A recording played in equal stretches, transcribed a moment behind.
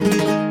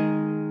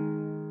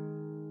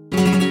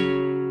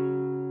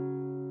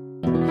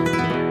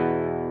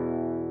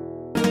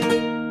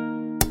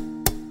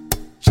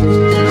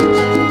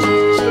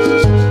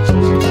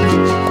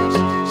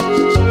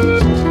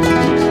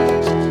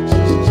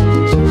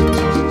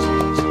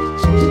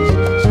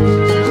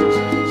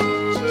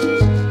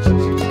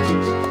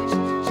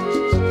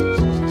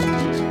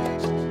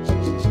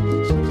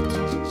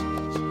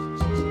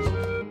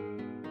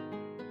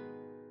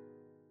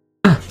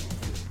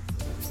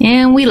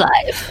we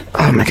live.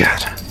 Oh my god.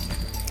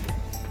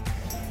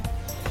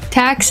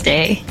 Tax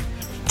day.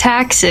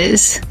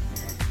 Taxes.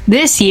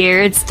 This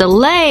year it's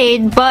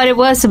delayed, but it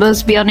was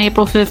supposed to be on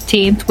April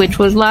 15th, which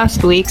was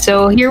last week.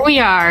 So here we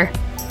are.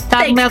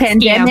 Talking about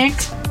pandemic.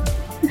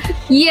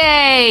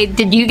 Yay!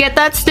 Did you get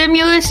that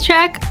stimulus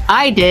check?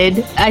 I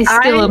did. I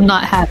still am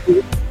not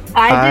happy.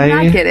 I did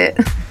not get it.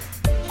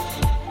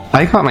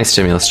 I got my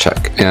stimulus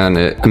check, and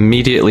it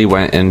immediately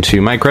went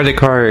into my credit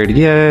card.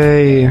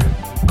 Yay!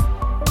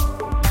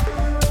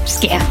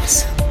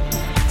 Scams.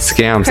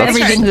 Scams. That's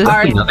Everything's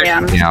another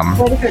scam.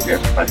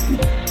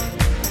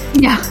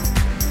 Yeah.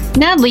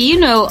 Natalie, you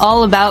know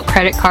all about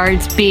credit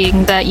cards,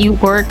 being that you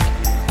work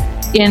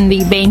in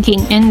the banking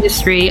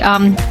industry.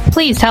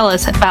 Please tell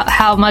us about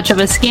how much of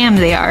a scam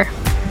they are.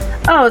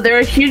 Oh, they're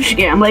a huge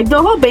scam. Like,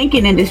 the whole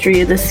banking industry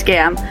is a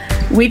scam.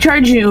 We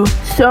charge you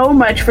so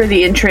much for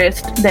the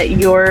interest that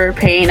you're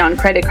paying on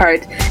credit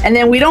cards, and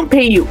then we don't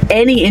pay you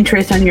any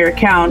interest on your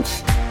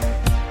accounts.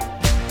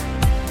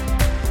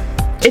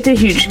 It's a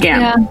huge scam.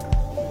 Yeah.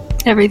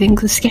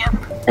 Everything's a scam.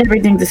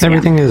 Everything's a scam.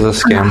 Everything is a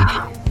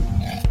scam.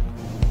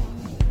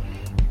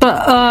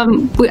 But,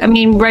 I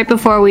mean, right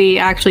before we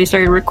actually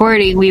started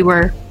recording, we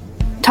were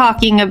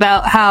talking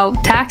about how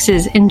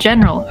taxes in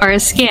general are a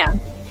scam.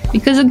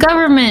 Because the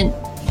government,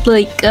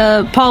 like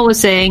Paul was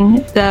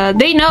saying,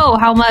 they know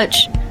how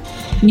much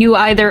you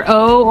either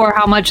owe or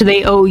how much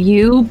they owe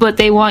you, but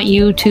they want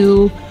you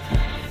to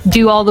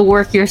do all the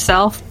work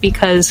yourself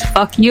because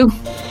fuck you.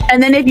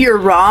 And then if you're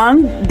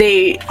wrong,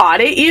 they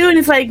audit you, and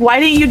it's like, why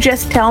didn't you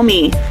just tell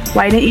me?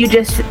 Why didn't you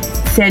just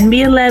send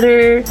me a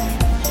letter,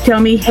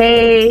 tell me,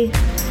 hey,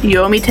 you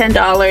owe me $10?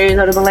 I'd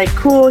have been like,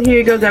 cool, here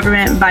you go,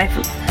 government,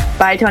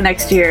 bye till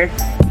next year.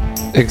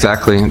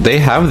 Exactly. They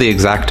have the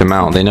exact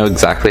amount. They know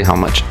exactly how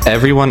much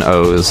everyone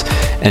owes,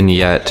 and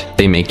yet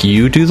they make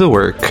you do the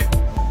work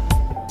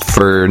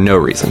for no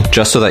reason,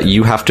 just so that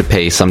you have to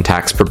pay some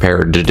tax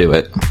preparer to do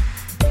it.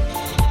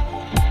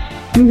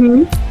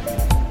 Mm-hmm.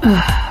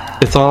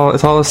 It's all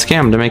a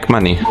scam to make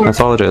money.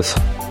 That's all it is.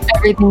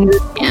 Everything is a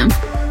scam.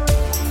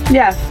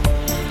 Yeah.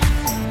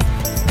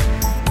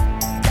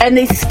 And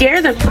they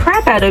scare the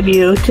crap out of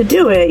you to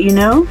do it, you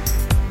know?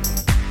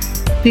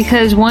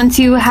 Because once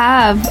you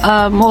have,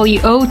 you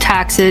owe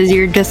taxes,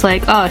 you're just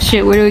like, oh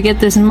shit, where do we get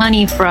this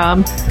money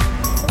from?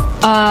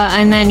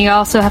 And then you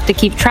also have to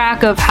keep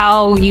track of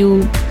how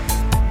you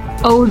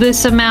owe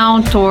this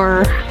amount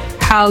or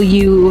how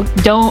you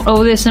don't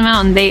owe this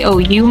amount and they owe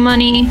you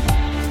money.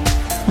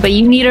 But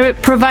you need to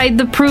provide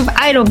the proof.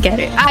 I don't get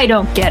it.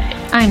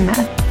 I'm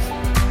mad.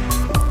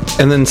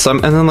 And then some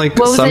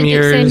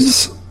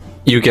years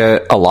you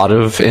get a lot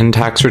of in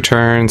tax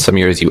returns. Some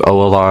years you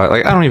owe a lot.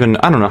 Like I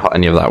don't know how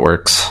any of that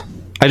works.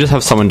 I just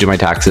have someone do my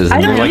taxes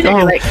and they're like,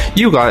 "Oh,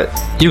 you got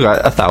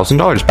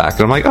 $1,000 back."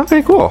 And I'm like,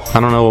 "Okay, cool." I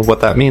don't know what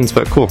that means,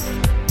 but cool.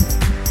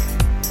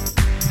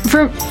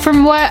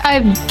 From what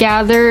I've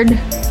gathered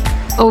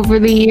over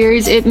the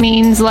years, it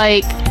means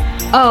like,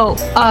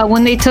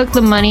 when they took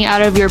the money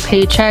out of your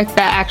paycheck,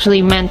 that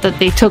actually meant that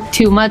they took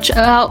too much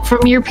out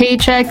from your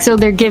paycheck, so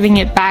they're giving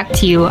it back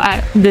to you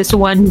at this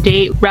one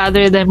date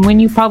rather than when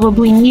you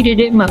probably needed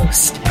it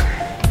most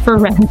for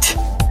rent.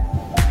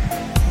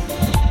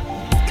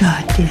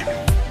 God damn.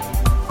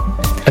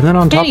 And then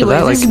on top of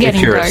that, like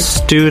if you're dark. a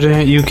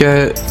student, you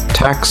get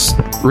tax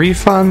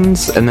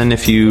refunds, and then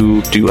if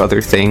you do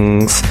other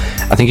things,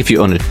 I think if you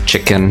own a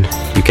chicken,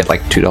 you get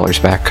like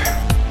 $2 back.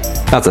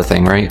 That's a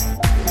thing, right?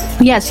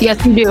 Yes, you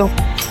do.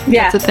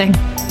 Yeah. That's a thing.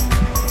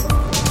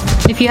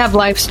 If you have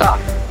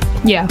livestock.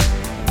 Yeah.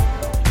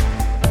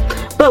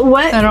 But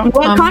what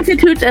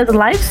constitutes as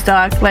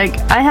livestock? Like,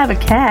 I have a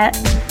cat.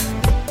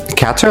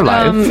 Cats are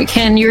live.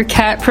 Can your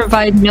cat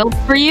provide milk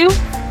for you?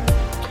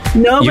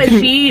 No, but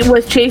she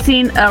was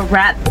chasing a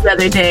rat the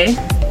other day.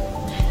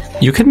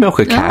 You can milk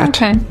a cat. Oh,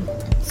 okay.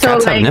 So,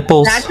 cats have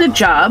nipples. That's a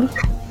job.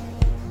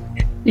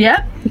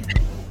 Yep.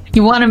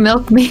 You want to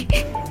milk me?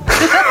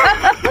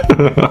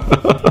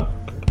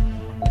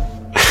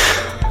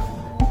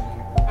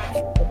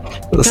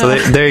 So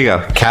there you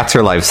go. Cats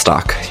are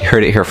livestock. You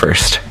heard it here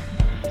first.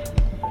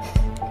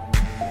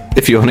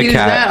 If you own a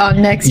cat, that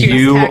on next year's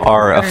you tax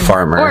are return. a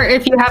farmer. Or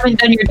if you haven't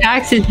done your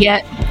taxes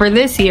yet for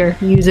this year,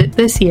 use it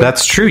this year.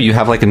 That's true. You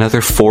have like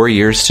another 4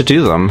 years to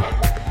do them.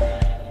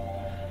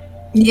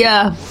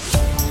 Yeah.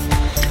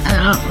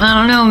 I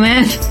don't know,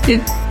 man.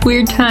 It's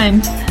weird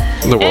times.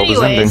 The world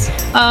is ending.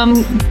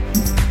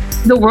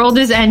 The world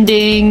is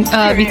ending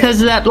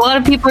because of that. A lot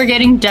of people are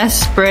getting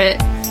desperate.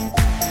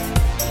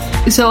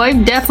 So I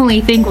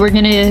definitely think we're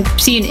going to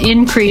see an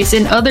increase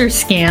in other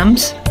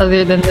scams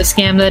other than the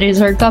scam that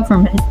is our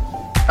government.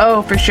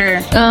 Oh, for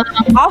sure.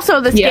 Also,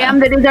 the scam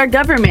that is our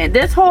government.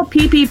 This whole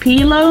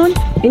PPP loan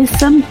is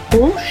some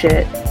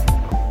bullshit.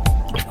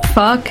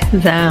 Fuck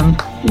them.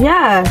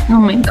 Yeah. Oh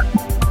my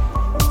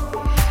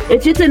god.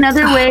 It's just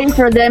another way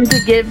for them to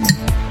give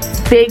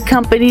big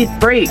companies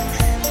breaks.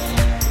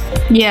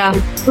 Yeah.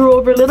 Screw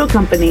over little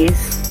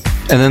companies.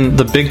 And then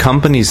the big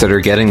companies that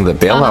are getting the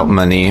bailout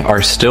money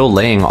are still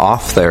laying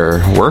off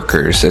their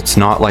workers. It's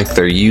not like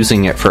they're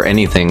using it for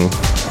anything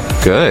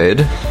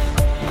good.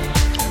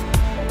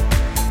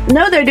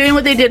 No, they're doing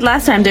what they did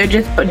last time. They're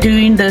just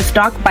doing the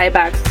stock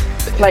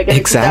buybacks, like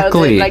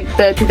exactly, like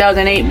the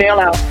 2008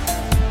 bailout.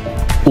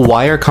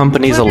 Why are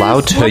companies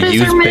allowed to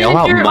use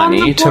bailout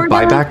money to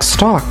buy back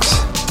stocks?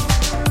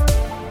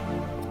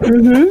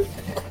 Mm-hmm.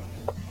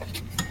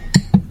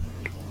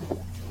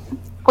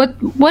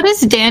 What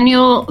is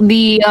Daniel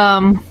the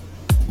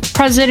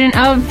president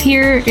of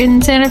here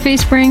in Santa Fe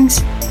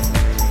Springs?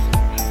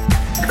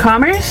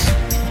 Commerce?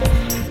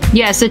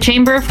 Yes, the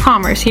Chamber of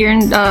Commerce here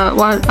in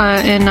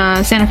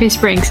Santa Fe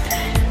Springs.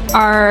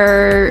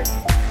 Our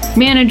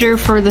manager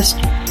for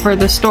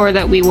the store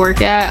that we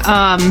work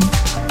at,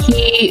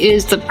 he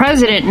is the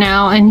president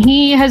now, and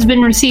he has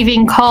been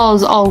receiving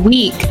calls all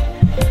week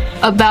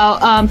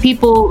about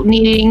people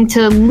needing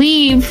to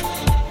leave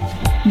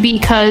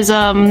because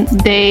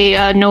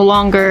they no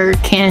longer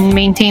can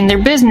maintain their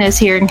business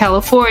here in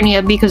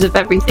California because of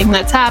everything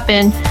that's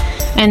happened.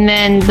 And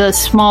then the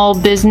small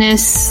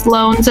business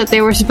loans that they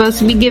were supposed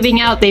to be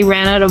giving out, they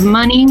ran out of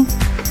money.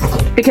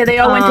 Because they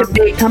all went to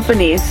big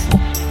companies.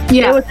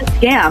 Yeah. It was a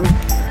scam.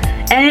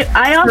 And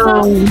I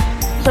also...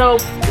 So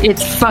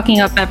it's fucking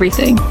up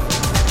everything.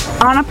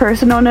 On a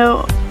personal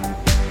note,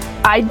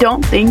 I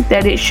don't think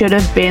that it should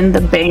have been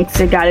the banks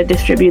that got to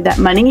distribute that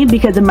money,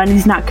 because the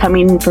money's not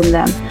coming from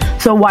them.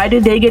 So why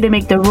did they get to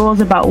make the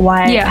rules about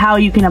how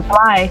you can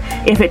apply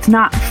if it's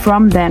not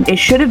from them? It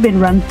should have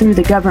been run through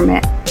the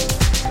government.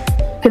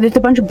 Because it's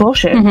a bunch of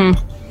bullshit. Mm-hmm.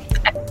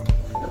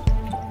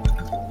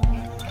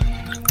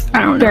 I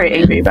don't know. Very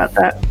angry about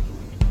that.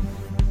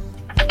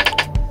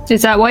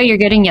 Is that why you're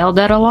getting yelled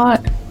at a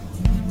lot?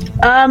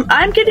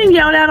 I'm getting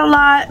yelled at a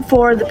lot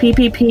for the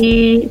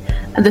PPP,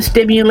 the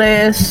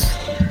stimulus.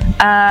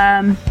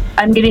 I'm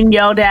getting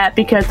yelled at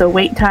because the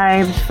wait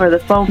times for the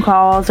phone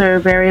calls are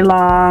very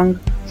long.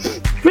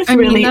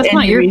 That's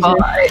not your fault.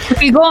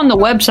 If you go on the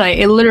website,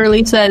 it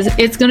literally says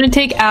it's going to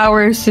take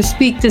hours to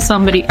speak to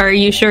somebody. Are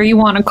you sure you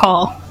want to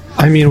call?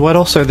 I mean, what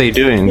else are they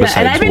doing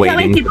besides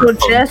waiting for a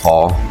phone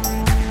call?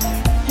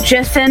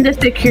 Just send a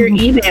secure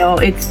email.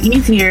 It's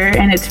easier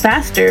and it's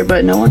faster,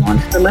 but no one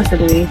wants to listen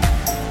to me.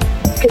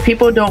 Because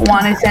people don't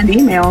want to send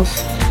emails.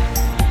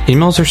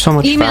 Emails are so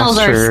much faster. Emails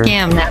are a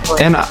scam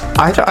network. And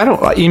I don't.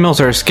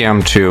 Emails are a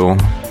scam too.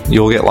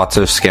 You'll get lots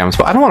of scams,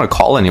 but I don't want to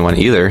call anyone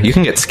either. You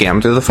can get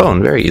scammed through the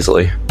phone very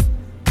easily.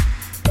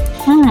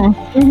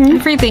 Mm-hmm.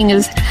 Everything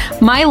is...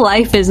 My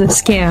life is a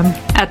scam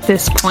at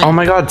this point. Oh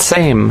my god,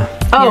 same.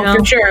 Oh,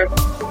 for sure.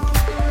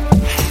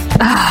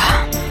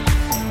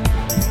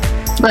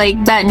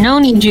 Like that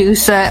noni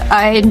juice that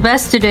I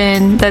invested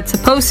in that's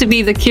supposed to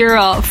be the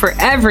cure-all for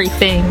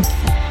everything.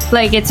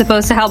 Like, it's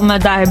supposed to help my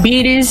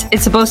diabetes.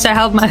 It's supposed to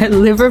help my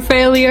liver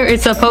failure.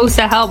 It's supposed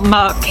to help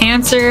my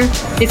cancer.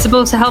 It's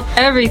supposed to help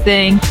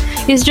everything.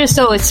 It's just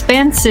so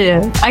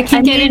expensive. I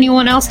can't get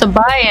anyone else to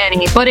buy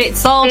any, but it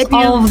solves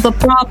all of the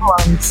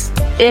problems.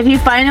 If you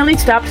finally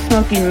stopped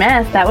smoking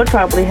meth, that would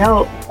probably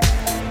help.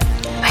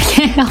 I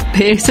can't help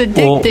it. It's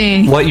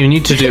addicting. Well, what you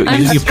need to do,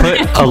 you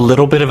put a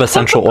little bit of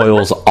essential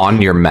oils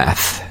on your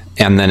meth,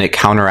 and then it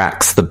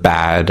counteracts the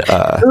bad,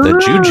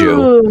 the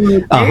juju. There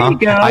you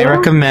go. I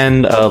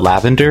recommend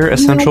lavender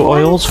essential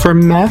oils for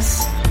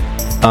meth.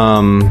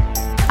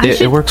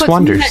 It works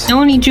wonders. Put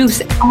noni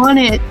juice on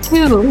it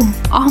too.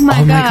 Oh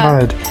my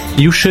god!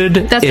 You should.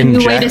 That's a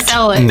new way to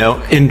sell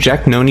it.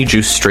 Inject noni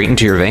juice straight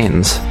into your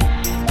veins.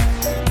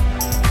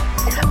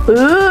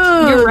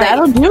 Ooh,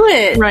 that'll do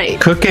it. Right.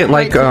 Cook it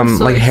like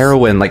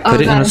heroin. Like put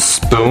it in a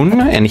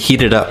spoon and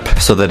heat it up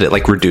so that it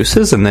like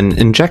reduces, and then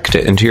inject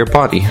it into your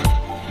body.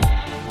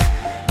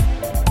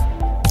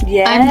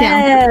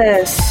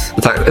 Yes.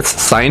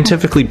 It's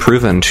scientifically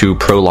proven to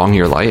prolong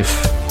your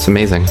life. It's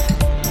amazing.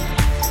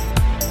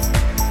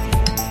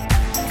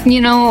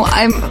 You know,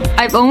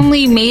 I've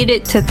only made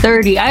it to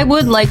 30. I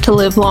would like to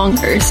live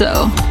longer,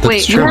 so...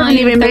 Wait, you haven't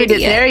even made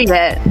it there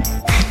yet.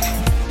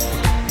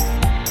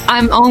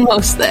 I'm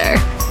almost there.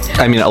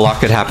 I mean, a lot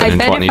could happen in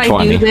 2020. If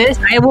I do this,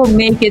 I will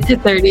make it to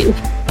 30.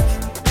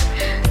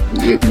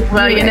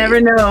 Well, you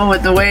never know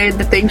with the way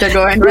the things are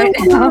going right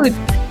now.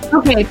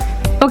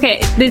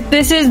 Okay.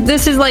 This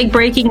is like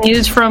breaking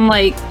news from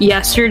like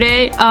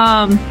yesterday.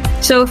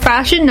 So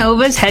Fashion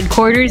Nova's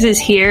headquarters is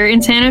here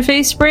in Santa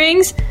Fe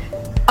Springs.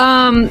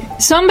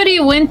 Somebody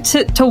went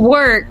to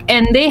work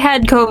and they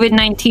had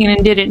COVID-19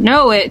 and didn't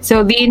know it,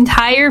 so the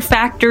entire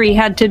factory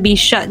had to be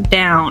shut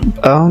down.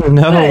 Oh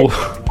no.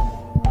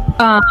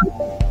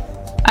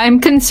 I'm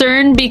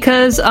concerned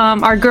because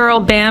our girl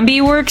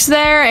Bambi works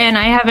there, and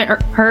I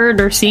haven't heard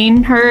or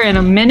seen her in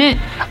a minute.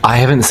 I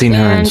haven't seen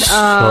her in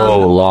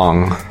so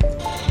long.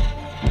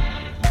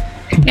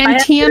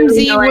 And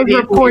TMZ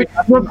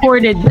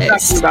reported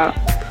this.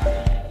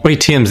 Wait,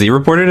 TMZ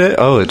reported it?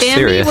 Oh, it's Bambi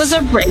serious. Was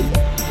a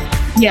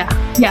Yeah.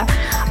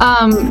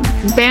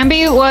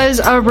 Bambi was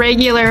a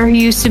regular who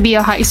used to be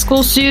a high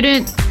school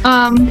student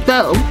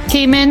that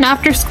came in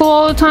after school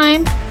all the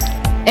time.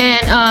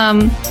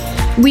 And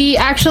we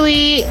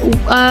actually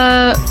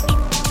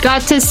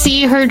got to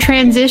see her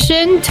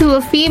transition to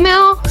a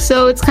female,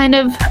 so it's kind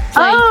of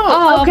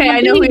like, okay,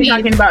 I know who you're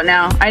talking about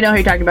now.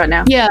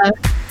 Yeah.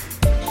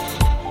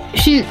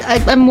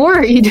 I'm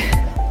worried.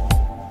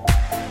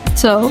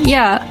 So,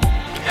 yeah.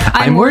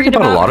 I'm worried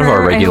about a lot of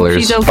our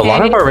regulars. Okay. A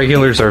lot of our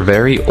regulars are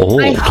very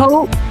old. I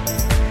hope.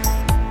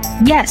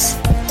 Yes.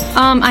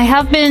 I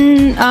have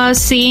been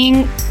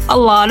seeing a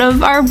lot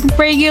of our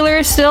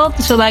regulars still,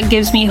 so that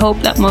gives me hope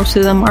that most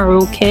of them are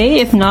okay.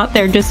 If not,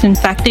 they're just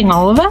infecting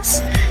all of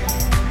us.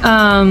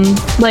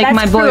 Like that's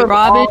my boy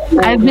Robin,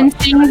 I've been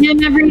seeing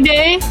him every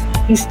day.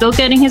 He's still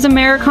getting his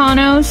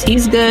Americanos.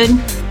 He's good.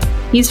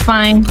 He's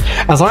fine.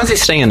 As long as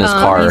he's staying in his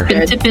car. He's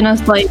been tipping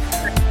us like...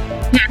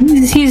 Yeah,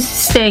 he's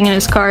staying in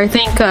his car. I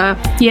think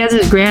he has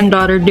his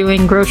granddaughter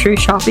doing grocery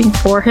shopping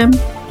for him.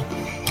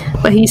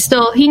 But he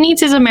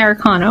needs his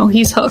Americano.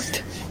 He's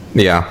hooked.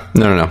 Yeah.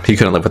 No. He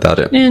couldn't live without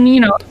it. And,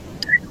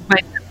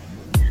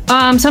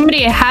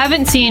 somebody I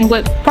haven't seen,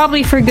 but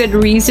probably for good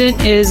reason,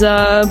 is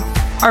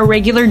our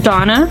regular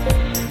Donna,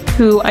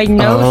 who I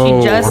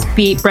know she just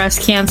beat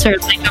breast cancer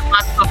like a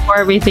month before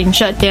everything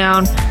shut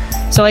down.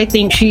 So I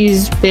think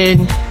she's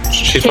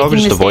probably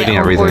just avoiding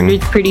everything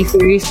pretty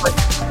seriously.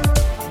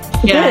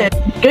 Yeah,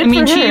 good I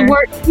mean, she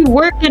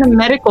worked in a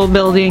medical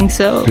building,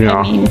 so yeah.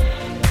 I mean,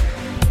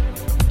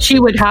 she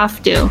would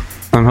have to.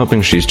 I'm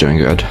hoping she's doing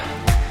good.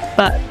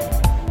 But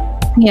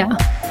yeah,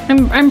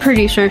 I'm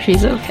pretty sure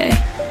she's okay.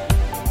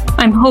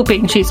 I'm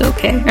hoping she's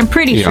okay. I'm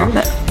pretty sure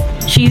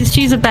that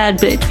she's a bad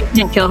bitch. You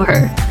can't kill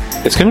her.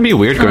 It's gonna be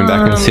weird going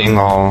back and seeing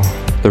all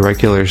the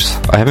regulars.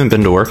 I haven't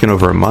been to work in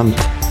over a month.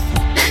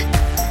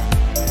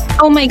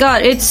 Oh my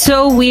god, it's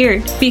so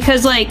weird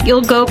because like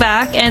you'll go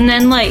back and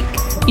then like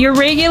your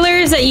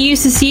regulars that you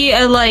used to see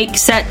at like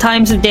set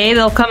times of day,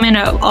 they'll come in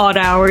at odd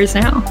hours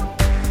now.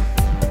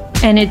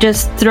 And it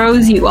just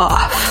throws you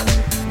off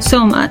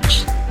so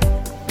much.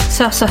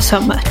 So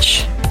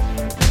much.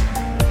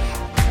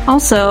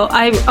 Also,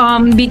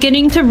 I'm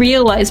beginning to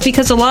realize,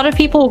 because a lot of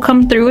people will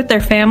come through with their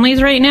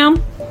families right now,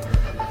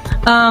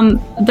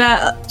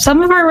 that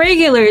some of our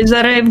regulars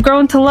that I've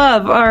grown to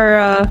love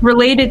are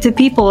related to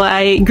people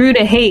I grew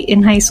to hate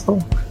in high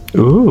school.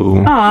 Ooh.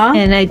 Aww.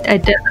 And I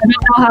don't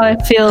know how I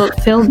feel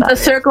about the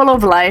circle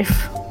of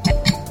life.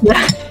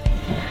 Yeah.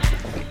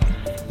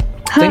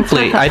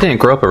 Thankfully, I didn't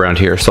grow up around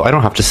here, so I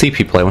don't have to see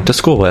people I went to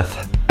school with.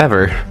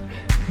 Ever.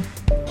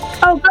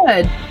 Oh,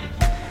 good.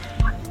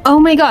 Oh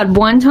my god,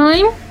 one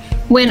time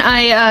when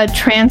I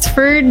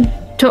transferred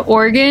to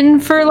Oregon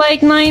for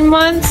like 9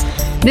 months,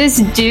 this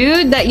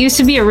dude that used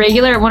to be a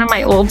regular at one of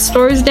my old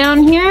stores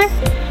down here,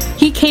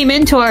 he came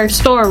into our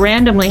store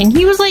randomly, and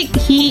he was like,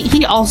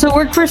 he also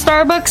worked for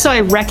Starbucks, so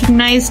I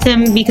recognized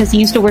him because he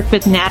used to work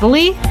with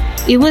Natalie.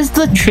 It was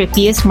the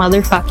trippiest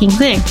motherfucking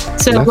thing.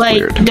 So that's like,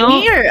 weird.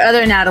 Me or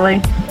other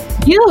Natalie?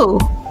 You.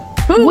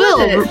 Who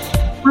Will. Was it?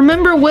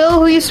 Remember Will,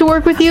 who used to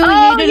work with you?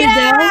 Oh,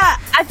 yeah!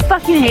 I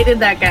fucking hated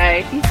that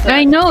guy.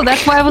 I know,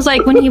 that's why I was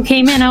like, when he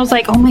came in, I was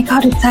like, oh my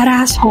god, it's that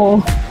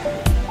asshole.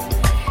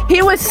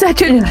 He was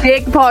such a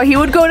dick, Paul. He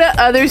would go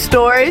to other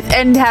stores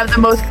and have the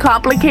most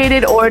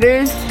complicated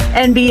orders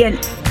and be an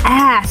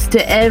ass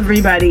to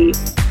everybody.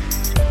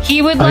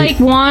 He would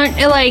want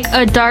like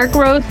a dark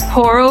roast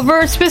pour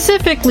over,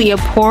 specifically a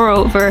pour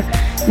over,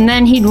 and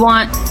then he'd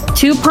want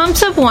 2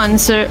 pumps of one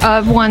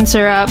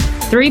syrup,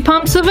 3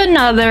 pumps of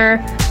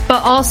another,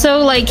 but also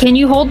like, can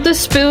you hold the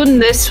spoon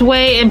this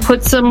way and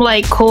put some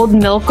like cold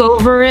milk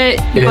over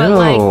it? Ew. But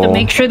like to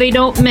make sure they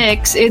don't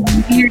mix. It's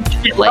weird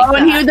shit like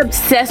that. And he was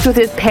obsessed with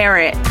his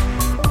parrot.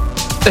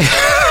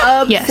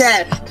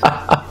 Obsessed.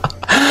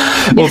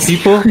 Well,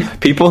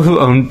 people who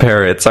own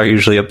parrots are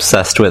usually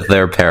obsessed with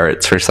their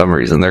parrots for some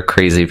reason. They're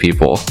crazy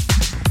people.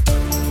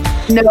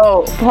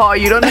 No, Paul,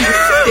 you don't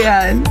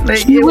understand. Like,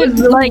 he would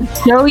like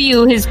show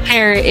you his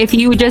parrot if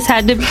you just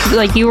had to,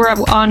 like, you were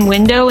on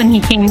window and he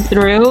came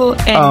through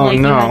and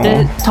you had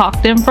to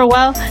talk to him for a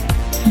while.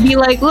 Be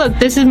like, look,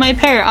 this is my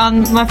parrot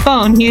on my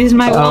phone. Here's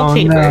my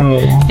wallpaper. No.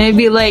 And it'd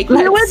be like, he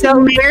was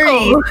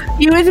married. Cool.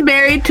 He was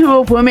married to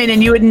a woman,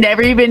 and you would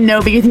never even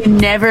know because he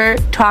never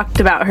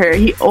talked about her.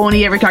 He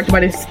only ever talked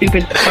about his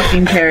stupid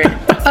fucking parrot.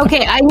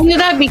 Okay, I knew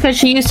that because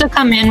she used to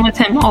come in with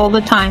him all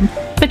the time.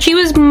 But she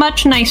was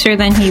much nicer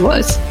than he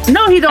was.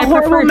 No, he's a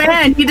horrible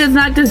man. He does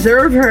not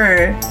deserve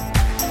her.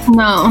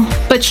 No,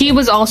 but she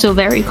was also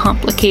very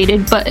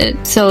complicated.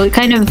 So it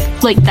kind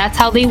of like, that's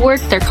how they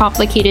work. They're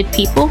complicated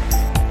people.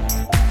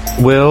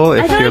 Will,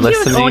 if you're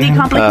listening,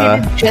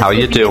 how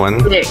you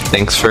doing?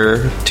 Thanks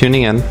for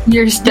tuning in.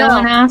 You're still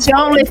an asshole.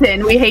 Don't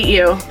listen. We hate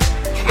you.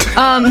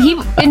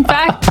 In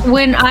fact,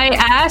 when I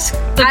asked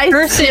the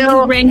person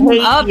who rang him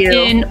up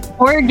in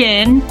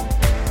Oregon,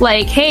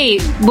 like, hey,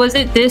 was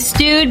it this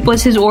dude?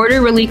 Was his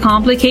order really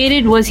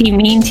complicated? Was he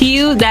mean to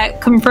you?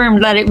 That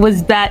confirmed that it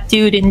was that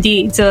dude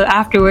indeed. So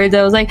afterwards,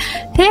 I was like,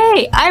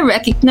 hey, I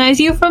recognize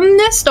you from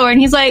this store. And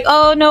he's like,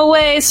 oh, no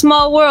way,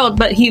 small world.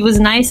 But he was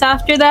nice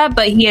after that,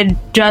 but he had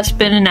just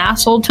been an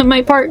asshole to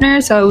my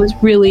partner. So I was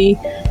really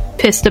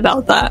pissed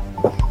about that.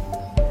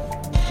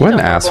 What an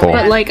asshole.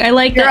 But like, I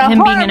like that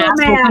him being an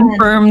asshole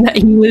confirmed that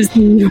he was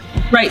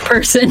right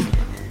person.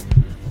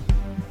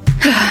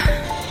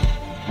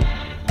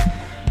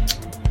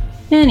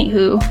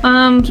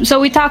 Anywho, so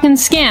we talking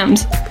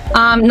scams.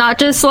 Not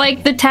just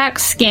like the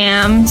tax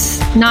scams,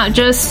 not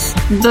just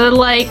the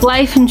like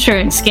life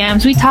insurance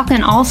scams. We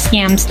talking all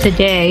scams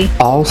today.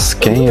 All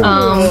scams.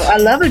 I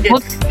love a good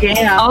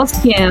scam. All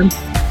scam.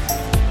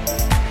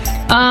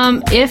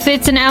 If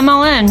it's an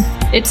MLN,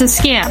 it's a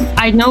scam.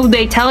 I know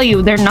they tell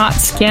you they're not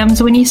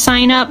scams when you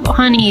sign up,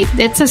 honey.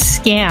 It's a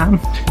scam.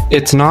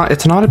 It's not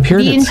a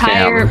pyramid the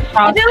entire scam.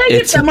 I feel like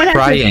if someone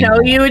has to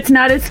tell you it's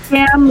not a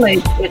scam,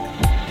 like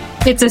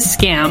it's a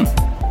scam.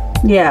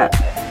 Yeah.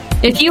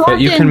 If you but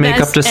you can make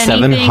up to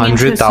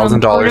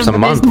 $700,000 a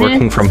month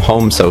working from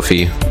home,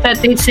 Sophie. That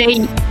they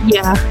say,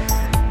 yeah.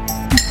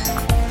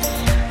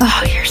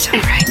 Oh, you're so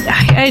right.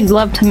 I'd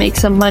love to make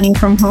some money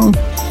from home.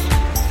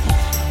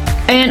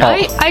 And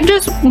I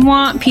just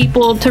want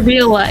people to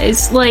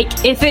realize,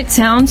 like, if it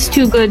sounds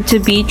too good to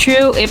be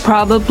true, it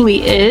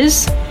probably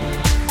is.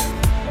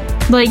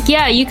 Like,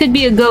 yeah, you could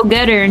be a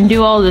go-getter and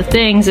do all the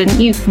things and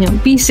you know,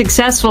 be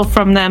successful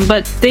from them,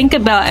 but think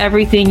about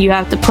everything you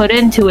have to put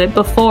into it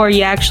before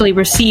you actually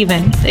receive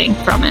anything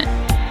from it.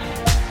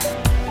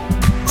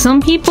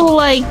 Some people,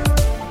 like,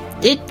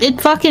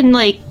 it fucking,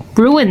 like,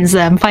 ruins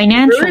them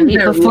financially.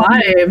 Ruins their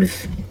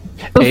lives.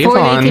 Before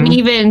Avon they can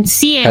even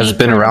see anything. Has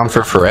been around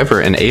for forever,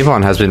 and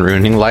Avon has been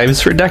ruining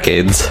lives for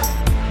decades.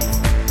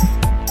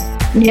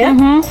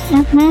 Yeah.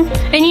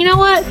 And you know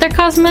what? Their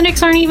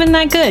cosmetics aren't even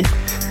that good.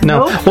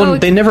 No, well,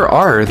 they never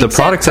are. The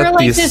products that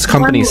like these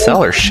companies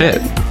sell are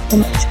shit.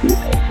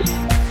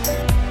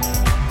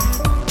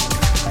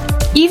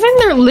 Even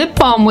their lip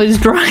balm was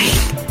drying.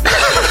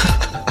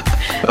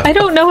 I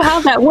don't know how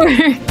that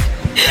worked.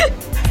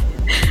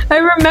 I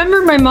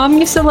remember my mom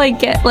used to like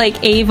get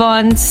like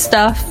Avon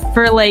stuff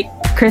for like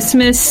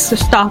Christmas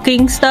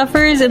stocking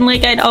stuffers, and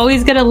like I'd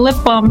always get a lip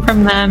balm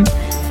from them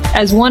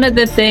as one of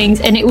the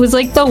things, and it was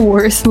like the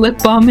worst lip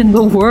balm in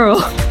the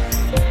world.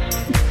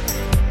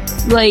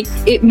 Like,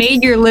 it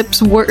made your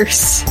lips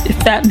worse, if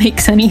that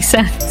makes any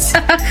sense.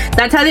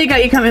 That's how they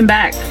got you coming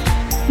back.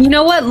 You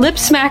know what? Lip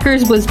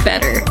Smackers was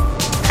better.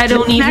 I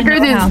don't even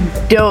know how. Lip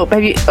Smackers is dope.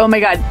 Have you? Oh my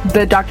god,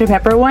 the Dr.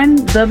 Pepper one,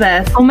 the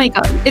best. Oh my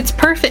god, it's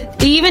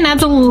perfect. It even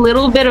adds a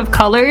little bit of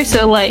color,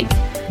 so like,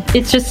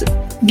 it just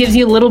gives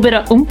you a little bit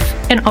of oomph,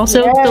 and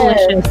also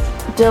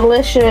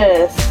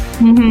delicious.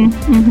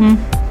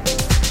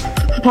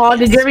 Paul,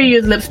 did you ever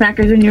use Lip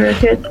Smackers when you were a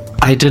kid?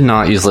 I did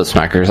not use lip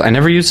smackers. I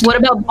never used. What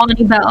about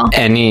Bonnie Bell?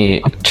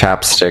 Any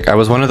chapstick. I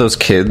was one of those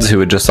kids who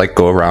would just like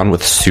go around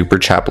with super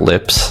chapped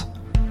lips.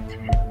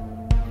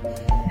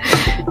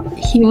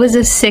 He was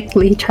a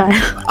sickly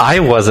child. I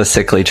was a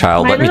sickly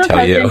child. Let me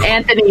tell you.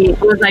 Anthony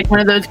was like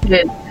one of those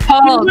kids.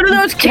 Paul, he was one of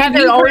those kids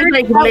that always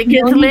like lick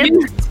his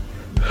lips,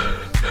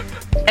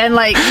 and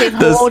like his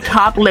whole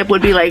top lip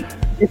would be like.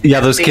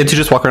 Yeah, those kids who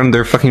just walk around,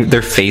 their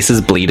face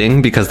is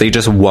bleeding because they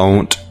just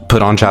won't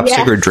put on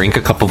chapstick or drink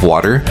a cup of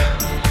water.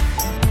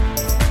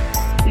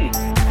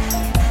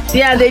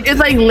 Yeah, they just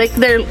like lick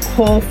their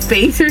whole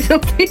face or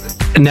something.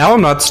 Now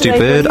I'm not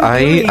stupid.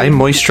 I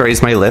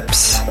moisturize my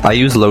lips. I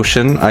use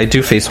lotion. I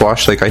do face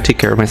wash. Like, I take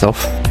care of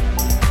myself.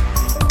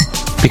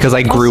 Because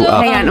I grew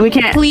up. Hang on, we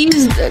can't.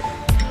 Please.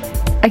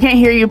 I can't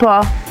hear you,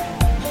 Paul.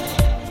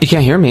 You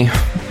can't hear me.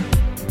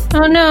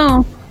 Oh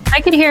no. I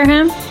could hear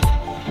him.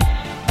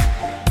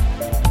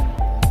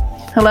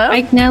 Hello?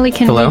 Nelly,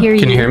 can Hello? we hear you?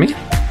 Can you hear me?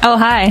 Oh,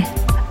 hi.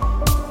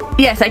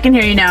 Yes, I can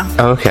hear you now.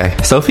 Okay.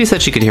 Sophie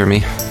said she could hear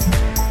me.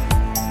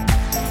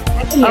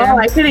 Oh,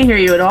 I couldn't hear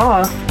you at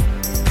all.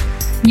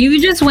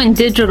 You just went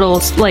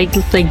digital, like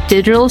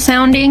digital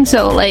sounding,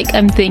 so like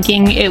I'm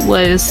thinking it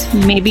was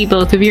maybe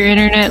both of your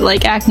internet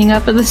like acting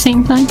up at the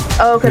same time.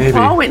 Oh, because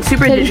Paul went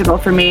super digital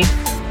for me.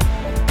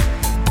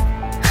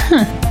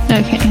 Huh.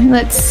 Okay,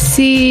 let's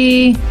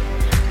see.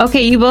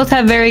 Okay, you both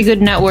have very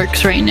good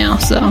networks right now,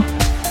 so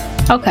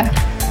okay,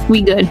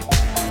 we good.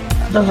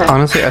 Okay.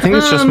 Honestly, I think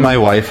it's just my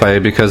Wi-Fi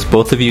because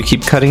both of you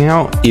keep cutting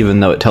out,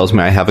 even though it tells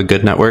me I have a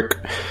good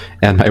network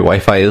and my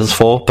Wi-Fi is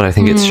full, but I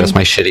think it's just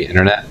my shitty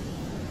internet.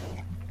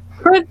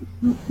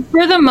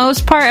 For the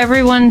most part,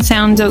 everyone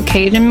sounds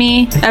okay to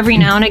me. Every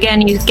now and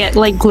again, you get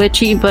like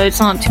glitchy, but it's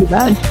not too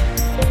bad.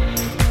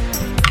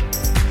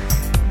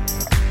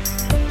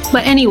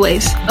 But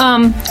anyways,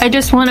 I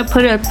just want to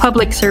put a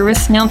public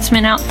service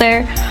announcement out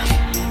there.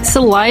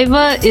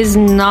 Saliva is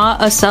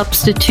not a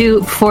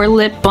substitute for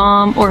lip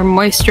balm or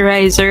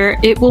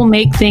moisturizer. It will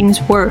make things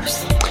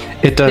worse.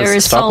 It does. There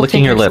is Stop salt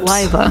licking in your lips.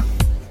 Saliva.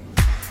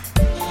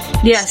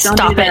 Yes,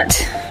 Stop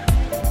it.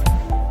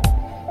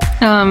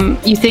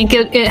 You think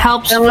it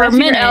helps Unless for a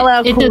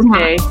minute. It does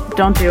not.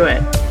 Don't do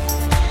it.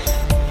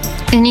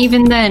 And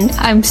even then,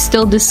 I'm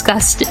still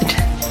disgusted.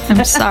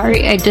 I'm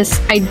sorry. I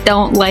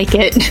don't like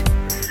it.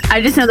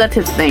 I just know that's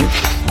his thing.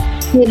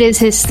 It is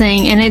his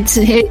thing, and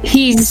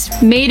he's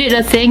made it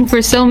a thing for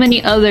so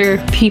many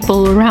other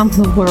people around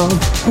the world.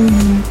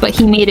 But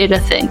he made it a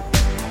thing.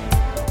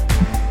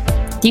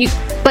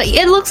 But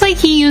it looks like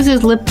he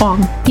uses lip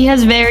balm. He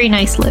has very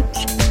nice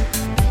lips.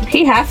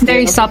 He has to.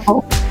 Very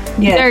supple.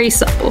 Yeah. Very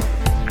supple.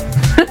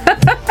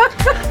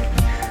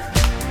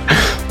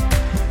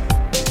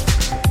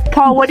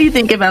 Paul, what do you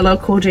think of LL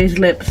Cool J's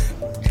lips?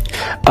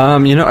 I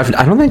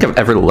don't think I've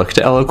ever looked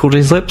at LL Cool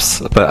J's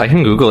lips, but I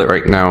can Google it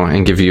right now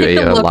and give you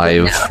a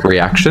live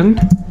reaction.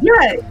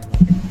 Yeah.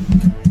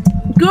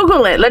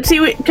 Google it. Let's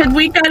see, because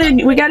we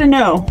gotta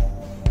know.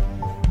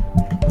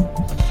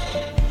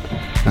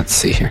 Let's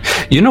see here.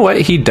 You know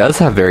what? He does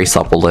have very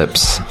supple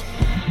lips.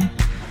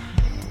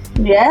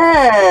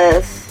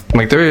 Yes.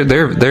 Like they're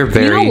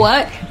very. You know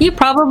what? He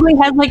probably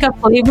has like a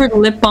flavored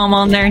lip balm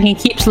on there, and he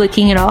keeps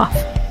licking it off.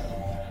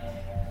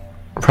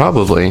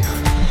 Probably.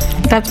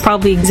 That's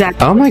probably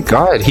exactly. Oh my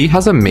god, he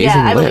has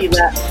amazing lips. Believe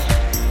that.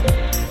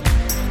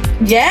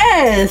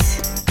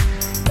 Yes.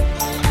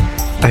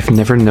 I've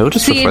never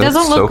noticed See, before. it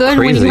doesn't That's look so good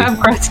crazy. when you have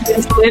crusty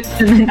lips.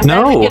 And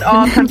No, it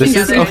all comes this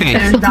is together. okay.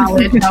 There's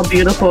knowledge how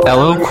beautiful.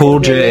 LL Cool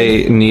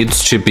J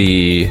needs to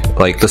be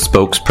like the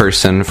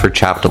spokesperson for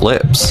chapped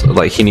lips.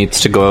 Like he needs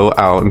to go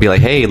out and be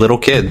like, "Hey, little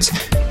kids,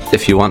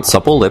 if you want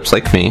supple lips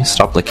like me,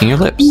 stop licking your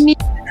lips." He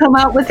needs to come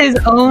out with his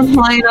own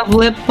line of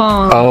lip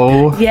balm.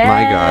 Oh my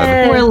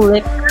god! Or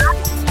lip.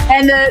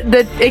 And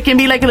it can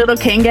be like a little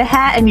Kanga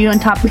hat, and you on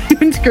top you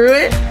can screw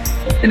it,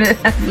 and it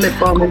has lip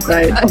balm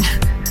inside.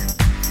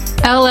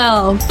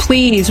 LL,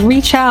 please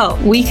reach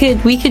out. We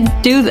could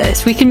do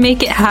this. We can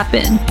make it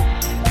happen.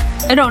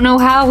 I don't know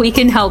how we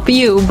can help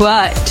you,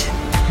 but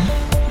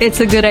it's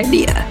a good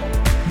idea.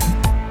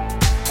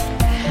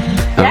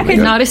 Yeah,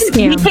 not a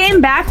scam. He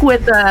came back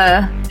with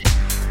a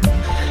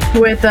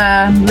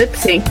lip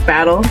sync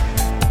battle.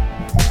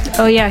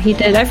 Oh yeah, he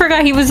did. I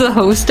forgot he was the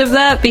host of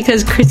that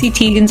because Chrissy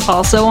Teigen's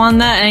also on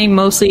that, and he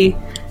mostly.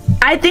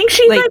 I think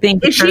she's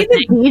is she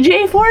the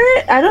DJ for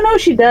it? I don't know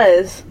if she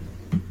does.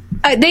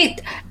 I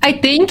think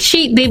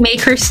they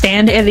make her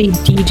stand at a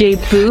DJ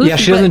booth. Yeah,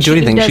 she doesn't do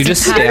anything. She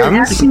just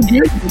stands,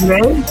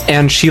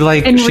 and she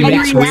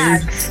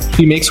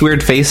makes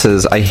weird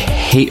faces. I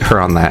hate her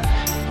on that.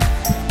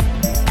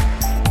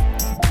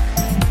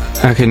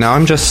 Okay, now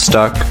I'm just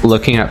stuck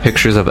looking at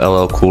pictures of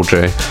LL Cool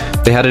J.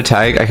 They had a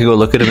tag. I could go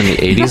look at him in the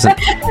 80s. And,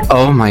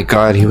 oh my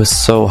god, he was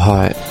so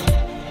hot.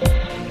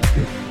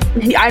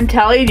 I'm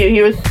telling you,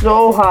 he was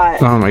so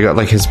hot. Oh my god,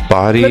 like his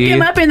body. Look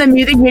him up in the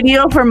music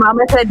video for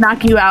Mama Said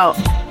Knock You Out.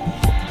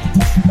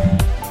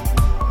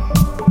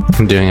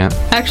 I'm doing it.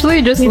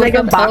 Actually, just he's like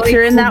a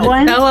boxer in that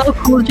one. LL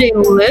Cool J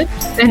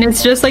lips, and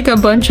it's just like a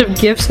bunch of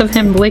gifs of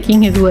him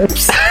licking his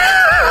lips.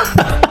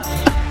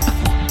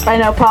 I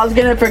know, Paul's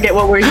gonna forget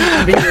what we're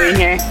doing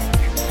here.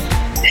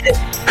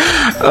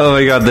 Oh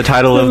my god, the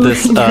title of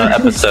this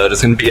episode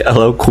is gonna be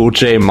LL Cool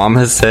J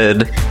Mama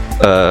Said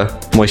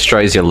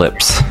Moisturize Your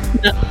Lips.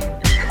 No.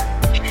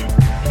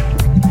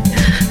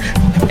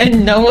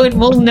 And no one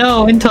will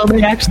know until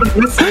they actually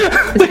listen to the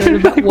episode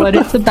about what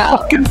it's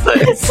about.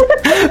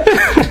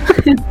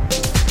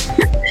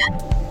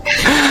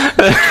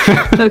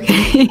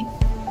 Okay.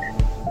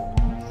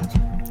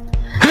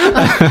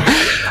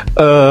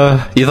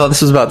 You thought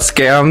this was about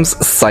scams?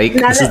 Psych.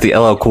 This is the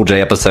LL Cool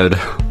J episode.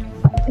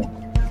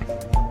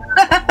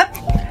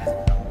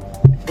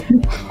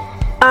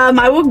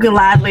 I will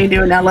gladly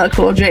do an LL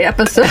Cool J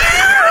episode.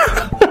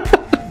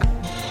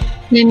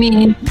 I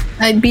mean,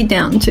 I'd be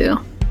down to.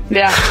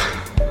 Yeah.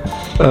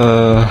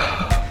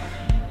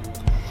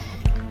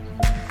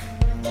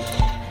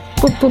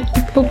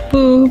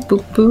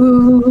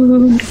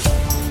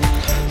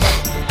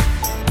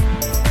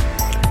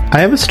 I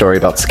have a story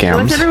about scams.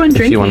 What's everyone if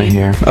drinking? You want to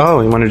hear? Oh,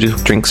 you want to do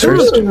drinks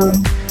first?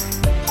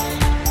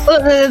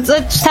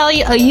 Let's tell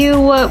you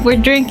what we're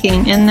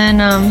drinking, and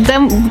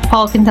then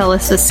Paul can tell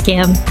us a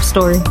scam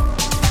story.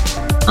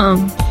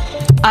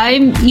 I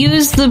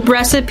used the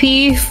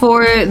recipe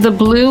for the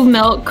blue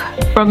milk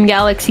from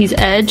Galaxy's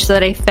Edge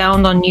that I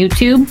found on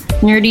YouTube.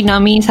 Nerdy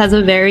Nummies has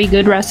a very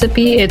good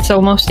recipe. It's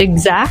almost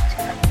exact.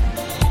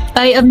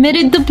 I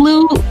omitted the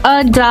blue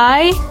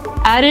dye,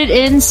 added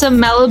in some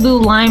Malibu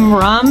lime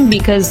rum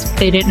because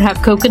they didn't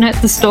have coconut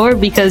at the store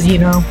because, you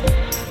know,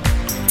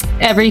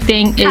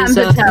 everything is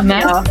a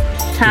mess.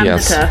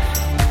 Times are tough.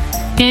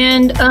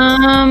 And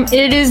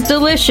it is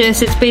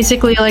delicious. It's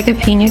basically like a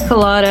pina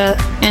colada,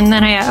 and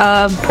then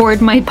I poured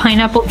my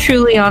pineapple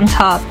truly on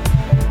top,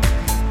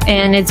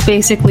 and it's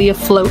basically a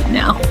float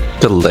now.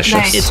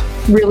 Delicious. It's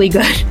really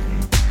good.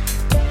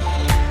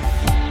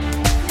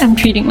 I'm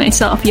treating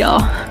myself,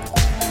 y'all.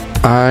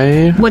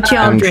 I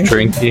am drinking?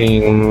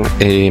 drinking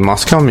a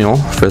Moscow Mule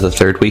for the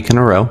third week in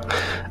a row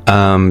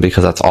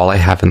because that's all I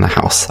have in the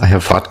house. I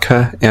have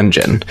vodka and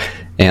gin.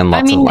 And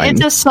lots of wine.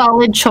 It's a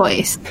solid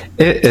choice.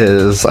 It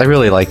is. I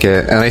really like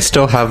it, and I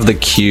still have the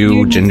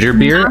Q ginger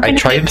beer. I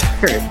tried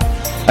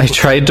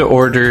to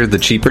order the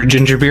cheaper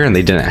ginger beer, and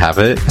they didn't have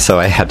it, so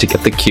I had to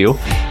get the Q,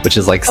 which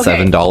is like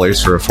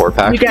 $7 for a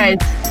 4-pack. You guys,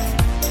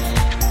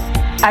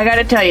 I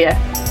gotta tell you.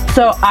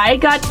 So I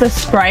got the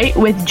Sprite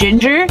with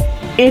ginger.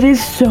 It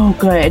is so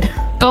good.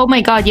 Oh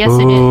my god, yes,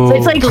 Ooh, it is. So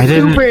it's like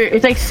super.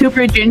 It's like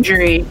super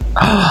gingery.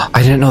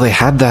 I didn't know they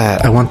had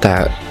that. I want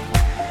that.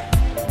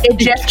 It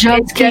just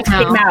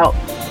came out.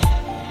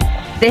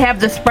 They have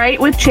the Sprite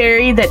with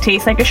cherry that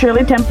tastes like a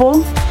Shirley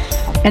Temple.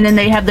 and then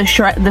they have the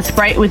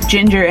Sprite with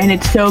ginger, and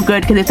it's so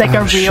good because it's like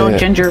a real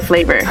ginger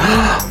flavor.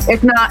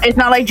 It's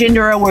not like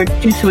ginger ale or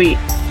too sweet.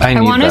 I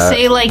want to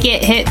say like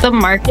it hit the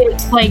market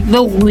like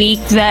the week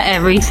that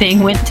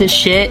everything went to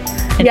shit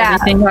and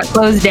everything got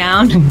closed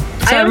down.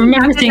 So I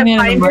remember seeing it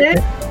in the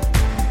market.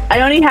 I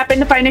only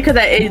happened to find it because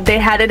they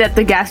had it at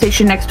the gas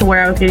station next to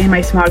where I was getting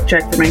my smog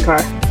check for my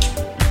car.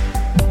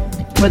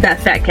 With that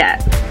fat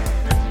cat.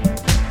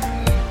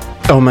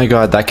 Oh my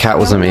god, that cat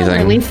was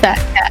amazing. Really fat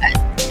cat.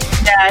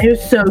 Yeah, he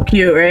was so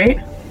cute, right?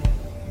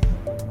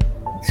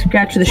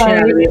 Scratch the shit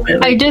out of me.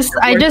 I just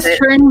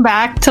turned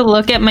back to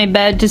look at my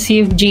bed to see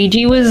if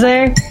Gigi was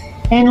there.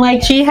 And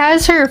like she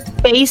has her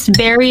face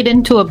buried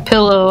into a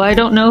pillow. I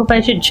don't know if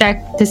I should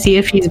check to see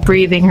if she's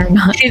breathing or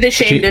not. She's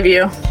ashamed of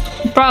you.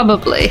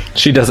 Probably.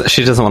 She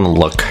doesn't want to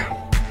look.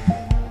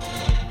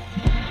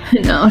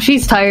 No,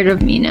 she's tired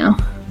of me now.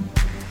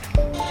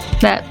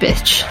 That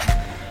bitch.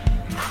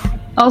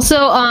 Also,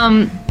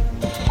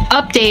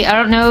 update. I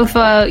don't know if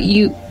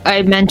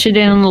I mentioned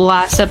it in the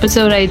last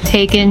episode. I'd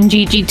taken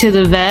Gigi to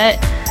the vet.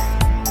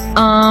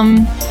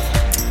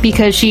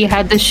 Because she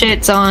had the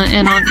shits on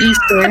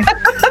Easter.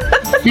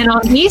 And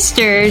on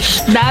Easter,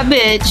 that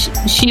bitch,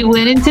 she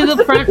went into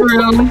the front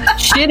room,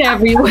 shit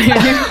everywhere.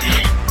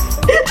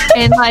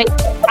 And like,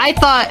 I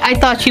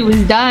thought she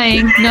was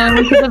dying. No, I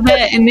went to the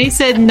vet, and they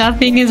said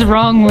nothing is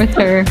wrong with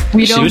her.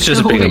 She was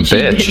just being a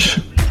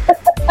bitch.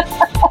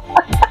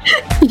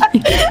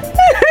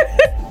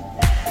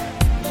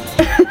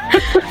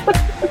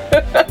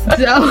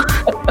 So,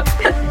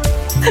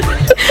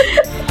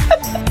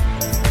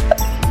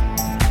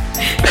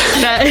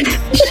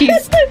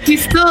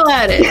 she's still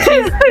at it.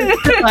 She's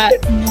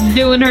still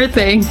doing her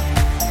thing.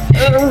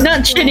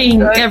 Not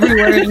shitting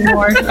everywhere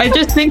anymore. I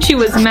just think she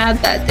was mad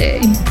that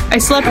day. I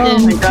slept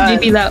in.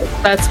 Maybe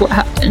that's what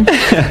happened.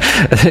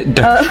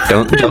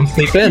 Don't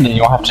sleep in, and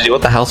you'll have to deal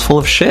with a house full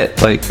of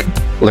shit. Like,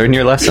 learn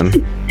your lesson.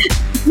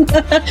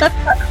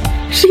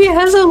 She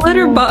has a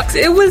litter box.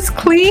 It was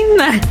clean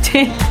that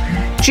day.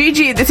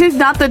 Gigi, this is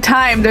not the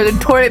time. There's a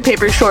toilet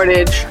paper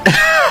shortage.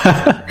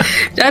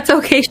 That's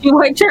okay. She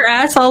wiped her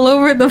ass all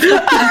over the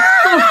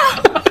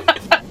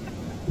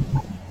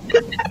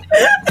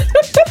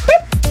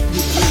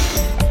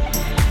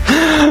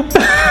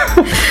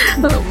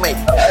Oh my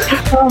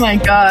god. Oh my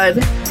god.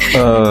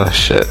 Oh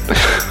shit.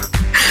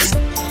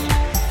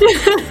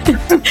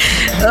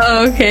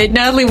 Okay,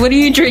 Natalie, what are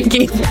you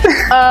drinking?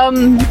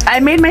 I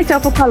made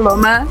myself a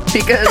paloma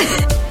because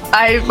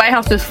my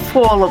house is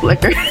full of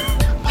liquor.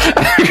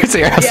 So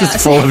your house is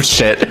full of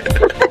shit.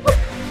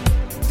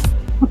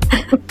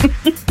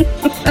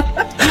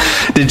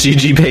 Did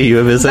Gigi pay you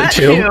a visit Not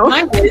too? You.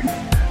 I did.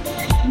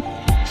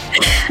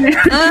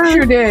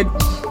 Sure did.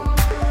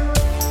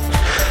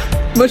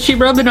 Was she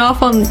rubbing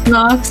off on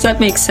Knox? That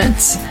makes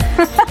sense.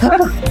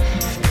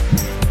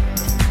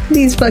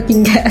 These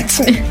fucking cats,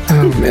 man.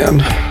 Oh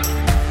man.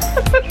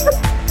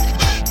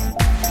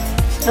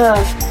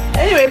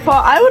 Anyway,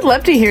 Paul, I would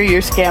love to hear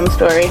your scam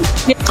story.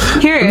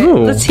 Hear it.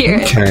 Let's hear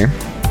it. Okay.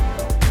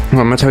 Well,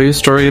 I'm gonna tell you a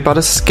story about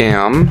a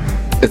scam.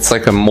 It's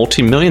like a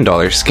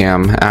multi-million-dollar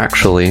scam,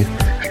 actually.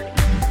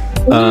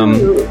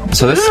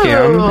 So this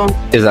scam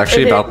is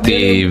actually about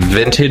the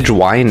vintage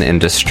wine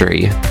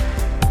industry,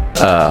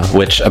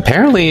 which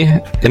apparently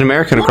in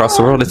America and across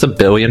the world, it's $1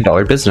 billion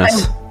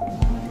business.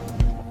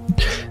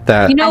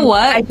 You know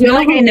what? I feel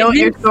like I know what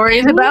your story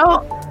is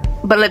about,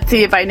 but let's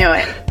see if I know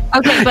it.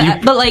 Okay,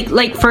 but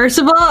like first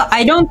of all,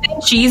 I don't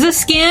think she's a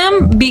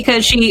scam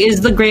because she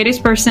is the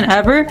greatest person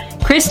ever.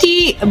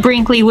 Christy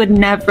Brinkley would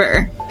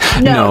never.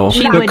 No,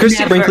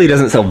 Christy Brinkley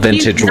doesn't sell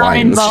vintage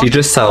wines. She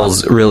just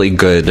sells really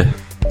good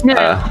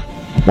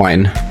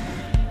wine.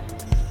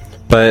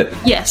 But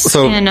yes,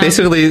 so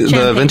basically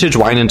the vintage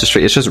wine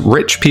industry, it's just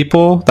rich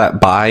people that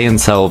buy and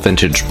sell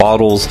vintage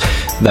bottles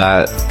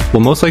that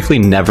will most likely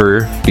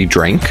never be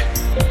drank.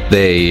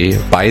 They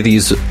buy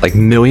these like $1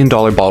 million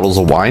bottles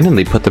of wine and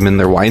they put them in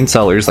their wine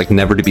cellars like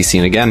never to be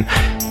seen again,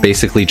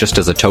 basically just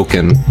as a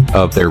token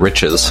of their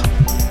riches.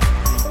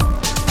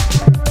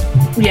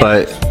 Yeah.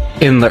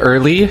 But in the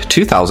early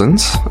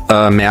 2000s,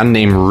 a man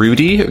named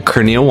Rudy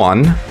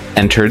Kurniawan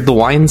entered the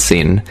wine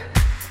scene.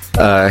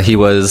 He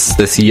was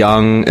this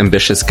young,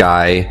 ambitious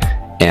guy,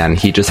 and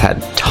he just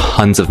had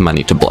tons of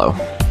money to blow.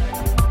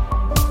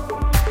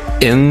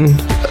 In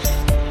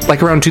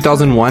like around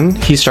 2001,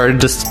 he started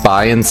to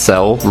buy and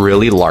sell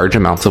really large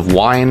amounts of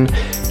wine.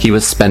 He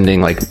was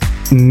spending like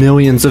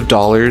millions of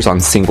dollars on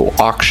single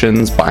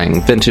auctions,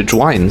 buying vintage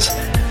wines.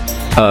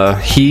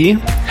 He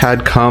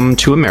had come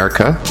to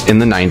America in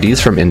the 90s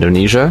from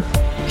Indonesia.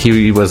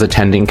 He was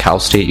attending Cal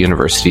State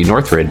University,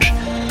 Northridge.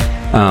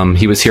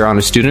 He was here on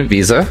a student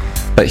visa,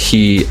 but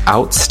he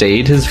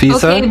outstayed his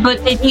visa. Okay,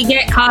 but did he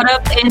get caught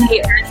up in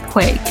the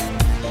earthquake?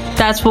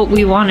 That's what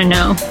we want to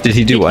know. Did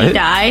he do what? Did he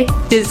die?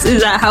 Is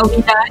that how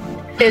he died?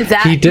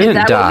 He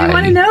didn't die. What we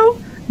want to know?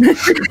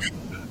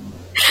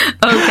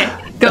 Okay,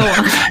 go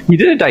on. He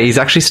didn't die. He's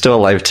actually still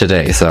alive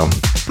today, so.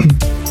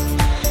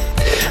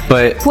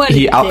 But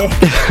he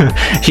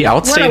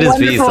outstayed his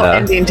visa. What a wonderful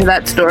ending to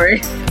that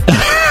story.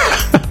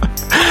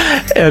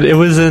 And it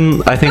was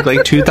in, I think,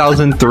 like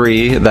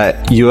 2003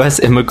 that U.S.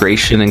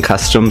 Immigration and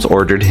Customs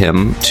ordered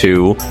him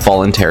to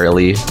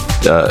voluntarily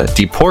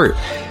deport.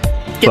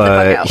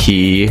 But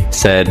he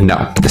said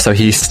no. So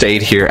he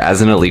stayed here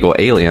as an illegal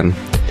alien.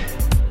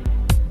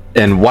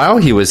 And while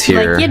he was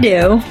here... Like you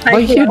do.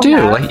 Like,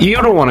 you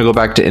don't want to go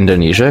back to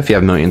Indonesia if you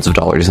have millions of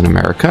dollars in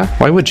America.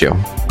 Why would you?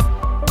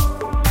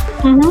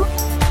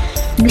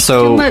 Mm-hmm.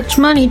 So, too much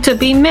money to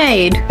be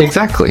made.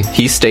 Exactly.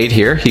 He stayed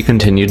here. He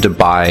continued to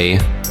buy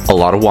a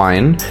lot of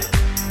wine,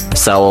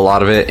 sell a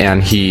lot of it,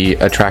 and he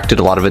attracted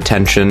a lot of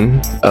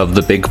attention of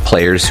the big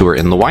players who were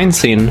in the wine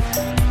scene.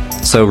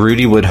 So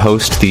Rudy would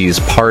host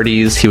these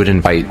parties. He would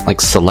invite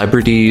like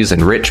celebrities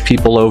and rich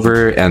people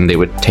over, and they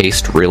would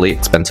taste really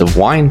expensive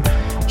wine.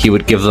 He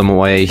would give them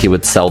away. He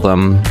would sell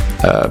them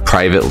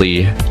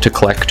privately to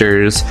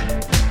collectors.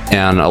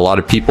 And a lot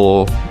of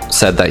people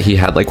said that he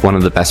had like one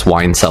of the best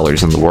wine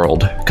cellars in the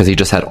world because he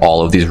just had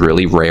all of these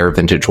really rare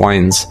vintage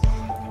wines.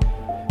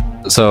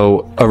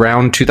 So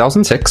around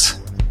 2006,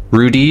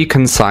 Rudy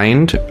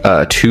consigned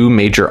 2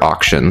 major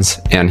auctions,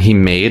 and he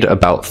made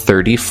about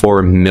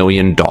 $34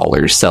 million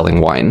selling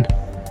wine.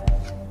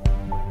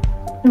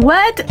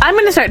 What? I'm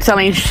gonna start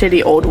selling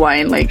shitty old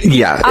wine. Like,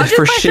 yeah, it's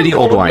for shitty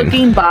old wine.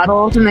 Looking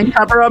bottles and then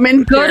cover them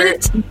in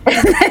dirt.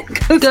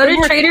 Go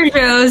to Trader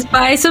Joe's,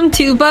 buy some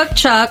 $2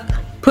 Chuck,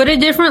 put a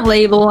different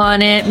label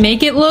on it,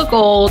 make it look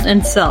old,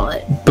 and sell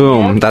it.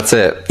 Boom, that's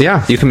it.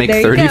 Yeah, you can make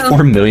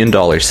 $34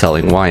 million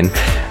selling wine.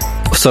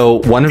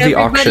 So one of the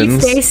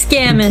auctions, stay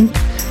scamming.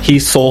 He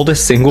sold a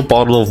single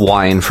bottle of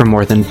wine for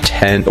more than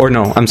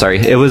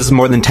it was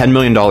more than $10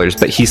 million,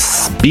 but he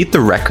beat the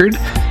record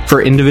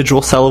for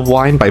individual sale of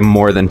wine by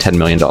more than $10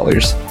 million.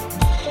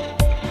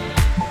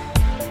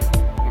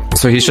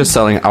 So he's just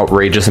selling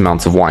outrageous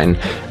amounts of wine.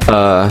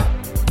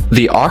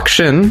 The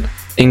auction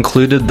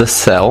included the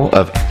sale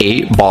of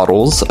 8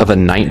 bottles of a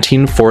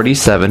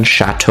 1947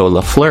 Chateau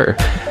Lafleur,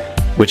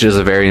 which is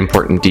a very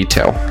important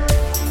detail.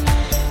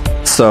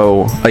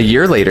 So a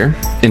year later,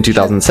 in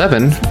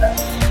 2007,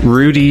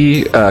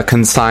 Rudy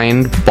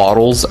consigned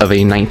bottles of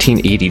a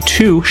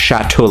 1982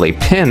 Chateau Le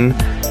Pin.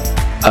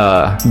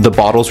 The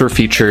bottles were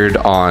featured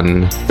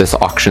on this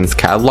auction's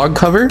catalog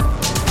cover,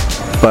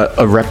 but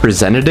a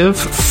representative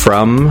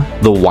from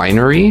the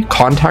winery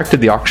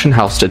contacted the auction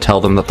house to tell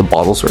them that the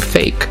bottles were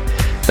fake,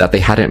 that they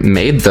hadn't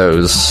made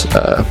those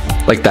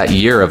like that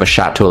year of a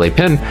Chateau Le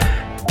Pin,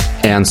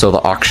 and so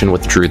the auction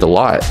withdrew the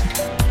lot.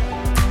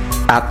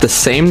 At the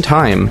same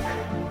time,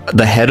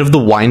 the head of the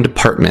wine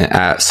department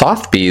at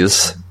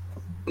Sotheby's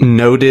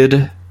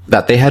noted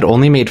that they had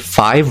only made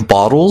 5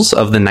 bottles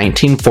of the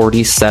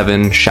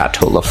 1947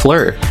 Chateau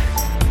Lafleur,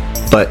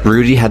 but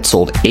Rudy had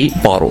sold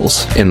 8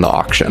 bottles in the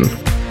auction.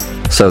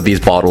 So these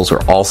bottles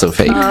were also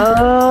fake.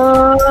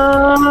 Oh,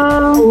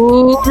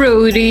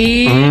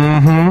 Rudy.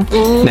 Mm-hmm.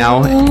 Ooh,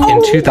 now,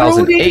 in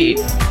 2008,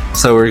 Rudy.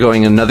 So we're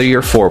going another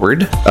year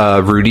forward,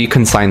 Rudy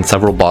consigned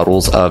several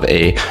bottles of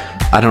a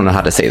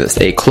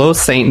Clos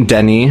Saint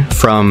Denis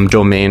from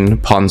Domaine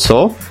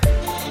Ponceau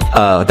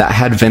that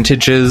had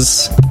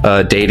vintages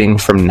dating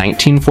from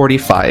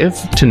 1945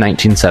 to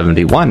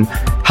 1971.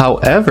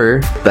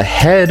 However, the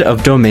head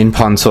of Domaine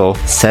Ponceau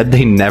said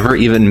they never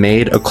even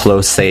made a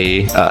Clos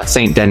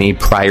Saint Denis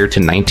prior to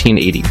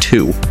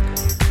 1982.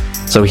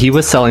 So he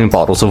was selling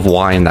bottles of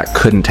wine that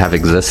couldn't have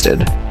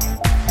existed.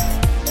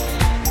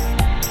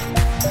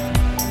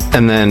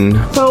 And then...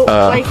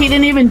 he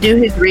didn't even do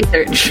his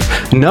research.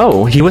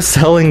 No, he was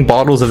selling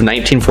bottles of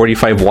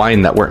 1945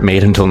 wine that weren't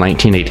made until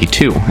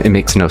 1982. It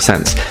makes no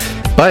sense.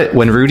 But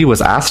when Rudy was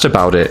asked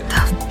about it,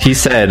 he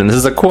said, and this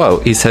is a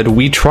quote, he said,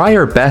 "We try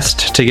our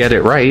best to get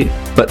it right,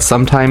 but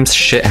sometimes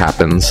shit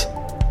happens."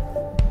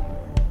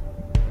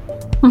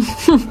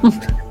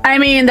 I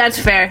mean, that's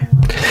fair.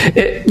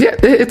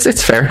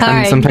 It's fair. All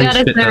right, sometimes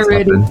shit does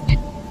happen.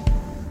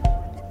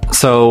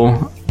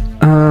 So...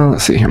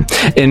 let's see here.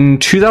 In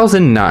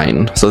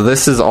 2009, so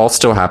this is all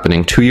still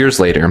happening, 2 years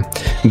later,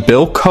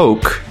 Bill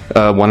Koch,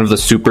 one of the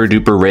super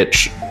duper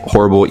rich,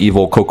 horrible,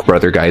 evil Koch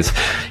brother guys,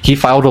 he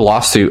filed a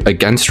lawsuit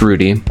against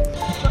Rudy,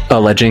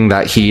 alleging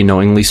that he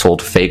knowingly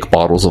sold fake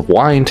bottles of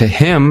wine to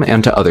him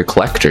and to other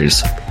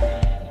collectors.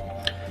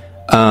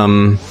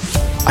 I'm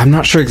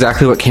not sure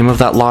exactly what came of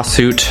that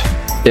lawsuit.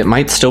 It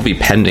might still be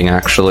pending,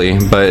 actually,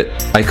 but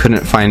I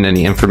couldn't find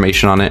any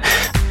information on it.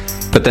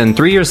 But then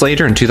 3 years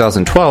later, in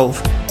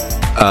 2012,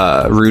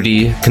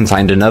 Rudy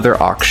consigned another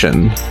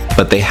auction,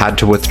 but they had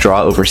to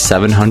withdraw over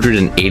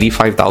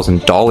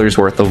 $785,000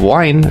 worth of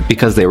wine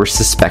because they were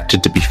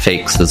suspected to be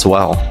fakes as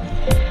well.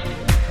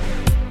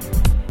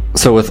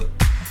 So with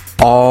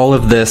all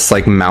of this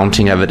like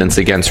mounting evidence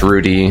against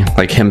Rudy,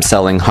 like him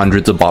selling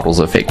hundreds of bottles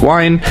of fake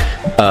wine,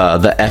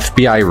 the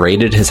FBI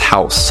raided his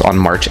house on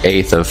March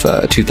 8th of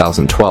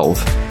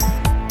 2012.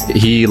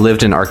 He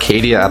lived in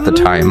Arcadia at the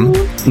time.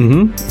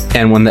 Mm-hmm.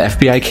 And when the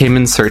FBI came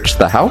and searched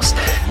the house,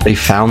 they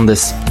found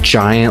this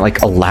giant,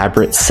 like,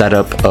 elaborate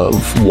setup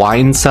of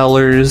wine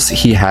cellars.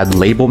 He had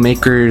label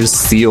makers,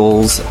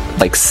 seals,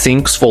 like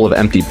sinks full of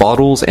empty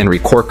bottles, and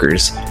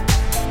recorkers.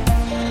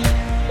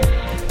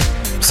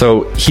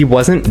 So he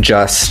wasn't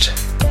just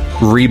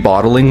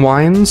rebottling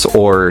wines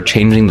or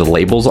changing the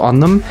labels on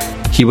them.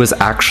 He was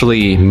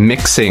actually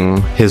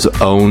mixing his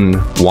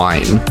own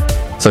wine.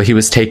 So he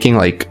was taking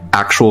like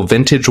actual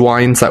vintage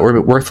wines that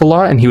were worth a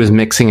lot, and he was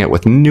mixing it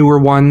with newer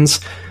ones.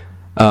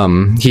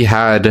 He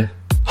had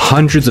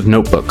hundreds of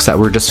notebooks that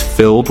were just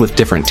filled with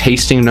different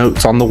tasting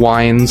notes on the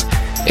wines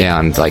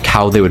and like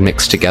how they would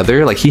mix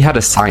together. Like he had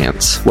a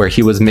science where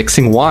he was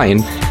mixing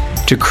wine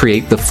to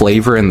create the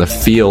flavor and the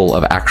feel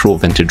of actual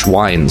vintage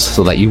wines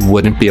so that you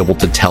wouldn't be able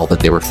to tell that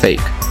they were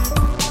fake.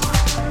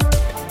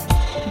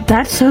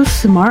 That's so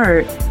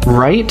smart.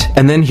 Right?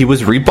 And then he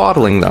was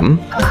rebottling them,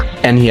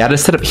 and he had a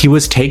setup. He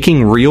was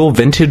taking real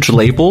vintage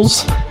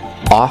labels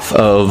off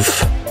of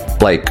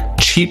like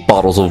cheap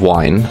bottles of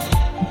wine,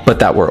 but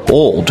that were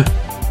old,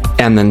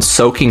 and then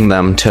soaking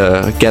them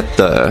to get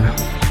the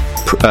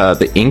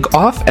ink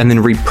off, and then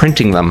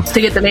reprinting them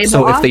to get the label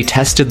so off? If they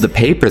tested the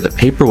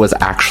paper was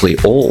actually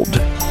old.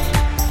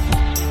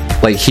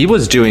 Like he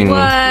was doing doing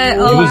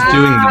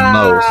the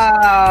most.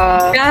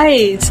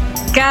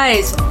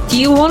 Guys, do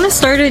you want to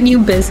start a new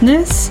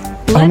business?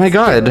 Oh my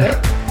god.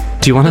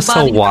 Do you want to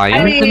sell wine?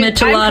 I mean, I'm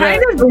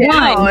kind of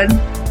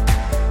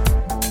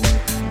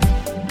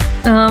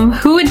wine.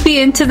 Who would be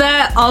into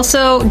that?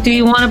 Also, do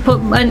you want to put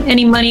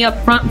any money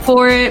up front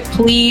for it?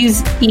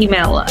 Please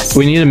email us.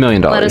 We need $1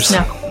 million. Let us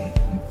know.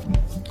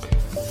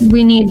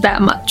 We need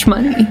that much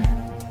money.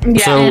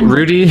 Yeah. So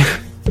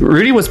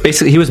Rudy was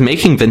basically, he was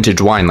making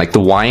vintage wine. Like the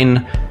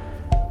wine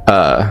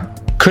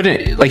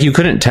you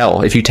couldn't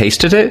tell if you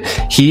tasted it.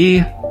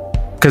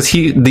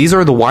 These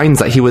are the wines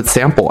that he would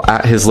sample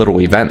at his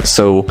little events.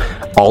 So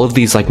all of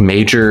these like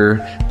major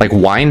like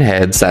wine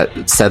heads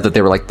that said that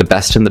they were like the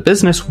best in the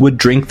business would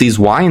drink these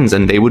wines,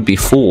 and they would be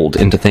fooled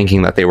into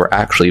thinking that they were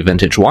actually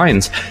vintage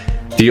wines.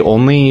 The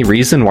only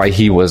reason why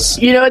he was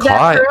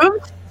that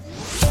proves?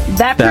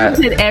 That proves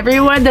that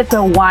everyone that's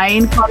a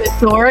wine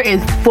connoisseur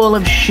is full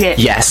of shit.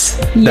 Yes.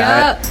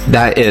 Yep.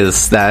 That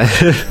is that.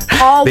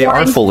 They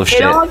are full of shit.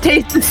 They all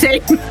taste the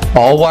same.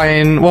 All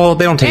wine, well,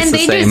 they don't taste the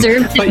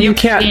same. But you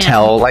can't scammed.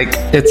 tell. Like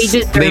they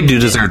do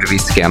deserve to be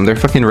scammed. They're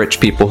fucking rich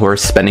people who are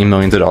spending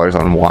millions of dollars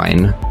on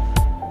wine.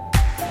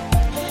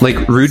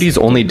 Like Rudy's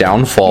only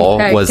downfall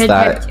was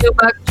that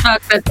 $2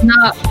 truck that's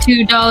not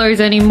 $2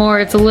 anymore.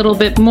 It's a little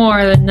bit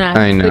more than that.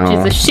 I know, which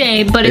is a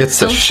shame. But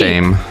it's a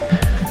shame.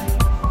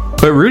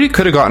 But Rudy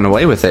could have gotten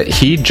away with it.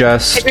 He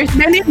just... If you're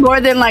spending more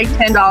than like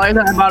 $10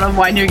 on a bottle of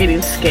wine, you're getting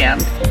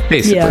scammed.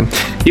 Basically.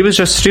 Yeah. He was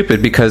just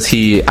stupid because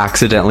he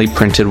accidentally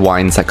printed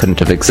wines that couldn't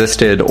have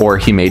existed, or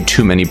he made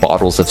too many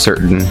bottles of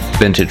certain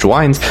vintage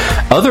wines.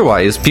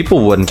 Otherwise,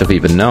 people wouldn't have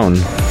even known.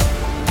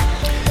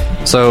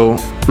 So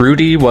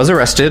Rudy was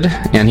arrested,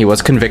 and he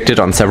was convicted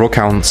on several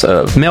counts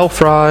of mail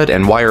fraud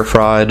and wire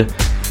fraud,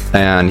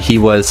 and he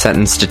was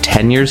sentenced to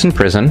 10 years in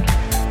prison.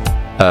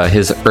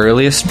 His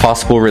earliest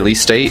possible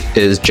release date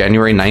is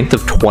January 9th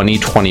of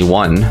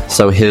 2021.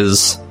 So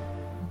his...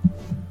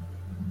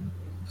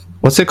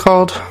 What's it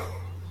called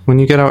when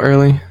you get out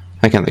early?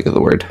 I can't think of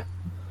the word.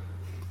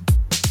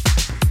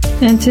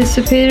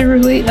 Anticipated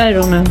release? I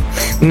don't know.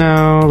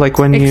 No, like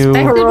when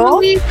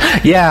Parole?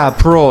 Yeah,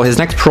 parole. His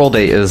next parole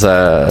date is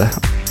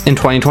in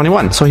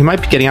 2021, so he might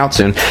be getting out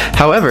soon.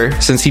 However,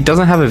 since he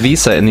doesn't have a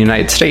visa in the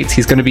United States,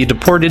 he's going to be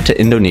deported to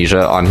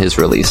Indonesia on his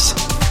release.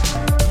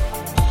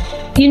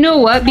 You know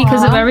what?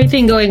 Because of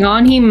everything going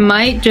on, he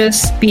might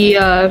just be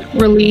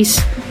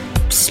released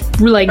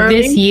like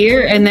early? This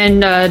year and then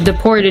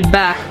deported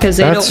back because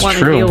they don't want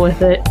to deal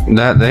with it.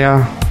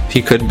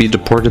 He could be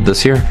deported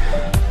this year.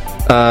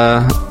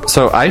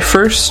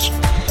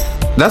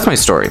 That's my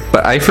story,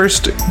 but I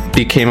first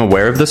became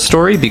aware of this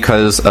story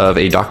because of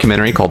a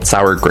documentary called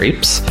Sour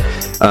Grapes.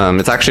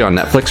 It's actually on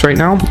Netflix right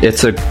now.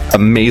 It's an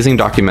amazing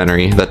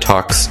documentary that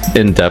talks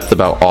in depth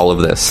about all of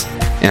this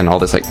and all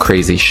this like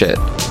crazy shit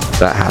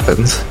that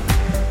happens.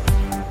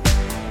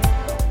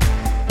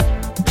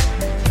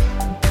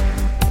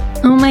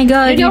 Oh my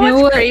god, you know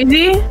what's what?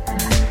 Crazy?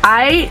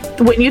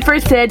 When you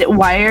first said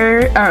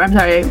wine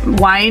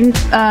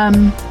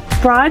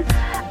fraud,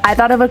 I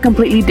thought of a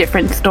completely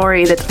different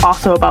story that's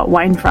also about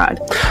wine fraud.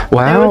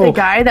 Wow. There was a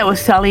guy that was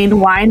selling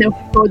wine, that was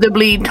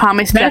supposedly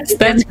Thomas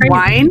Jefferson's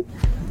wine.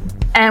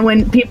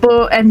 And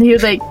he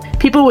was like,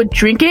 people would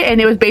drink it and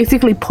it was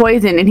basically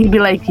poison. And he'd be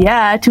like,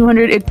 yeah,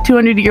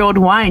 200-year-old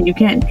wine, you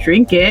can't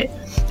drink it.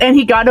 And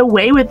he got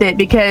away with it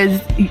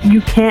because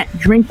you can't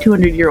drink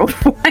 200-year-old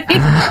wine.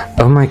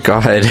 Oh my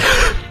god.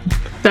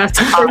 That's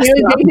awesome.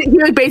 He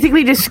was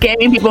basically just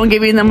scamming people and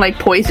giving them like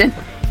poison.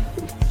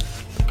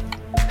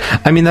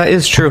 I mean, that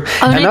is true.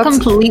 And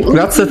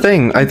that's the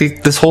thing. I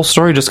think this whole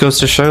story just goes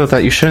to show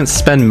that you shouldn't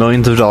spend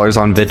millions of dollars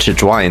on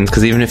vintage wines,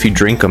 because even if you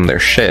drink them, they're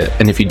shit.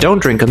 And if you don't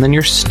drink them, then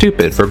you're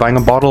stupid for buying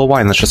a bottle of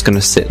wine that's just going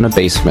to sit in a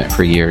basement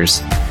for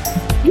years.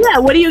 Yeah,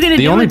 what are you going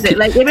to do with it?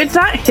 Like, if it's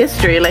not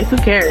history, like, who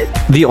cares?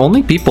 The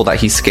only people that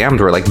he scammed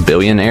were, like,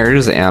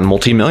 billionaires and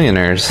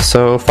multimillionaires,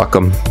 so fuck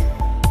them.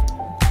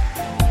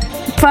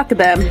 Fuck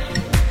them.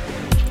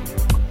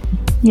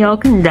 Y'all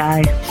can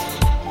die.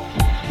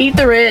 Eat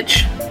the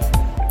rich.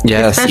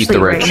 Yes, especially eat the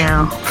rich. right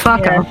now.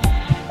 Fuck them.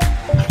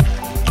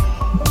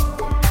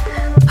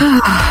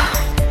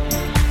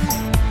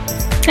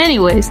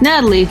 Anyways,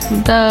 Natalie,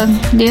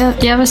 do you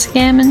have a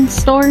scamming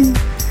story?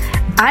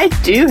 I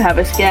do have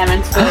a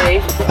scamming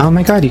story. Oh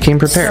my god, you came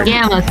prepared.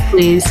 Scam us,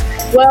 please.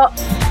 Well,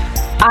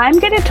 I'm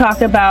going to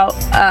talk about,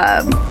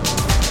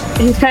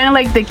 he's kind of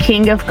like the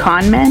king of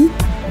con men.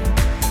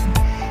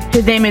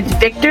 His name is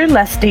Victor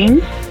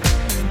Lusting.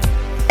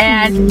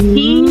 And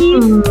he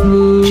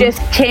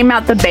just came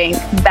out the bank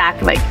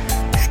back, like,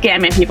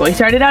 scamming people. He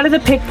started out as a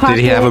pickpocket.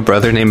 Did he have a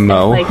brother named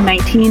Mo? Like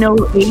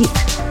 1908.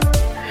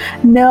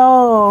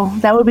 No,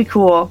 that would be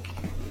cool.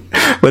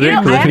 Would it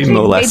really be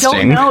molesting? They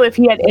don't know if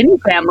he had any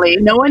family.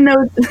 No one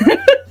knows.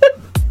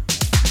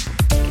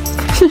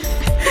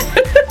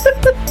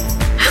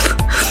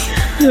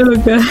 Oh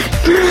god.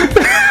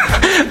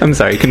 I'm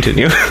sorry,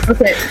 continue.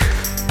 Okay.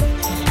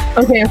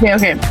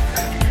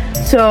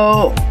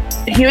 So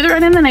he was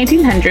around in the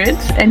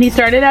 1900s, and he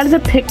started out as a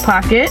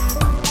pickpocket,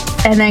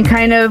 and then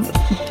kind of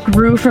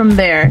grew from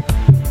there.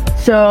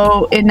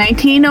 So in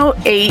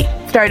 1908,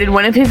 started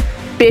one of his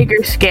bigger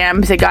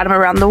scams that got him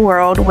around the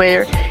world,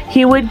 where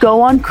he would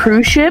go on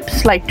cruise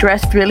ships, like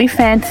dressed really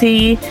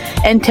fancy,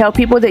 and tell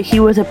people that he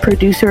was a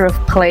producer of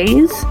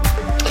plays.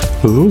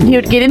 Ooh. He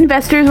would get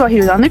investors while he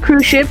was on the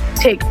cruise ship,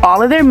 take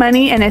all of their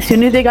money, and as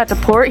soon as they got to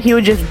port, he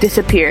would just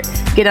disappear.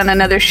 Get on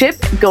another ship,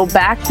 go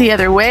back the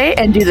other way,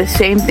 and do the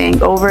same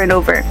thing over and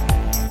over.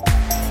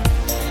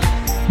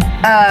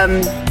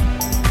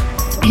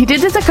 He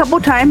did this a couple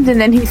times, and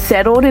then he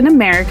settled in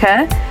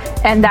America,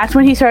 and that's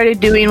when he started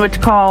doing what's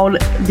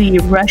called the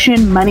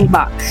Russian money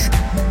box.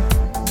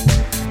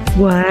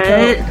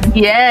 What?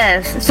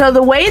 Yes. So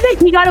the way that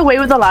he got away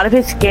with a lot of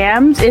his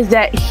scams is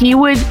that he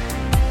would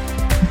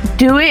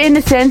do it in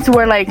the sense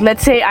where, like,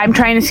 let's say I'm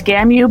trying to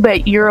scam you,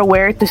 but you're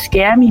aware it's a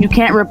scam. You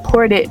can't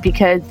report it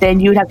because then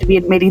you would have to be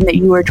admitting that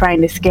you were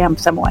trying to scam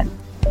someone.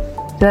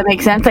 Does that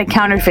make sense? Like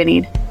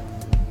counterfeiting.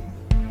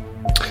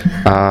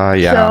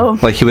 Yeah. So,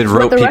 like he would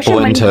rope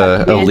people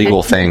into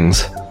illegal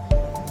things.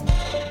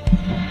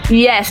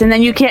 Yes, and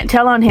then you can't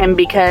tell on him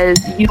because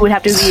you would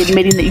have to be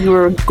admitting that you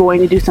were going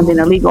to do something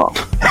illegal.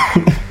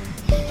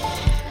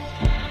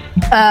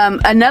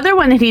 Another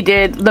one that he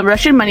did, the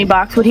Russian money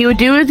box, what he would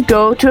do is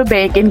go to a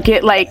bank and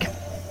get like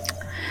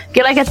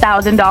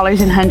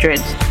 $1,000 in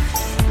hundreds.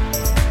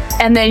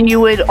 And then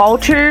you would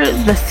alter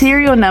the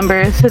serial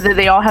numbers so that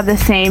they all have the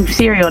same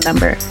serial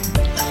number.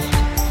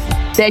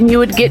 Then you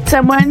would get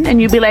someone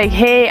and you'd be like,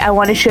 hey, I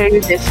want to show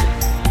you this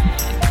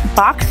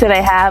box that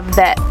I have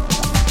that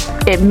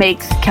it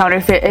makes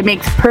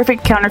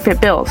perfect counterfeit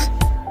bills.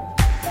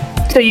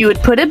 So you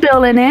would put a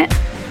bill in it,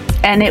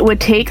 and it would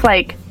take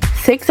like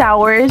 6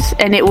 hours,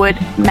 and it would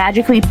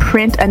magically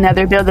print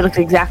another bill that looks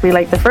exactly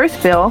like the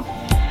first bill.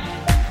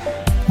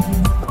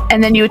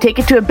 And then you would take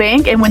it to a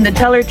bank, and when the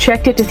teller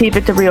checked it to see if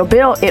it's a real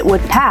bill, it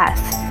would pass.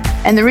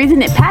 And the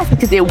reason it passed is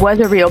because it was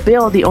a real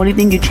bill. The only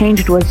thing you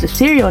changed was the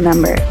serial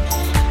number.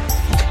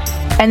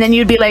 And then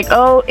you'd be like,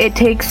 oh, it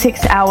takes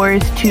 6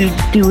 hours to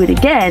do it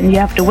again. You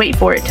have to wait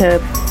for it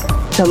to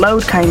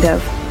load, kind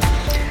of.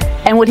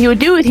 And what he would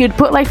do is he would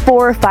put like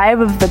 4 or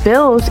 5 of the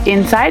bills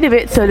inside of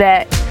it so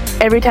that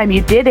every time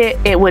you did it,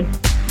 it would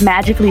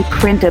magically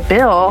print a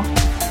bill.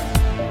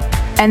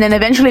 And then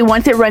eventually,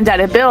 once it runs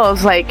out of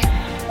bills, like,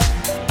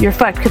 you're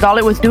fucked, because all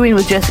it was doing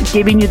was just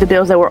giving you the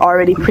bills that were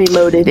already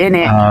preloaded in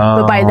it.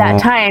 But by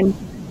that time,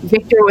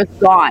 Victor was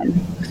gone.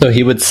 So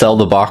he would sell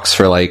the box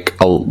for like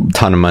a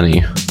ton of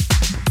money.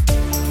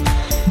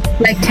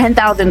 Like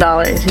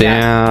 $10,000.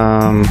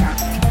 Damn.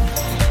 Yeah.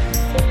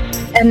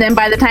 And then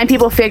by the time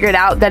people figured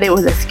out that it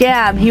was a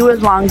scam, he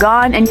was long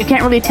gone, and you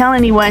can't really tell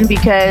anyone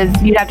because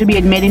you'd have to be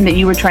admitting that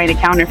you were trying to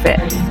counterfeit.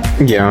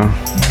 Yeah.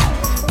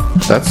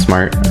 That's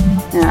smart.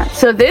 Yeah.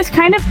 So this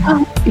kind of,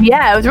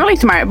 it was really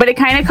smart, but it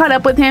kind of caught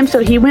up with him, so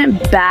he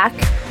went back.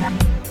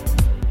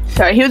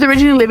 Sorry, he was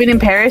originally living in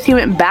Paris. He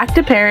went back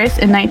to Paris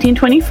in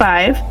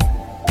 1925,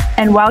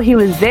 and while he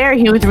was there,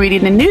 he was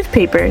reading the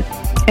newspaper.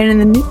 And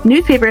in the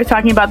newspaper, it was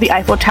talking about the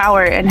Eiffel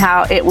Tower and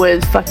how it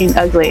was fucking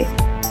ugly.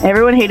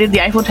 Everyone hated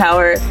the Eiffel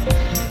Tower,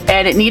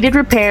 and it needed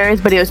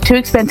repairs, but it was too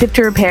expensive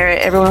to repair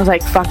it. Everyone was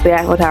like, fuck the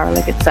Eiffel Tower,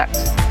 like, it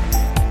sucks.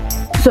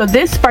 So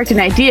this sparked an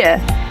idea.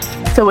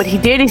 So what he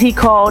did is he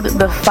called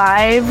the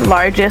 5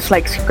 largest,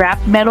 like, scrap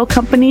metal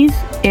companies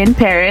in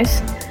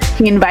Paris.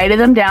 He invited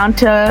them down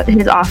to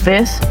his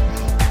office.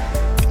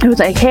 It was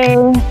like, hey,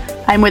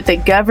 I'm with the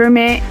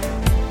government.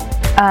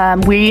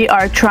 We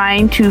are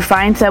trying to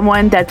find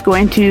someone that's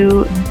going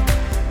to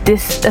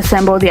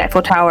disassemble the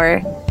Eiffel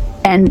Tower,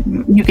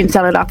 and you can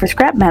sell it off for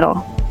scrap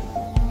metal.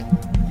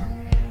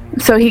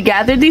 So he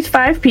gathered these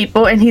 5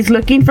 people, and he's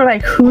looking for,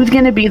 like, who's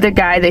going to be the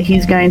guy that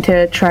he's going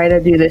to try to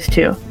do this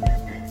to.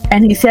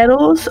 And he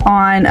settles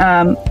on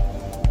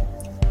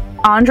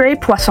Andre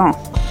Poisson.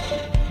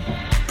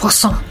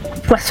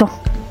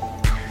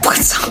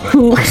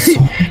 Who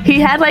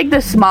he had, like,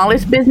 the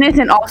smallest business,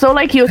 and also,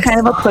 like, he was kind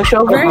of a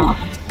pushover.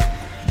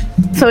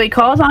 So he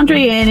calls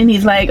Andre in, and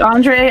he's like,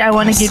 Andre, I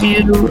want to give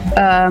you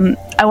the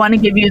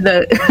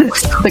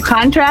the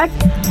contract.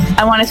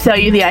 I want to sell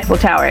you the Eiffel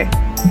Tower.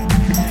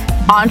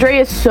 Andre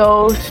is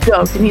so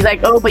stoked, and he's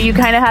like, oh, but you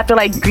kind of have to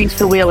like grease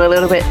the wheel a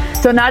little bit.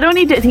 So not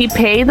only did he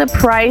pay the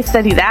price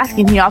that he's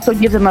asking, he also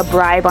gives him a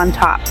bribe on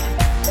top.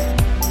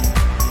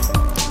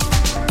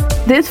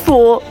 This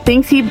fool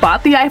thinks he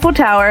bought the Eiffel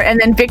Tower, and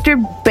then Victor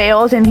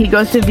bails and he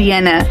goes to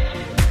Vienna,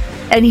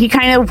 and he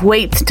kind of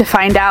waits to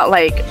find out,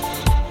 like,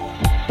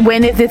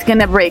 when is this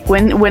gonna break?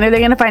 When are they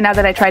gonna find out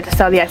that I tried to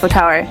sell the Eiffel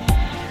Tower?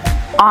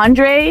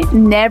 Andre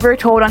never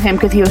told on him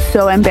because he was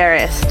so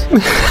embarrassed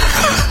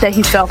that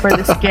he fell for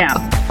the scam.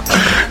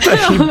 That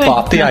he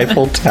bought the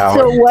Eiffel Tower.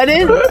 So what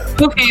is...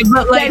 Okay,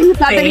 but like... He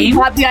thought that he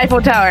bought the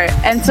Eiffel Tower.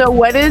 And so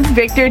what does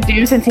Victor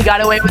do since he got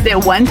away with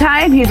it one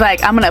time? He's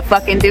like, I'm gonna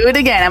fucking do it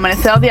again. I'm gonna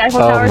sell the Eiffel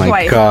Tower twice. Oh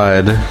my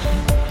god.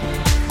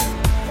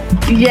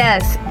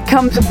 Yes.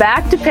 Comes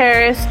back to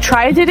Paris,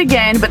 tries it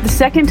again, but the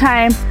second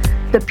time,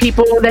 the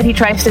people that he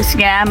tries to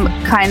scam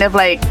kind of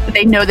like,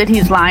 they know that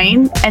he's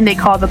lying, and they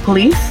call the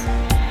police.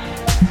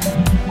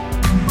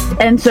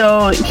 And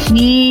so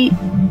he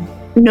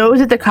knows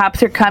that the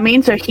cops are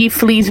coming, so he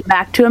flees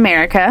back to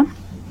America.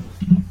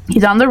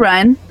 He's on the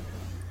run,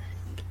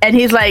 and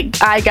he's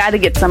like, I gotta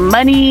get some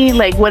money.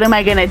 Like, what am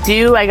I gonna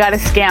do? I gotta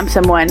scam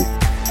someone.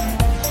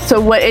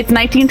 So what? It's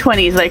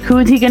 1920s. Like,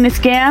 who's he gonna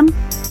scam?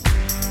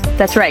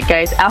 That's right,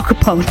 guys. Al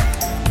Capone.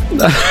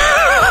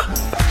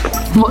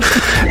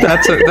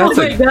 That's a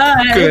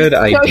good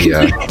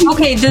idea.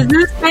 Okay, does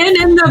this man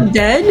end up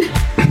dead?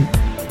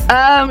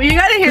 You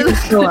gotta hear this.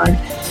 Go on.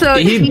 So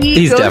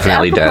he's goes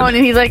definitely to Al Capone, dead.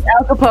 And he's like,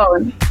 Al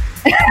Capone.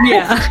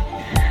 Yeah.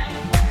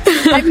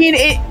 I mean,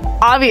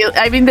 obvious.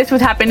 I mean, this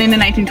was happening in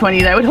the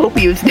 1920s. I would hope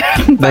he was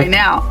dead by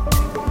now.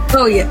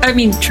 Oh yeah. I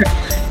mean, true.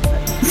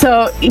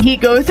 So he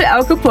goes to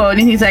Al Capone,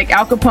 and he's like,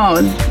 Al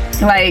Capone,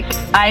 like,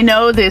 I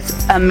know this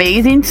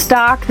amazing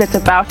stock that's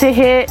about to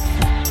hit.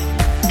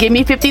 Give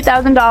me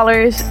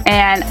 $50,000,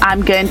 and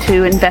I'm going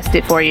to invest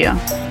it for you.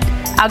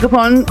 Al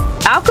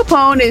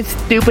Capone is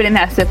stupid and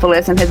has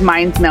syphilis, and his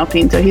mind's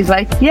melting. So he's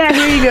like, yeah,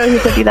 here you go,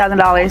 here's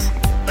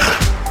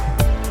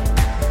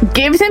 $50,000.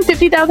 Gives him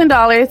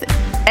 $50,000,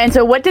 and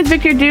so what does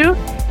Victor do?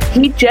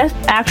 He just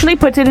actually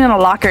puts it in a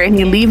locker, and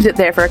he leaves it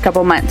there for a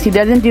couple months. He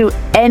doesn't do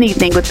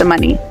anything with the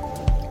money.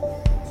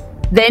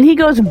 Then he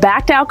goes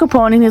back to Al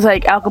Capone, and he's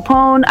like, Al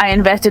Capone, I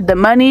invested the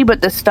money,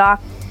 but the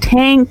stock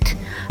tanked.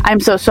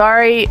 I'm so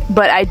sorry,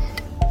 but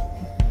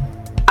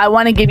I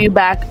want to give you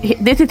back.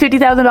 This is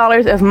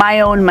 $50,000 of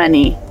my own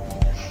money.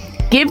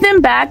 Give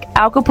them back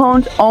Al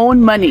Capone's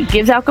own money.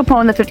 Gives Al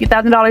Capone the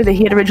 $50,000 that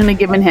he had originally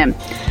given him.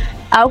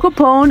 Al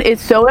Capone is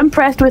so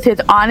impressed with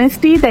his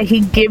honesty that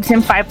he gives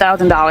him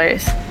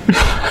 $5,000.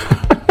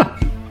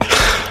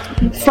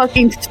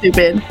 Fucking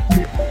stupid.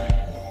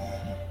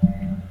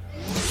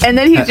 And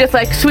then he's just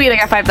like, sweet, I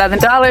got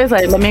 $5,000.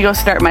 Like, let me go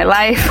start my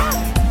life.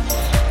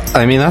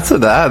 I mean, that's a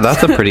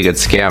pretty good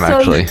scam,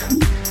 actually.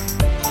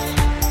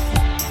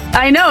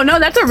 I know, no,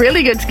 that's a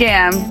really good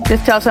scam.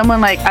 Just tell someone,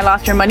 like, I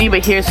lost your money,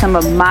 but here's some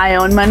of my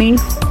own money.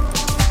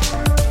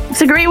 It's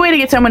a great way to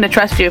get someone to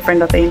trust you for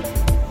nothing.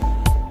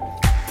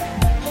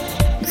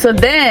 So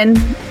then,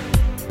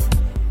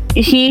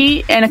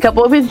 he and a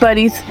couple of his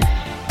buddies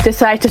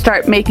decide to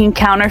start making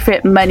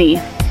counterfeit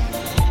money.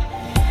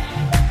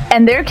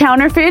 And their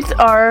counterfeits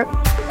are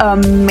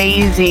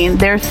amazing.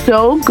 They're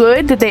so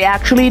good that they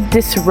actually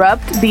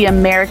disrupt the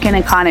American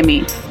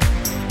economy.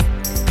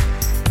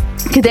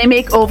 Because they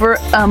make over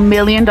 $1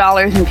 million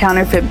in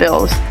counterfeit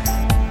bills.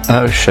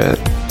 Oh, shit.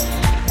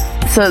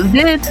 So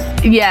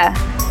he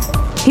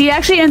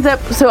actually ends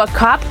up, so a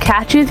cop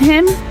catches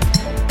him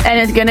and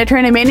is going to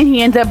turn him in, and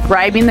he ends up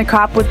bribing the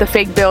cop with the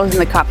fake bills,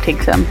 and the cop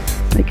takes them.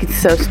 Like, it's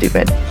so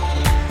stupid.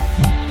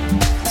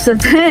 So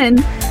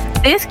then,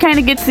 this kind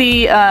of gets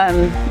the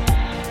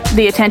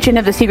attention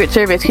of the Secret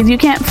Service, because you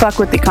can't fuck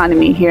with the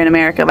economy here in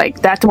America. Like,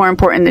 that's more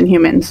important than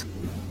humans.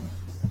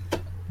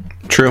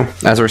 True,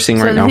 as we're seeing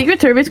right now. So the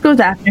Secret Service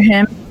goes after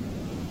him.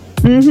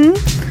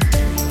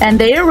 And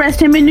they arrest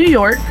him in New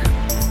York,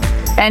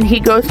 and he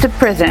goes to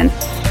prison.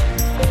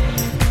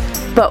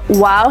 But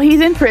while he's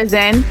in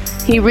prison,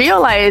 he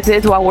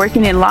realizes while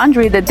working in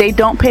laundry that they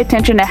don't pay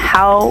attention to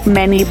how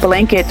many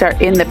blankets are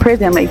in the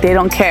prison. Like, they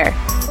don't care.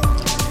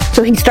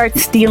 So he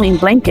starts stealing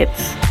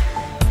blankets.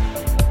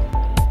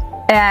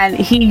 And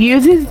he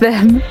uses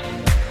them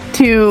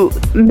to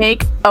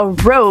make a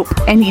rope,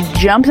 and he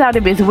jumps out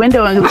of his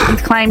window and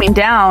he's climbing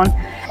down.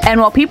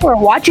 And while people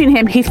are watching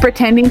him, he's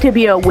pretending to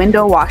be a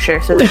window washer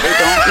so that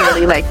they don't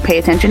really, like, pay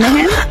attention to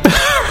him.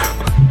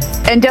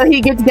 Until he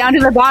gets down to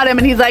the bottom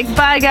and he's like,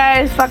 bye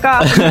guys, fuck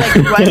off. And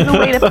he, like, runs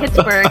away to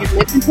Pittsburgh and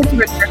lives in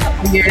Pittsburgh for a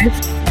couple years.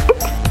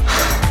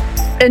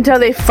 Until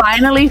they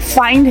finally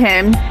find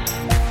him.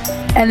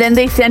 And then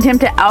they send him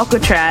to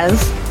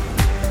Alcatraz.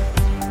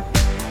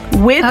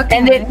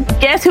 And then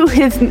guess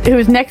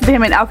who's next to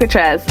him in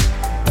Alcatraz?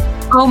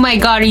 Oh my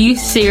god, are you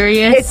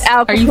serious? It's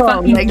Al Capone. Are you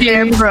fucking like,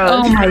 serious?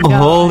 Oh my god.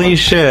 Holy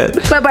shit.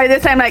 But by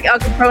this time, like, Al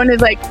Capone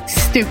is, like,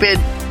 stupid.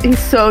 He's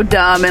so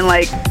dumb and,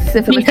 like,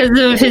 syphilis. Because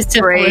of his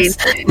syphilis.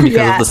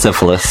 Because of the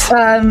syphilis.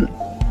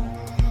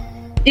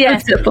 Yeah,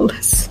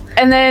 syphilis.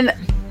 And then,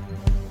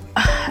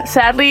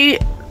 sadly,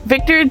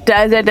 Victor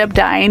does end up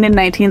dying in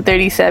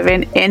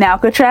 1937 in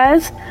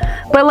Alcatraz.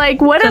 But,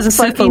 like, what a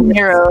fucking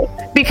hero.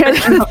 Because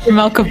from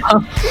Al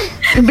Capone.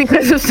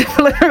 Because of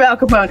syphilis from Al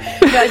Capone.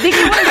 No, I think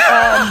it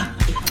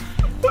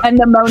was a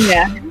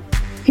pneumonia.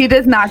 He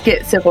does not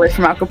get syphilis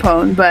from Al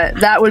Capone, but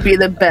that would be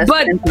the best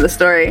end to the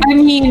story. I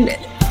mean,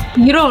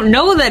 you don't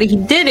know that he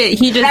did it.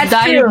 He just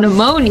died of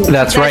pneumonia.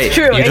 That's right. That's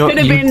true. It could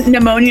have been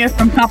pneumonia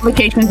from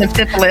complications of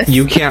syphilis.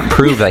 You can't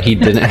prove that he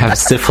didn't have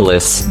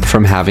syphilis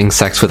from having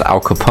sex with Al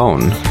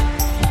Capone.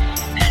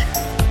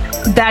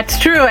 That's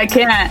true. I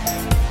can't.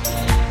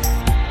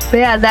 But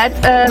yeah, that's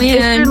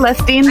Mr.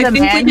 Lestine, the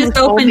man who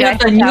opened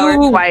up a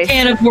new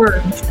can of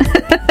worms.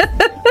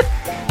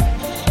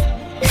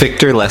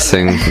 Victor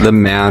Lessing, the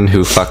man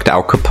who fucked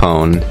Al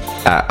Capone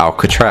at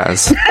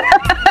Alcatraz.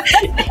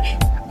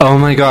 Oh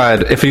my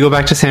god, if we go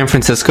back to San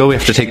Francisco, we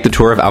have to take the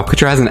tour of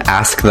Alcatraz and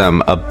ask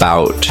them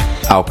about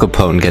Al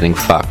Capone getting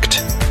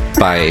fucked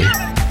by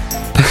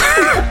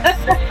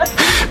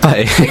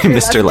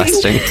Mr.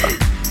 Lessing.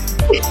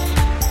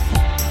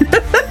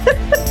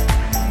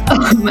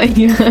 Oh my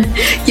god.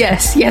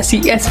 Yes,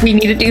 we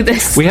need to do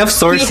this. We have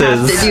sources. We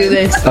have to do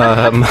this.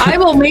 I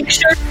will make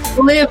sure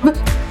to live.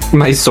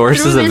 My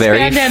source is a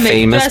very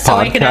famous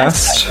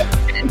podcast.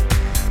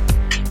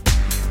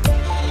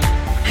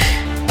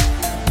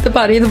 The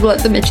Body, the Blood,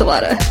 the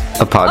Michelada.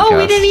 A podcast. Oh,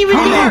 we didn't even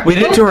do it. We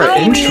didn't do our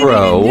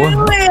intro.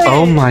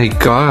 Oh my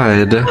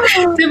god. To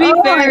be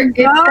fair,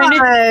 it's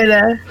kind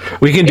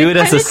of... We can do it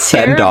as a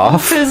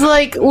send-off. Because,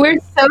 like, we're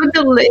so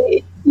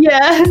delayed.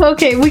 Yeah,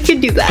 okay, we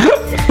could do that.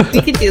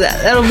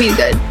 That'll be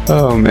good.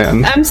 Oh,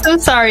 man. I'm so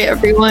sorry,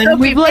 everyone.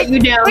 We've let you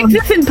down. Fix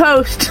this in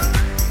post.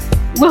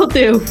 Will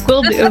do.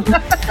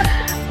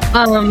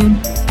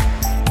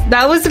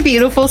 That was a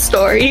beautiful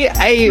story.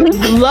 I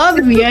love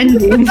the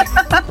ending.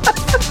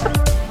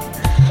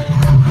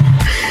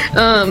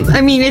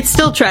 I mean, it's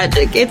still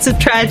tragic. It's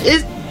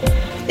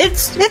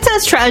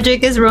as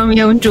tragic as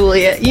Romeo and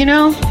Juliet, you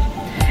know?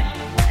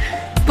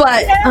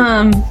 But,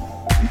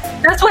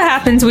 that's what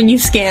happens when you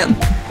scam.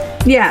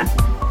 Yeah.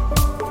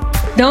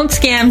 Don't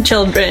scam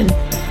children.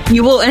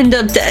 You will end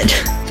up dead.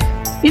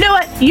 You know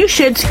what? You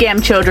should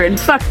scam children.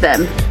 Fuck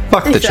them.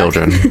 Fuck the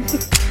children.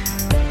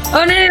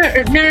 Oh,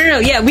 no.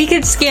 Yeah, we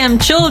could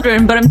scam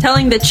children, but I'm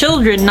telling the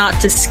children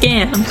not to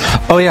scam.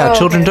 Oh, yeah,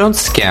 children don't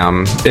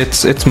scam.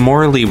 It's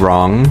morally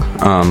wrong.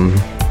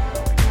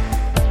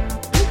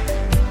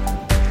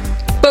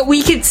 But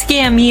we could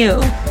scam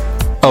you.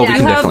 Oh, yeah, we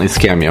can definitely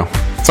scam you.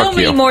 So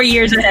many more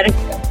years ahead of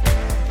you.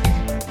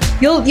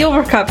 You'll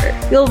recover.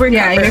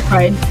 Yeah, you're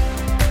fine.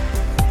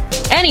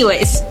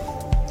 Anyways,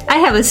 I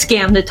have a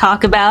scam to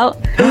talk about.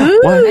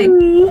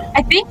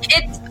 I think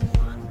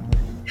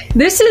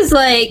this is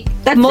like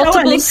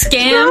multiple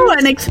scams. So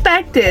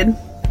unexpected.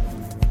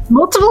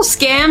 Multiple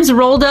scams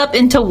rolled up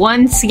into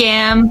one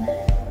scam,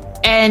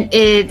 and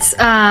it's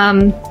I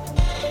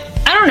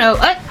don't know.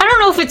 I don't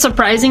know if it's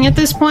surprising at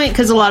this point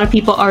because a lot of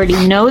people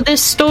already know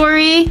this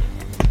story.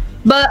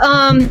 But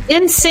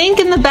NSYNC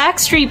and the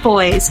Backstreet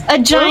Boys, a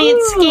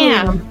giant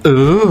scam.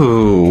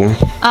 Ooh.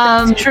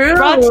 True.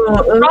 Brought to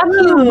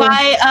you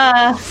by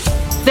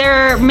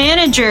their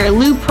manager,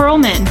 Lou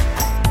Pearlman.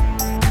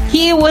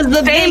 He was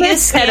the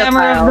biggest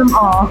scammer of them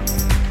all.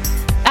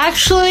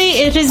 Actually,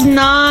 it has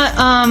not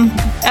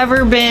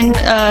ever been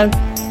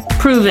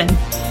proven.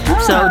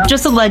 So,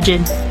 just a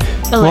legend.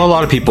 Well, a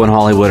lot of people in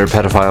Hollywood are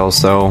pedophiles,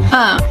 so...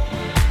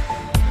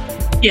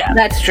 Yeah,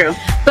 that's true.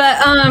 But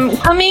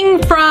coming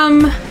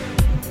from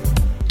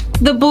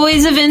the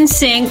boys of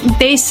NSYNC,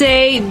 they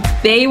say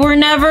they were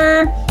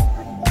never...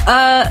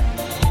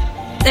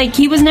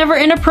 he was never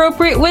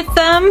inappropriate with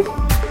them.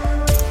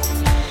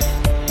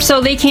 So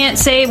they can't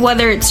say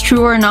whether it's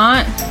true or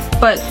not,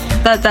 but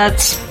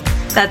that's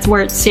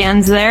where it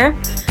stands there.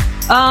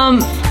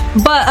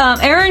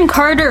 But Aaron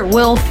Carter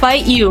will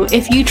fight you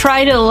if you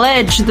try to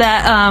allege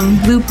that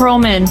Lou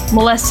Pearlman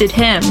molested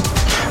him.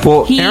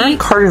 Well, Aaron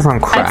Carter's on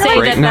crack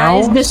right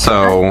now,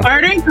 so...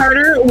 Aaron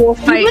Carter will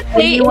fight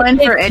anyone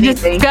for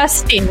anything.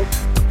 Disgusting.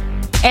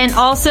 And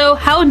also,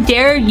 how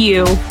dare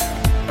you,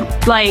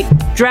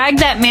 drag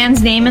that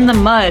man's name in the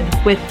mud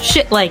with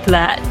shit like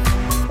that?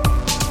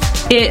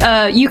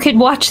 You could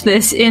watch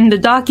this in the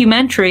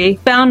documentary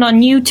found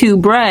on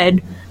YouTube,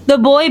 Red, The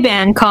Boy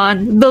Band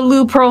Con, The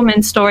Lou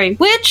Pearlman Story,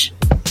 which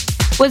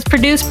was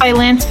produced by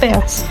Lance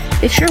Bass.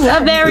 It sure was.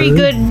 A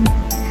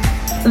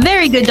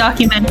very good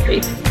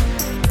documentary.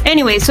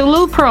 Anyway, so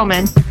Lou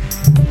Pearlman,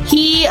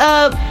 he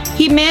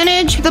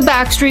managed the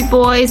Backstreet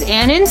Boys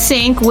and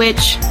NSYNC,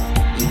 which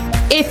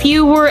if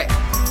you were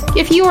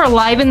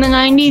alive in the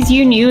 90s,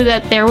 you knew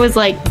that there was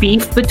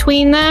beef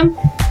between them.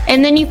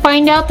 And then you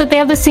find out that they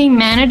have the same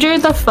manager.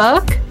 The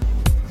fuck?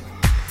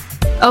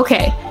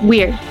 Okay,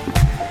 weird.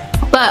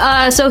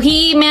 But, so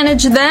he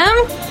managed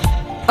them,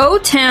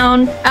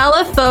 O-Town,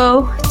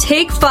 LFO,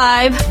 Take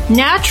 5,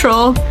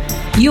 Natural,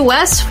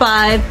 US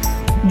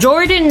 5,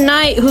 Jordan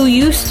Knight, who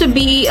used to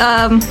be,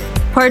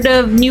 part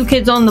of New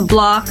Kids on the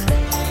Block,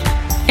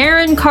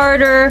 Aaron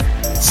Carter,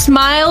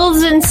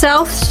 Smiles and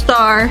South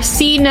Star,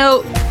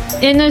 C-Note,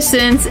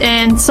 Innocence,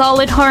 and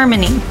Solid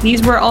Harmony.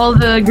 These were all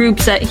the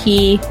groups that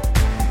he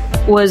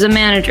was a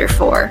manager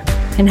for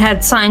and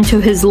had signed to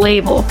his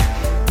label.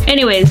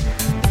 Anyways,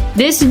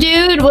 this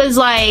dude was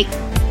like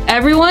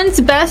everyone's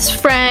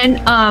best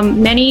friend.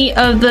 Many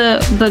of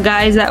the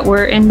guys that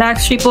were in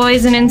Backstreet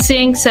Boys and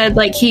NSYNC said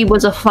like he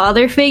was a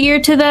father figure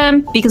to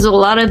them because a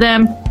lot of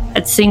them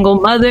had single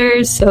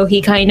mothers, so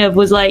he kind of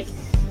was like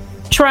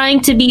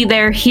trying to be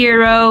their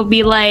hero,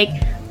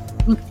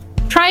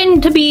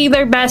 trying to be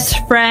their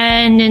best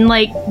friend and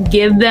like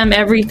give them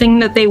everything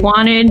that they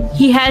wanted.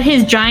 He had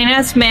his giant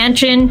ass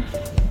mansion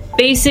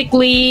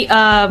basically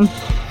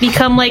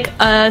become like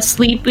a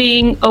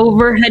sleeping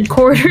over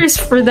headquarters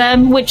for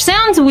them, which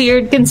sounds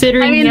weird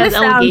considering he has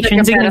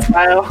allegations against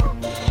him.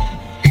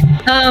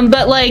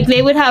 But like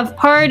they would have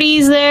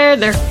parties there,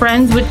 their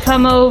friends would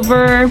come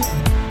over.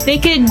 They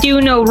could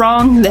do no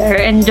wrong there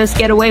and just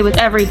get away with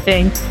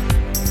everything.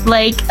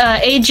 Like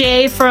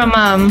AJ from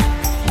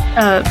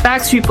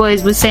Backstreet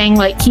Boys was saying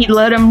like he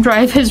let him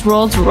drive his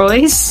Rolls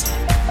Royce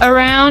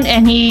around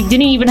and he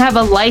didn't even have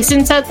a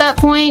license at that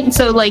point,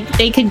 so like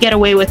they could get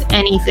away with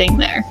anything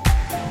there.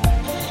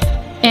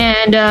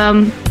 And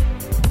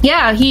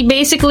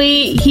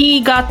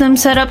he got them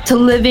set up to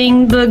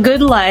living the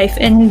good life,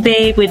 and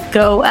they would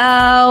go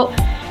out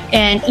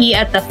and eat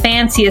at the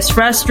fanciest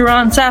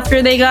restaurants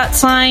after they got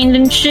signed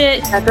and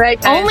shit. That's right,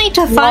 guys. Only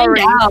to find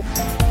out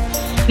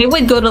they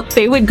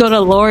would go to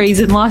Lori's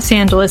in Los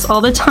Angeles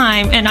all the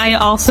time. And I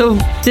also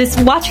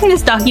watching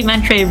this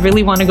documentary, I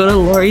really want to go to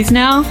Lori's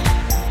now.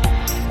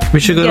 We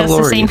should go to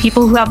Lori's. The same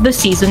people who have the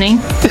seasoning.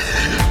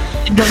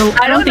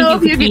 I don't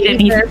think you could eat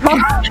anything.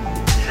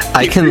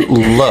 I can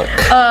look.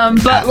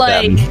 But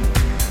like,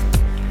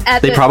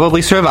 they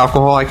probably serve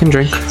alcohol. I can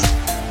drink.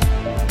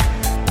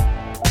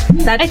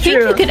 That's I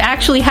think you could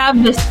actually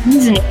have the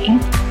seasoning.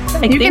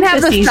 You can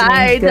have the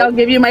sides. I'll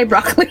give you my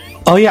broccoli.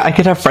 Oh yeah, I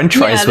could have French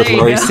fries with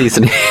Lori's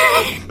seasoning.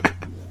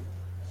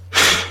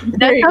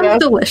 That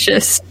sounds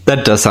delicious.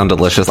 That does sound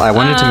delicious. I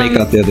wanted to make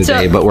that the other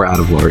day, but we're out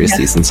of Lori's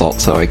seasoned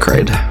salt, so I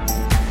cried.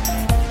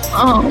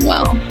 Oh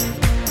well.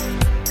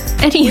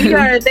 Anywho, we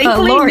are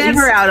thankfully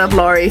never out of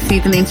Lori's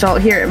seasoning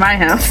salt here at my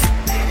house.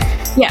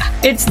 Yeah,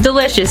 it's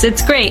delicious.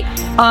 It's great.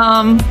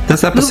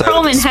 This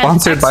episode is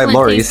sponsored by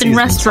Lori's seasoned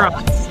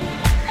restaurants. Salt.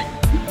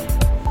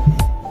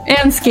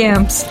 And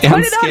scams. And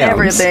put it on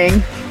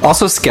everything.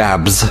 Also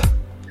scabs.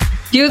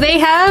 Do they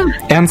have?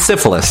 And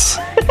syphilis.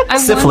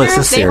 Syphilis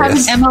is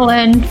serious. They have an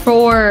MLN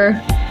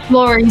for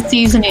Lori's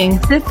seasoning.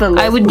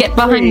 Syphilis. I would get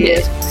behind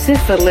it.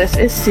 Syphilis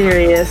is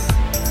serious.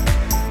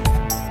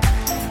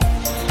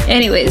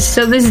 Anyways,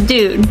 so this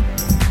dude,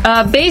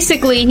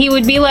 basically, he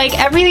would be like,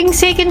 everything's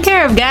taken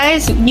care of,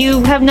 guys.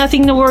 You have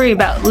nothing to worry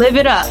about. Live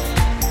it up.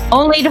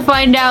 Only to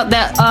find out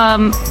that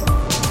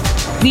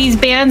these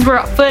bands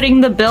were footing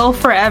the bill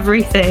for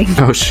everything.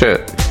 Oh,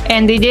 shit.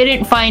 And they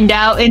didn't find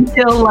out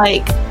until,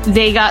 like,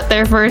 they got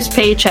their first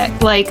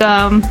paycheck. Like,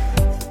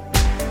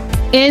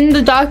 in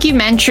the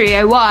documentary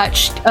I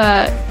watched,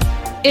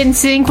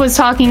 NSYNC was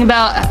talking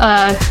about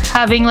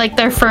having, like,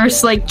 their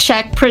first, like,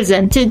 check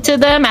presented to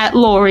them at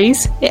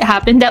Lori's. It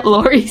happened at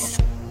Lori's.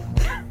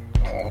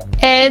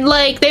 And,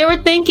 like, they were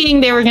thinking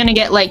they were gonna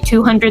get, like,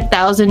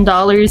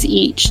 $200,000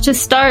 each to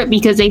start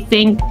because they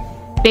think,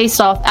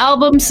 based off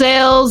album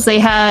sales, they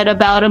had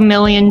about $1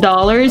 million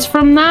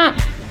from that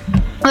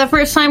the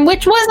first time,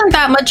 which wasn't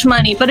that much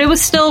money, but it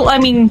was still, I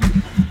mean,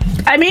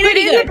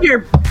 it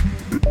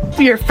is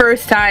your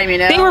first time, you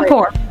know. They were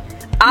poor.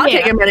 I'll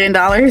take $1 million.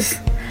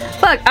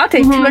 Look, I'll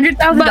take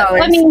 $200,000. But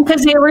I mean,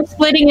 because they were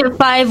splitting it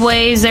 5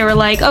 ways, they were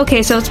like,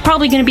 okay, so it's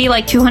probably going to be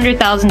like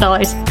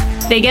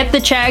 $200,000. They get the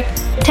check,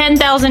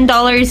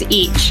 $10,000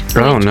 each.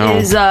 Oh no!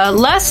 Is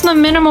less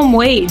than minimum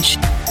wage.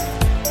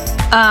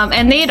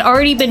 And they had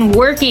already been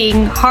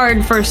working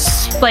hard for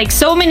like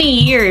so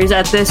many years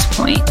at this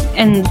point,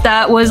 and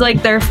that was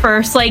like their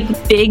first like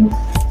big,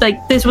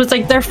 like this was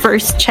like their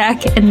first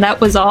check, and that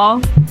was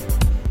all.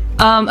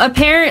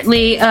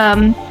 Apparently,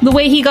 the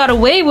way he got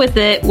away with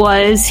it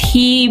was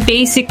he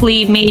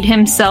basically made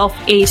himself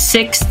a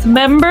 6th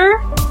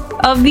member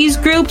of these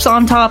groups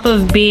on top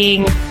of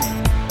being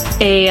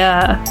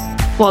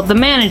the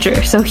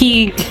manager. So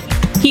he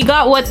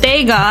got what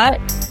they got,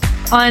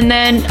 and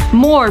then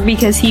more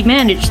because he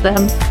managed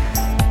them.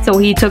 So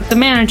he took the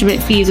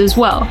management fees as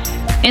well.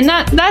 And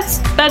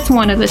that's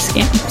one of the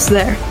scams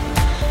there.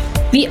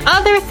 The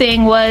other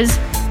thing was,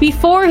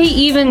 before he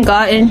even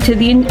got into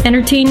the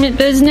entertainment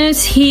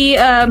business, he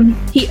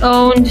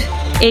owned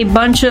a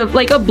bunch of,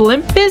 like, a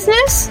blimp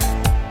business,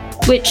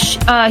 which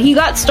he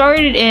got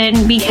started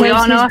in because we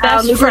all know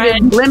how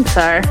lucrative blimps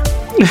are.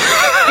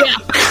 Yeah.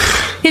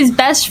 His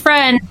best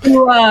friend,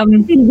 who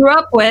he grew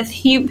up with,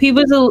 he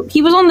was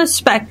on the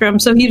spectrum,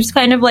 so he was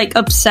kind of like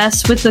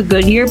obsessed with the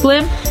Goodyear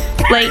blimp.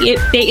 Like,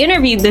 they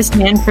interviewed this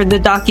man for the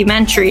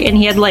documentary, and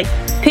he had like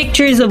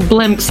pictures of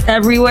blimps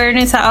everywhere in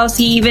his house.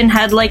 He even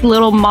had like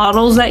little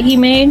models that he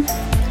made.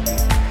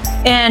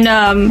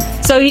 And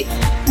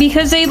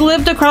because they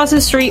lived across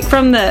the street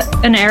from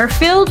an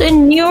airfield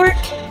in New York,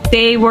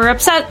 they were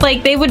upset.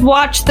 Like, they would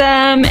watch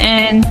them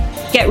and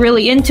get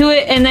really into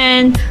it, and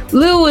then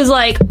Lou was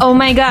like, "Oh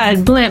my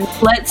god, blimp!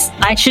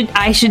 I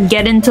should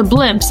get into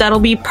blimps. That'll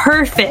be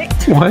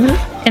perfect." What?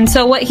 And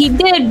so what he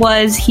did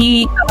was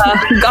he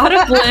got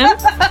a blimp.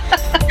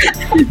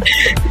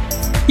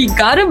 He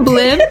got a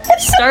blimp,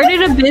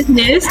 started a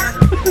business,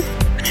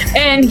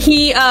 and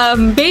he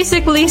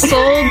basically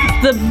sold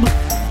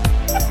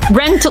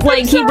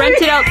he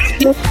rented out.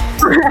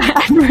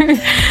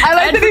 I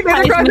like that he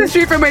lived across the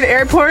street from an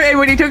airport, and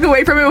when he took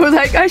away from it, was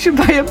like, I should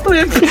buy a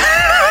blimp.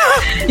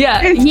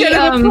 Yeah, instead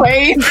of a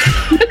plane.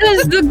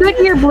 Because the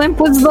Goodyear blimp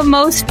was the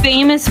most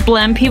famous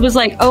blimp. He was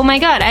like, oh my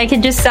god, I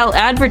could just sell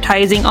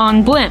advertising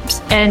on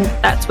blimps. And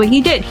that's what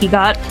he did. He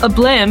got a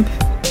blimp.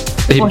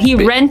 He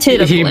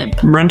rented a blimp.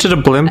 He rented a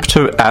blimp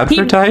to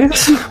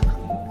advertise?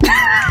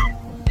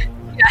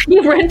 He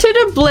rented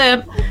a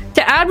blimp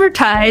to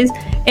advertise.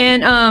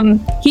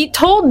 And he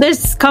told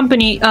this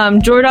company,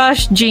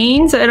 DoorDash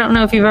Jeans. I don't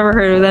know if you've ever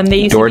heard of them. They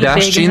used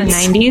DoorDash to be big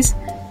jeans? in the 90s.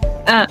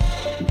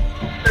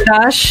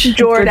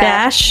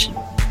 DoorDash.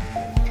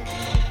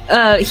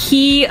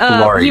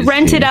 He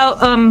rented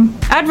out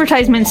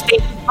advertisement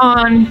space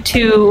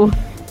onto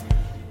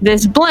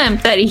this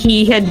blimp that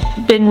he had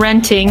been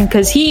renting,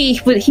 because he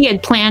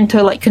had planned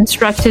to like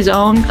construct his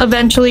own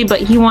eventually, but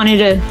he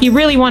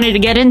really wanted to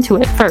get into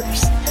it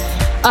first.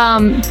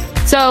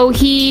 So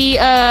he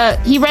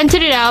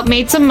rented it out,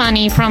 made some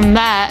money from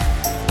that,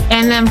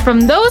 and then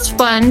from those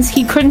funds,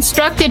 he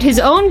constructed his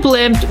own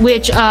blimp,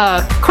 which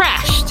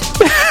crashed.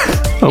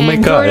 Oh my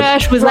god!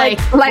 DoorDash was like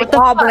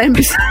all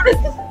blimps.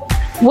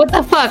 What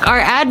the fuck? Our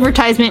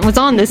advertisement was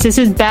on this. This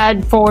is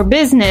bad for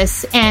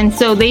business, and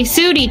so they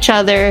sued each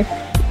other,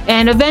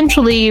 and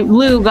eventually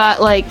Lou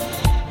got like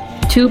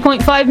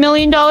 $2.5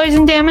 million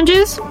in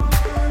damages.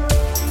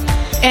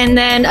 And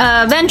then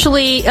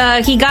eventually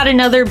he got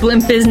another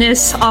blimp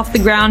business off the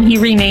ground. He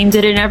renamed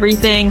it and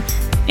everything,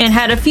 and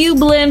had a few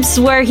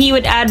blimps where he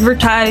would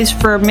advertise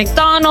for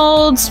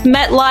McDonald's,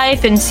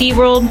 MetLife, and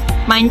SeaWorld.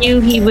 Mind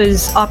you, he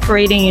was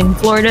operating in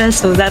Florida,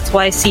 so that's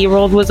why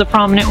SeaWorld was a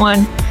prominent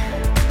one.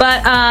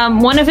 But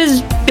one of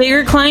his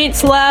bigger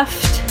clients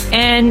left,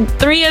 and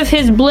 3 of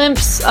his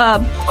blimps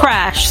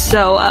crashed.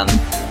 So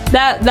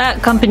that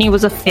company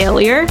was a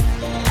failure.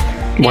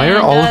 Why are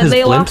all of his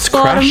blimps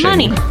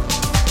crashing?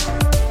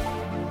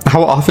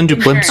 How often do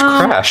blimps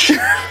crash?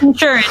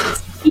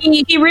 Insurance.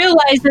 He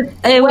realized that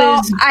it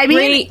was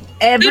great.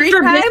 Every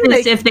time.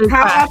 Like, if they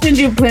how crash. often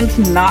do blimps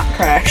not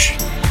crash?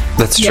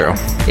 That's true.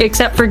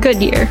 Except for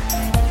Goodyear.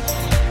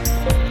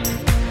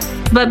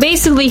 But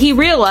basically, he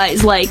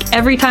realized, like,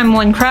 every time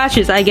one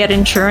crashes, I get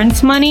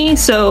insurance money,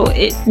 so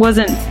it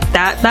wasn't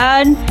that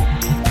bad.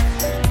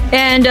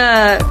 And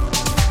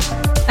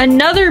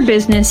another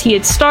business he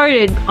had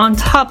started on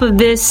top of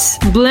this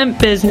blimp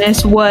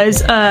business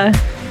was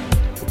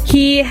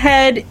he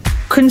had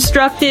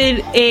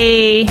constructed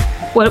a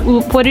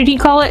what did he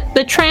call it?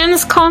 The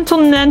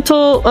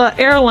Transcontinental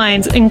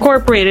Airlines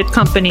Incorporated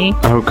company.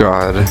 Oh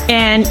god.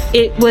 And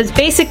it was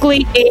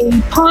basically a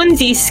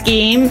Ponzi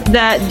scheme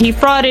that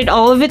defrauded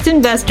all of its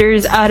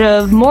investors out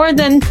of more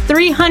than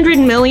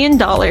 $300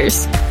 million.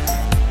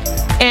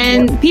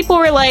 And people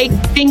were like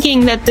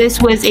thinking that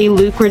this was a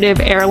lucrative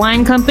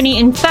airline company.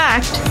 In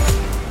fact,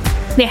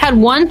 they had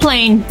one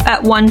plane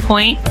at one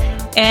point,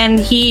 and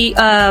he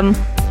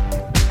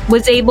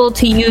was able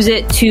to use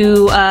it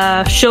to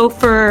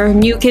chauffeur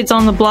New Kids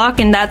on the Block,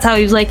 and that's how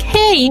he was like,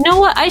 hey, you know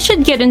what, I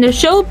should get into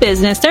show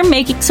business, they're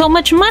making so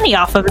much money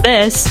off of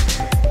this.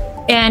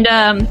 And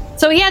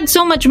so he had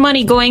so much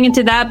money going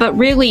into that, but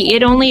really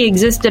it only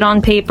existed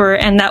on paper,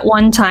 and that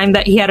one time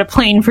that he had a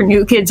plane for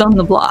New Kids on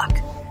the Block.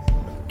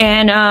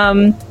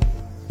 And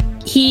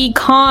he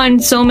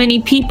conned so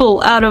many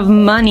people out of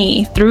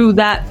money through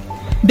that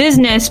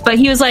business, but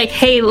he was like,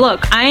 hey,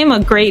 look, I am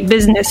a great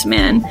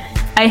businessman.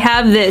 I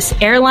have this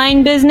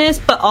airline business,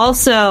 but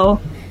also,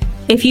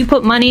 if you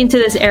put money into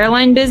this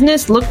airline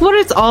business, look what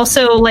it's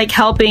also like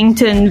helping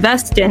to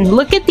invest in.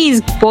 Look at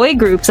these boy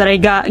groups that I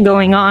got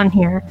going on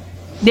here.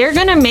 They're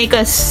gonna make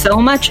us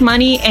so much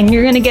money, and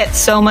you're gonna get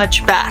so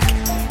much back.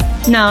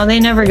 No, they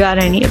never got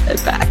any of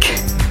it back.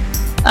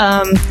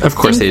 Of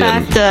course they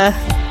didn't.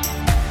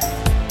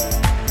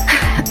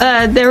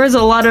 There was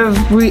a lot of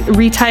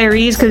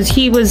retirees, because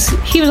he was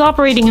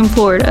operating in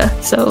Florida,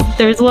 so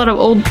there's a lot of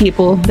old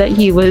people that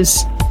he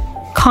was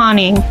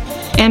conning,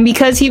 and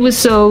because he was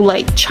so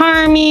like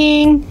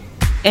charming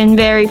and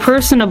very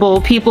personable,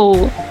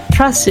 people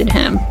trusted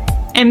him,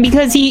 and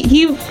because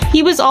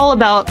he was all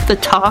about the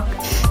talk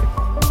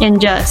and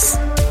just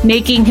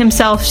making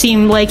himself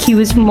seem like he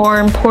was more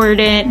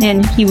important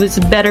and he was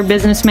a better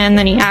businessman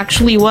than he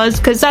actually was,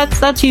 because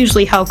that's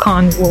usually how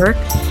cons work.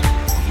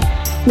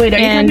 Wait, are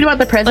you talking about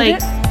the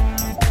president?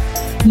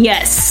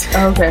 Yes.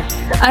 Oh, okay.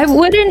 I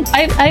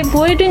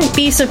wouldn't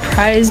be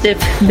surprised if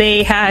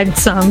they had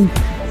some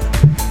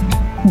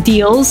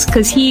deals,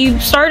 because he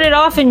started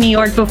off in New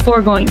York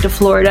before going to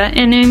Florida,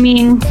 and I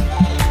mean,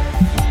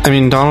 I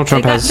mean, Donald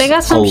Trump they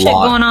got some shit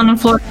going on in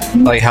Florida.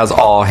 Like, has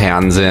all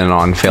hands in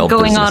on failed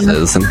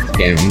businesses and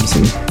scams.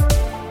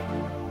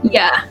 And...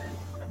 Yeah.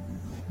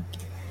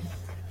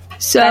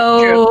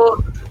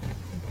 So,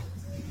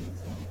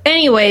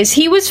 anyways,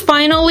 he was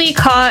finally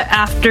caught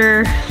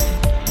after...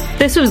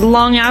 This was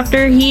long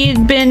after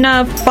he'd been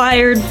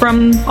fired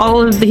from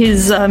all of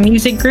his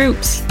music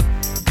groups.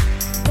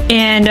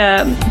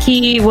 And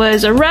he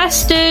was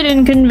arrested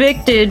and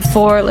convicted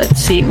for, let's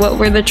see, what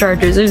were the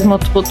charges? There's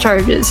multiple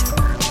charges.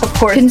 Of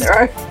course there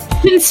are.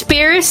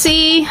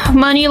 Conspiracy,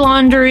 money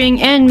laundering,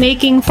 and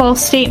making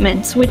false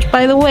statements, which,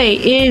 by the way,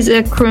 is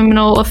a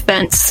criminal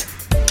offense.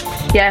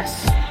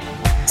 Yes.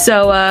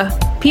 So,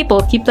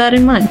 people, keep that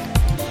in mind.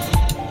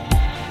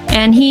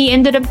 And he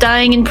ended up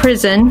dying in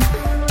prison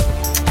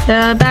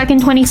back in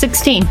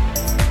 2016.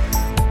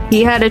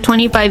 He had a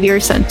 25-year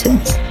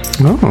sentence.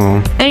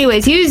 Oh.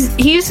 Anyways,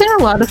 he's in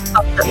a lot of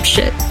fucked up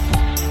shit.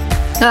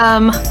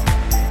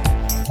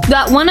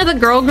 That one of the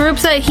girl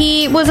groups that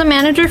he was a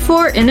manager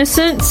for,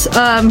 Innocence,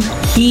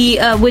 he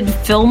would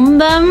film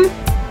them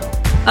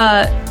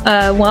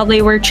while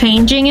they were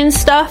changing and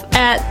stuff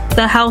at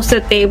the house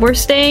that they were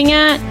staying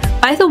at.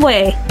 By the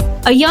way,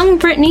 a young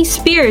Britney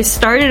Spears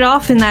started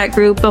off in that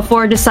group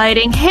before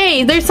deciding,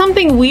 hey, there's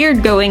something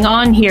weird going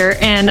on here,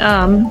 and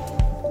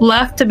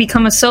left to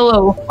become a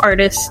solo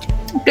artist.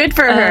 Good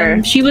for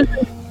her. She was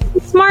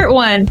a smart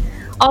one.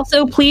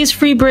 Also, please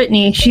free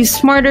Britney. She's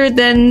smarter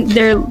than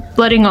they're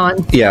letting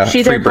on. Yeah,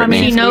 she's free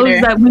Britney. She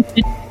knows that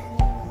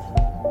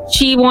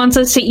she wants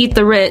us to eat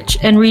the rich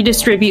and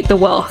redistribute the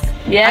wealth.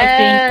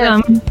 Yeah.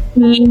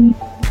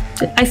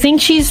 I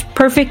think she's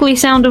perfectly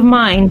sound of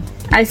mind.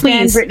 I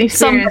stand Britney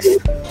Spears.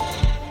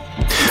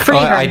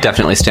 I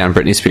definitely stand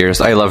Britney Spears.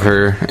 I love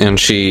her, and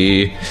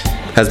she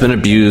has been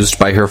abused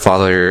by her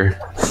father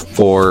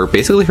for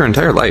basically her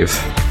entire life.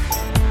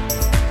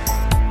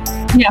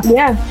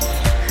 Yeah.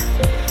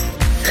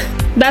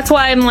 That's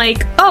why I'm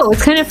like, oh,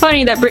 it's kind of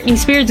funny that Britney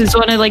Spears is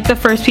one of like the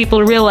first people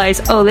to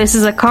realize, oh, this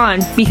is a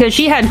con, because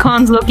she had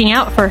cons looking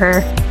out for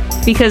her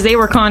because they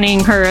were conning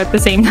her at the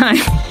same time.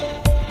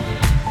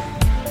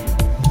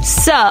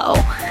 So,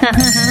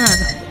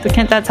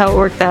 that's how it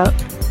worked out.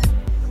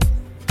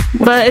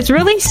 But it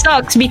really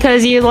sucks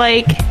because you're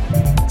like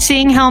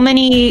seeing how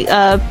many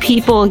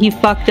people he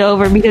fucked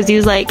over, because he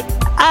was like,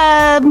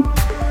 I'll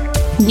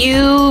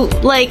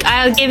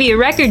give you a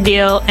record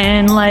deal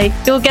and like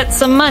you'll get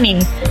some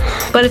money,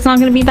 but it's not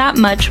going to be that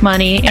much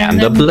money. And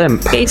the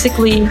blimp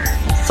basically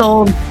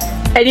sold.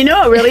 And you know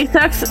what really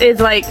sucks is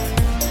like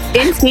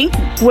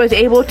NSYNC was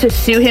able to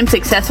sue him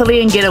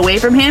successfully and get away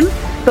from him,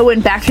 but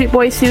when Backstreet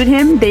Boys sued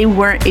him, they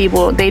weren't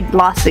able. They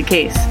lost the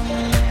case.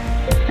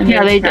 And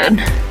yeah, they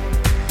did.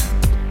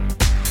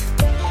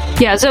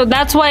 Yeah, so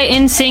that's why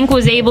NSYNC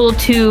was able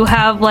to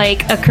have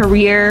like a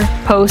career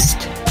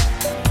post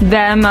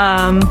them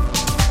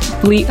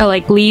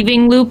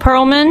leaving Lou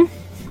Pearlman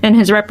and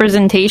his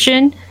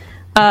representation.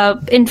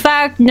 In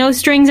fact, No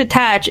Strings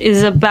Attached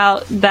is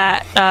about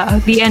that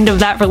the end of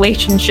that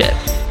relationship.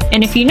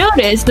 And if you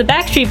notice, the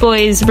Backstreet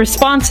Boys'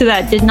 response to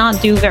that did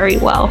not do very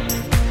well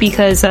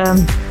because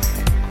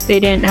they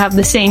didn't have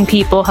the same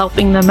people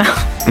helping them out.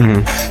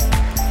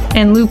 Mm-hmm.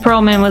 And Lou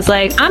Pearlman was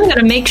like, I'm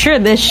gonna make sure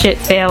this shit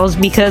fails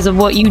because of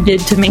what you did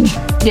to me.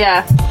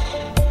 Yeah.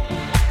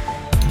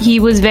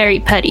 He was very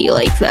petty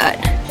like that.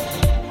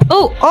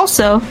 Oh,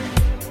 also,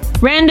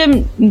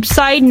 random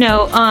side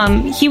note,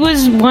 he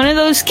was one of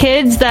those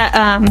kids that,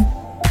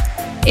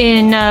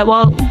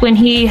 when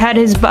he had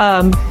his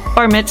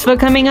bar mitzvah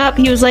coming up,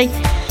 he was like,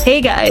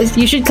 hey guys,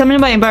 you should come to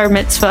my bar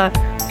mitzvah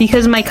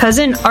because my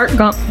cousin Art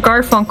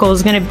Garfunkel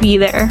is gonna be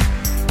there.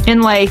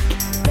 And like,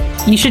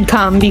 you should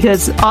come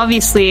because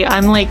obviously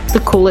I'm like the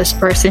coolest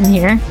person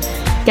here.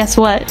 Guess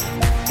what?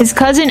 His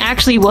cousin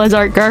actually was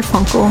Art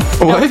Garfunkel.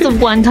 What? That was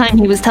the one time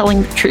he was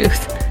telling the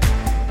truth.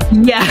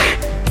 Yeah.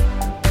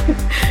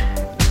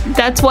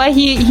 That's why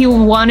he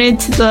wanted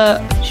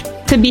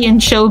to be in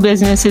show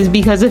business, is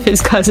because of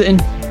his cousin.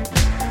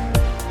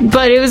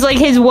 But it was like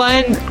his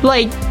one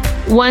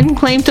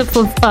claim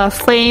to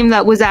fame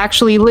that was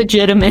actually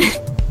legitimate.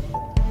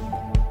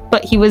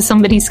 But he was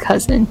somebody's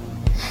cousin.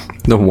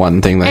 The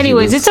one thing that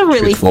anyways, it's a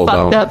really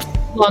fucked up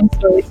long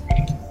story.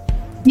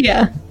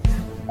 Yeah.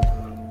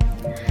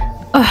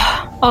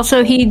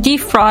 Also, he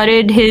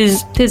defrauded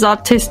his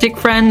autistic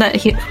friend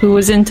who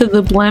was into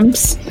the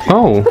blimps.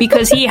 Oh.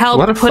 Because he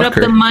helped put up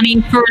the money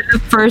for the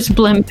first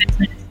blimp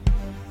business.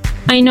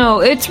 I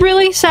know, it's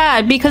really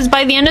sad because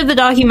by the end of the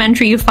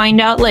documentary you find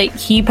out like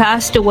he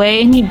passed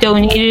away and he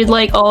donated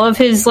like all of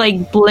his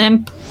like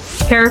blimp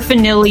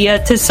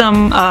paraphernalia to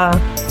some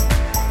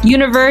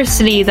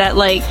university that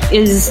like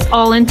is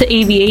all into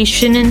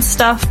aviation and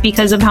stuff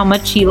because of how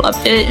much he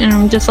loved it. And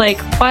I'm just like,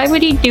 why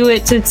would he do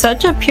it to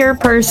such a pure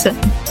person?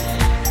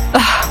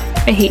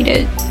 Ugh, I hate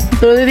it.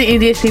 Those are the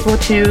easiest people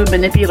to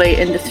manipulate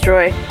and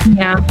destroy.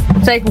 Yeah.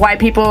 It's like why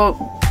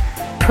people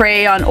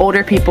prey on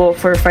older people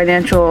for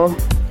financial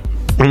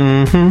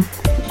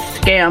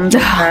scams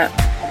like that.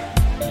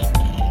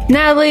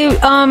 Natalie,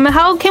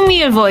 how can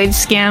we avoid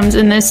scams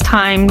in this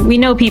time? We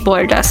know people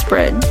are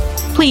desperate.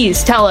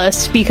 Please tell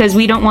us, because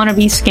we don't want to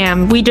be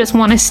scammed. We just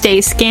want to stay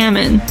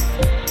scamming.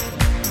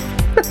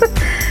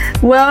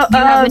 Well,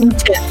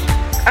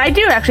 I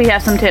do actually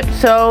have some tips.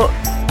 So,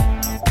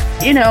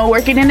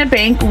 working in a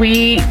bank,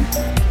 we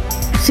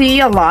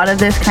see a lot of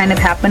this kind of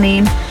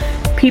happening.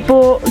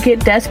 People get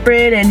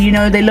desperate and,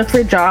 they look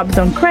for jobs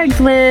on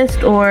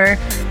Craigslist, or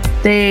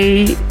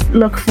they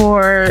look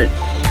for,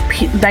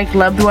 like,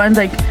 loved ones.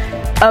 Like,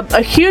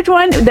 a huge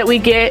one that we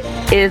get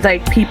is,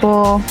 like,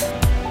 people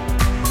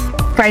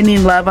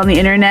finding love on the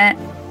internet.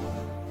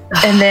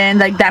 And then,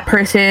 like, that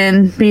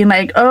person being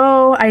like,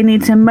 oh, I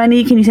need some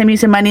money. Can you send me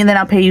some money and then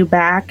I'll pay you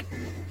back?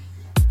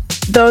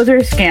 Those are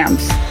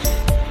scams.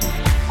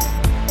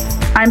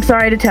 I'm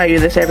sorry to tell you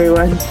this,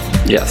 everyone.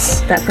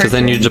 Yes. Because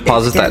then you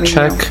deposit that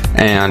check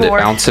and it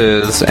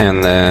bounces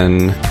and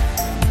then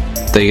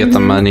they get the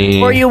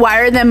money. Or you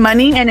wire them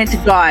money and it's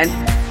gone.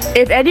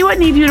 If anyone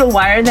needs you to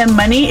wire them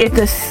money, it's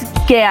a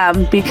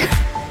scam,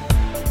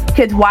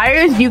 because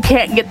wires, you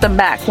can't get them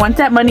back. Once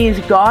that money is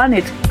gone,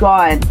 it's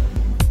gone.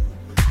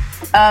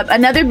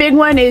 Another big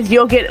one is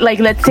you'll get, like,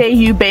 let's say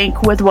you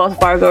bank with Wells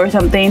Fargo or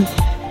something,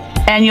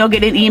 and you'll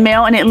get an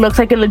email and it looks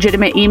like a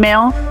legitimate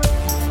email.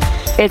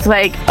 It's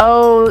like,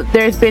 oh,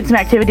 there's been some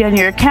activity on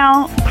your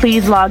account,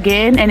 please log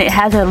in, and it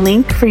has a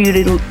link for you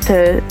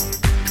to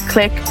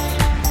click,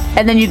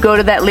 and then you go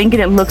to that link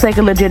and it looks like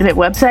a legitimate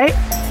website.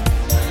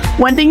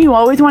 One thing you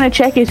always want to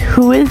check is,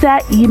 who is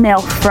that email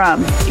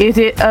from? Is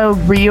it a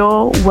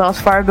real Wells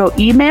Fargo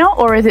email,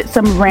 or is it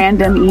some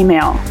random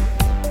email?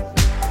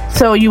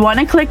 So you want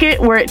to click it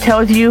where it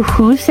tells you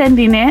who's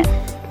sending it.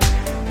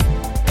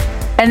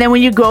 And then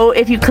when you go,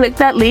 if you click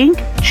that link,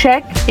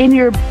 check in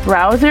your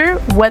browser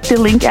what the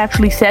link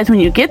actually says when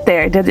you get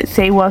there. Does it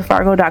say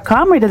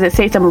wellsfargo.com, or does it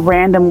say some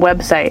random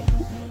website?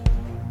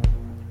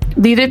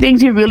 These are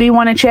things you really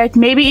want to check.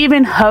 Maybe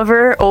even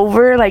hover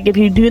over, like if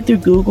you do it through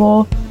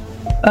Google,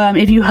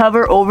 if you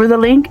hover over the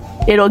link,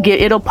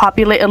 it'll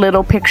populate a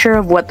little picture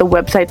of what the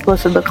website's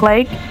supposed to look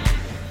like.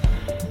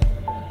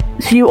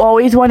 So you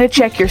always want to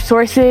check your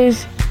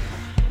sources.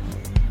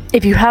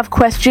 If you have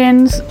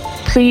questions,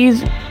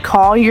 please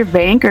call your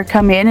bank or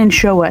come in and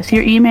show us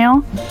your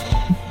email.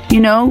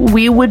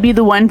 We would be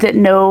the ones that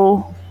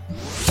know.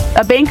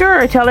 A banker or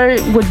a teller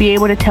would be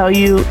able to tell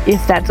you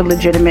if that's a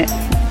legitimate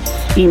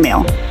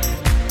email.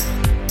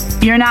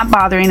 You're not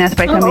bothering us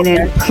by coming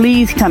in.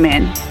 Please come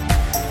in.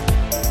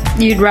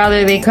 You'd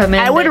rather they come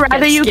in. I would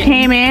rather you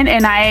came in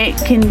and I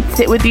can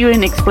sit with you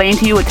and explain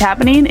to you what's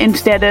happening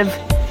instead of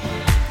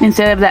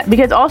that.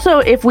 Because also,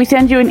 if we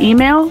send you an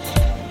email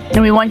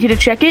and we want you to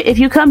check it, if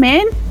you come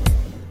in,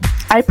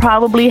 I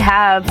probably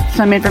have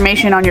some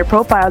information on your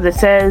profile that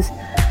says,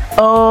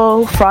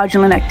 oh,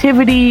 fraudulent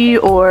activity,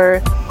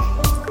 or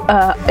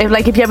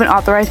if you have an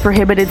authorized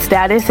prohibited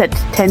status, that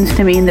tends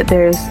to mean that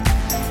there's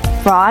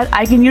fraud.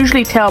 I can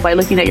usually tell by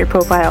looking at your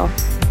profile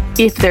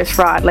if there's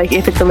fraud, like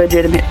if it's a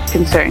legitimate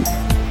concern.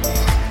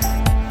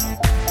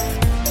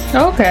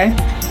 Okay,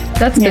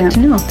 that's good to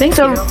know. Thank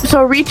you.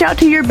 So reach out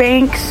to your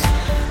banks,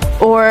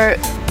 or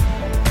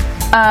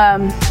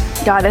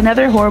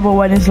another horrible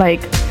one is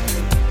like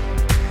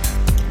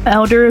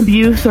elder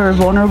abuse or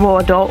vulnerable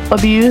adult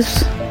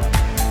abuse.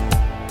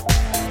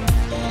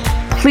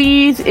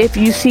 Please, if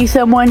you see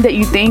someone that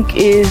you think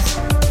is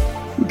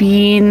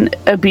being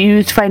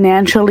abused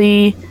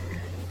financially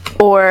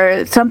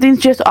or something's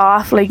just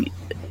off, like,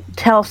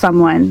 tell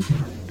someone.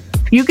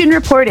 You can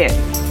report it.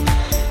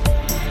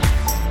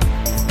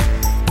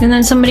 And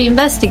then somebody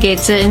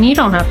investigates it and you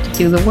don't have to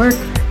do the work.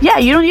 Yeah,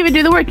 you don't even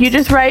do the work. You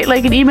just write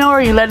like an email, or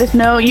you let us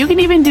know. You can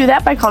even do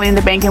that by calling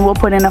the bank and we'll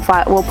put in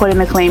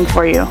a claim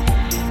for you.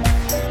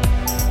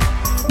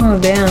 Oh,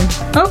 damn.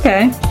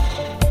 Okay.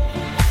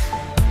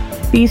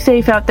 Be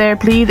safe out there,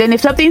 please. And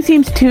if something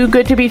seems too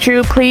good to be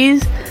true,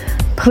 please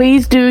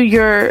do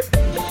your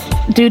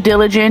due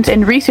diligence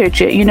and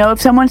research it.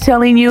 If someone's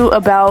telling you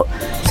about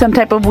some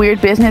type of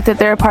weird business that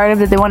they're a part of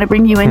that they want to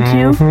bring you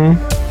into,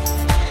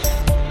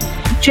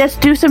 just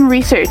do some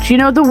research.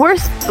 The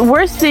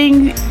worst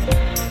thing,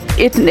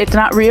 it's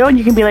not real, and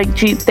you can be like,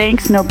 gee,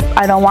 thanks, no,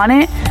 I don't want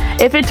it.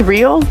 If it's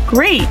real,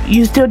 great.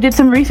 You still did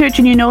some research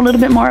and you know a little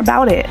bit more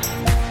about it.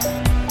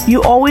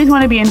 You always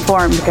want to be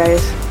informed,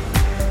 guys.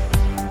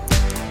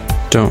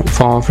 Don't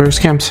fall for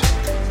scams.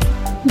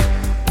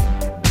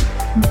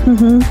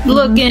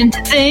 Look into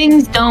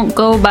things, don't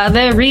go by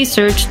their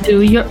research,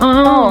 do your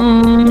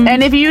own.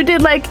 And if you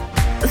did like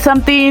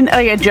something,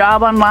 like a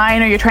job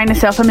online, or you're trying to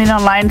sell something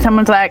online,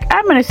 someone's like,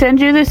 I'm gonna send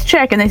you this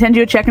check, and they send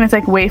you a check and it's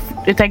like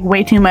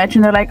way too much,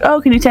 and they're like,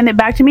 oh, can you send it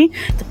back to me?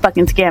 It's a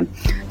fucking scam.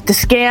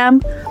 It's a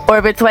scam. Or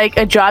if it's like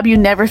a job you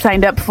never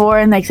signed up for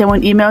and like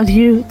someone emails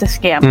you, it's a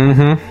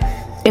scam.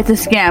 It's a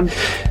scam.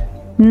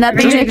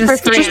 Nothing is for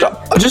free.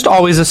 Just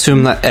always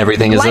assume that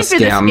everything is a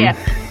scam.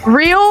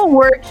 Real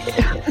work.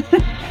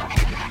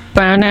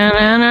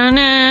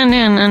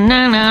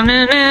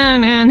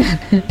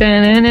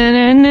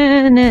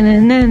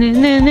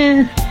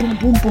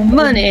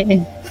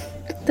 Money.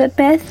 The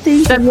best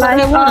things in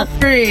life are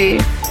free.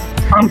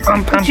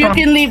 But you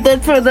can leave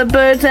that for the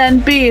birds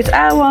and bees.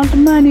 I want the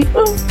money.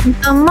 Ooh.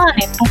 The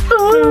money.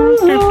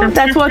 Ooh.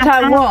 That's what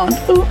I want.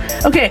 Ooh.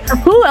 Okay,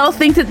 who else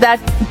thinks that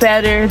that's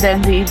better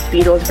than the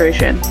Beatles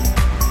version?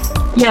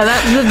 Yeah,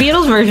 the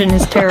Beatles version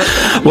is terrible.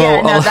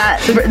 Well, yeah,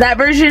 no, that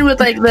version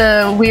with like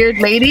the weird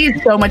lady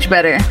is so much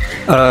better.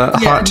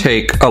 Hot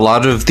take: a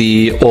lot of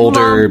the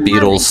older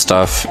Beatles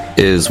stuff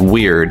is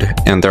weird,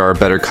 and there are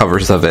better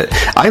covers of it.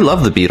 I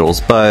love the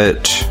Beatles,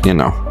 but you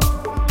know,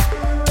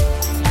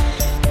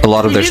 a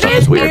lot of their stuff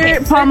is weird.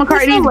 Hear Paul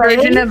McCartney's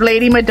version of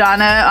Lady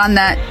Madonna on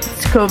that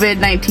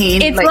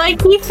COVID-19. It's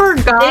like he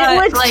forgot.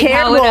 It was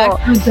terrible.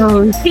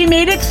 He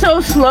made it so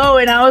slow,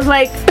 and I was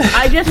like,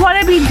 I just want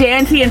to be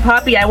dancey and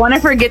poppy. I want to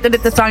forget that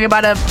it's a song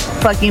about a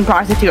fucking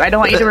prostitute. I don't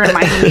want you to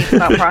remind me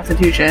about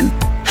prostitution.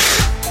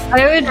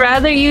 I would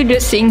rather you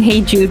just sing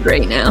 "Hey Jude"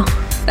 right now.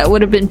 That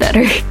would have been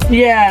better.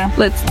 Yeah.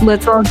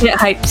 Let's all get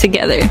hyped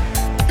together.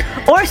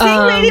 Or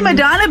sing Lady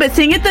Madonna, but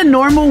sing it the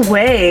normal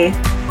way.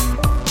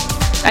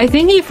 I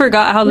think he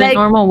forgot how the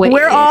normal way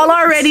We're is. all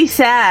already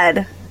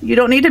sad. You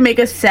don't need to make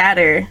us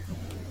sadder.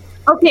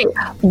 Okay,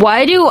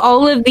 why do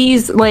all of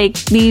these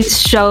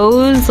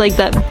shows like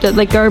that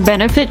like our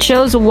benefit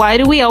shows, why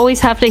do we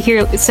always have to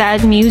hear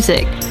sad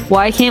music?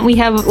 Why can't we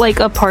have like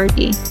a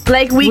party?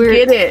 Like we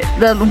get it.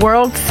 The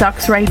world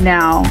sucks right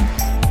now.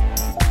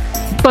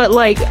 But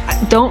like,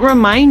 don't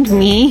remind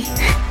me.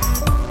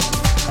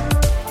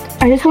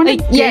 I just want to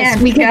dance, yes,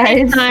 we can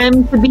take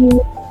time to be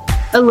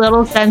a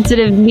little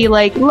sensitive and be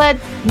like,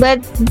 let's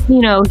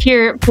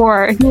hear it for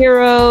our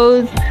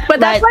heroes. But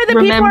that's why the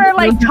people are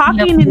like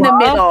talking in the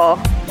middle.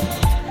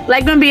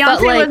 Like when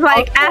Beyonce was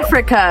like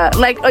Africa,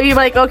 like you're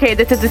like, okay,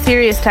 this is a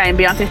serious time.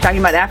 Beyonce's talking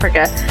about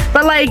Africa,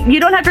 but like you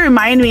don't have to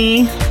remind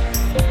me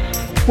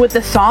with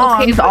the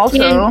songs. Okay,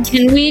 also,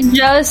 can we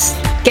just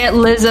get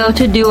Lizzo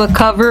to do a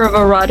cover of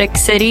Erotic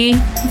City?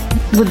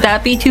 Would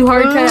that be too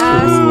hard to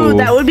ask?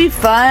 That would be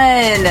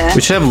fun.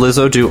 We should have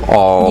Lizzo do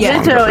all.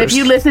 Yeah, Lizzo, if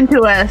you listen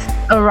to us,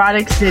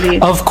 Erotic City.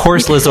 Of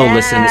course, Lizzo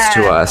listens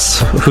to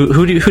us.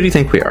 Who do you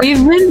think we are? We've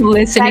been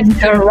listening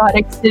to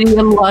Erotic City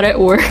a lot at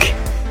work.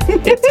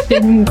 It's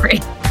been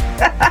great.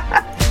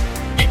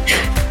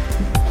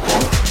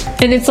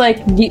 And it's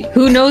like,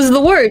 who knows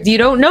the words? You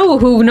don't know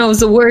who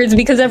knows the words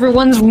because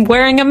everyone's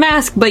wearing a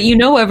mask, but you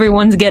know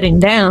everyone's getting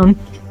down.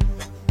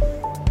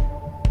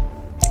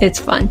 It's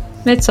fun.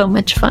 It's so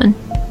much fun.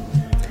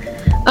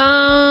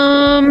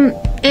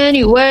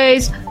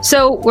 Anyways,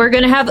 so we're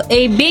gonna have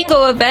a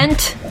bingo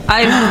event,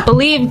 I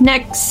believe,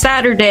 next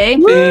Saturday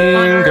on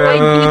our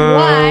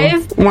IG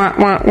Live. Put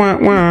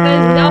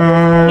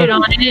it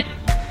on it.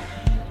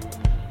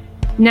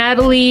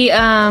 Natalie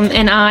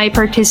and I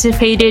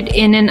participated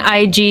in an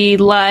IG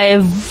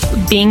Live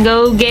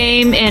bingo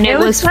game, and it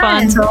was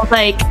fun. So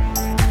like,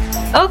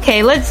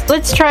 okay,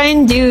 let's try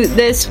and do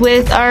this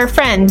with our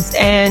friends,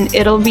 and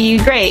it'll be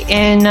great.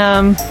 And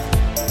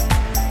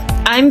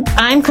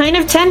I'm kind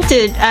of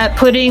tempted at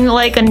putting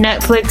like a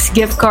Netflix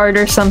gift card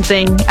or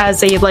something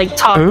as a like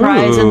top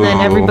prize, and then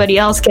everybody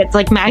else gets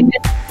like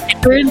magnet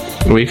stickers.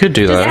 We could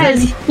do that.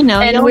 As,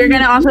 and we're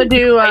gonna also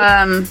do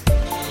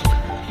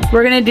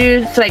we're gonna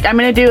do I'm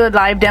gonna do a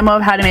live demo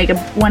of how to make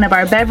one of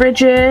our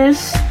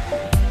beverages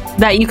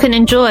that you can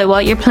enjoy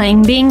while you're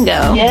playing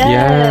bingo.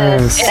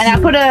 Yes. And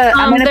I'm gonna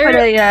put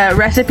a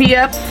recipe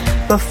up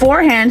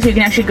beforehand so you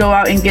can actually go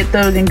out and get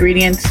those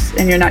ingredients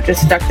and you're not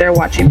just stuck there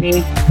watching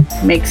me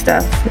make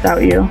stuff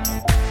without you.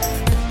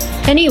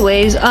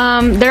 Anyways,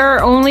 there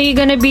are only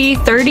gonna be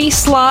 30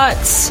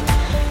 slots.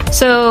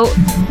 So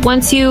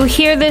once you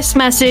hear this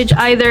message,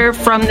 either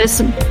from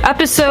this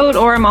episode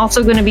or I'm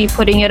also going to be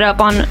putting it up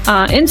on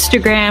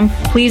Instagram,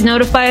 please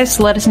notify us.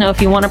 Let us know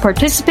if you want to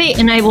participate,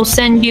 and I will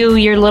send you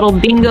your little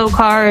bingo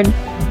card.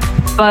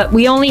 But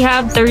we only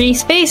have 30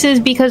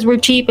 spaces because we're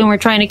cheap and we're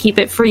trying to keep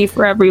it free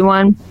for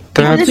everyone.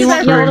 That's true.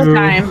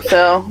 Time,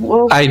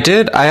 so I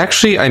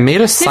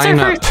made a sign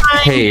up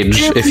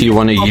page if you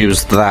want to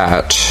use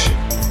that.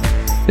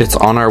 It's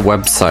on our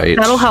website.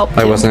 That'll help.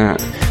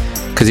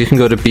 Because you can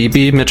go to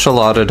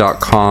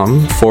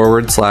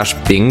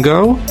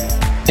bbmichelada.com/bingo,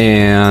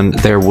 and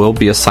there will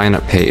be a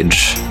sign-up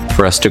page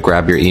for us to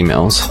grab your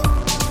emails.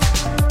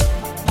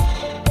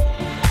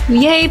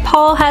 Yay,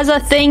 Paul has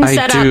a thing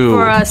set up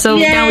for us, so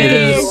now we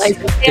can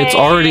utilize it. It's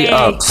already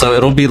up, so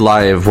it'll be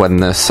live when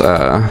this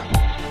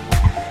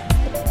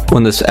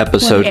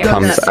episode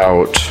comes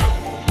out.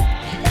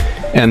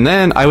 And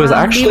then I was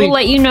we will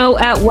let you know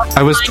at what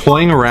I was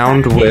toying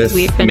around with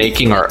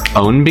making our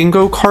own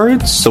bingo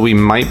cards, so we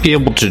might be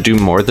able to do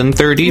more than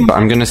 30, but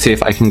I'm going to see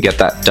if I can get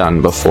that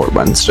done before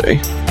Wednesday.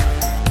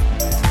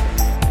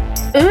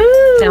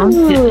 Ooh. Sounds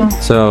good.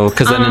 So,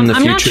 because then in the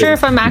future... I'm not sure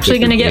if I'm actually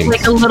going to get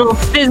like a little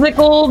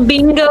physical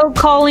bingo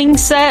calling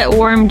set,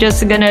 or I'm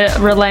just going to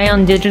rely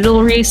on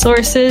digital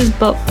resources,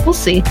 but we'll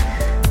see.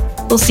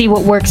 We'll see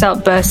what works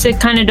out best. It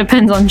kind of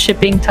depends on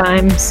shipping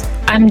times.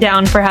 I'm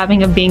down for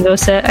having a bingo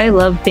set. I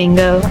love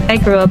bingo. I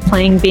grew up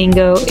playing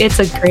bingo. It's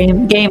a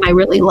great game I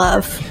really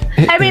love.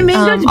 I mean,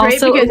 bingo's great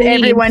because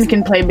everyone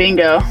can play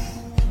bingo.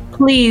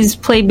 please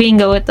play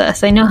bingo with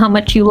us. I know how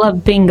much you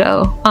love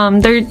bingo.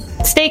 Their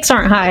stakes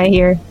aren't high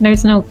here.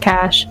 There's no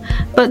cash.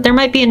 But there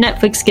might be a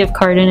Netflix gift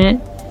card in it,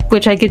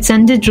 which I could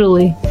send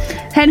digitally.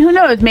 And who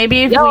knows,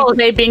 maybe if we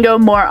play bingo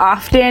more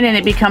often and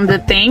it becomes a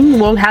thing,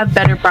 we'll have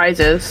better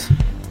prizes.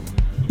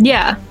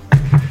 Yeah.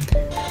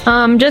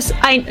 I'm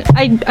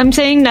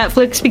saying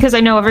Netflix because I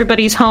know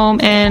everybody's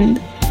home,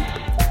 and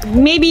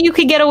maybe you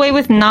could get away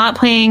with not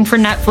paying for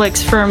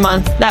Netflix for a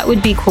month. That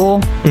would be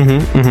cool.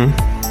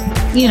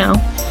 You know,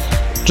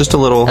 just a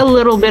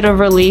little bit of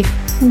relief.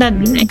 That'd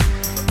be nice.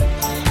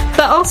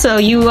 But also,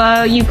 you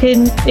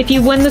can, if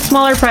you win the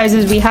smaller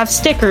prizes, we have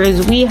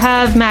stickers, we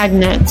have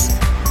magnets.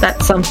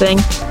 That's something.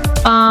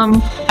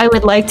 I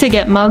would like to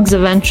get mugs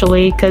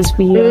eventually because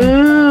we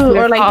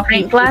or like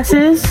pint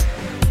glasses.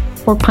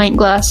 Or pint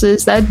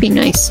glasses. That'd be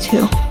nice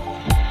too.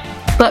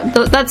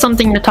 But that's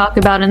something to talk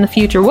about in the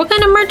future. What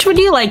kind of merch would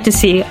you like to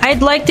see?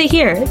 I'd like to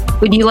hear it.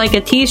 Would you like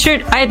a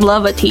t-shirt? I'd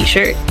love a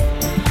t-shirt.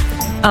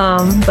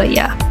 But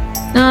yeah.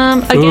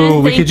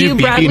 Again, we could do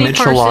Bradley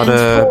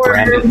Michelada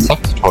branded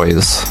sex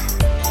toys.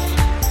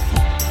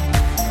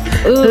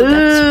 That's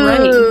right.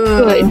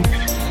 Good.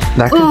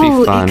 That could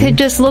be fun. It could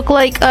just look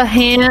like a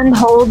hand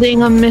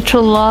holding a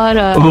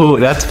Michelada. Ooh,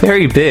 that's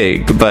very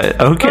big, but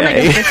okay. Or like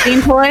a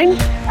 15 toy?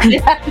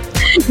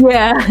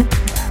 Yeah.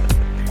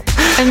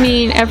 I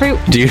mean,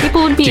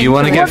 people would be. Do you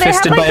want to get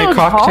fisted by a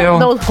cocktail?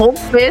 Those whole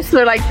fists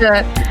are like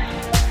the.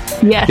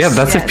 Yes. Yeah,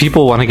 that's if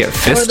people want to get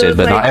fisted,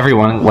 but not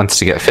everyone wants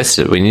to get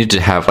fisted. We need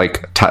to have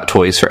like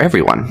toys for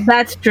everyone.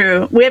 That's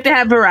true. We have to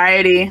have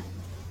variety.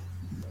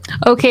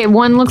 Okay,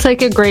 one looks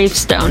like a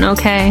gravestone.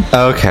 Okay.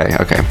 Okay.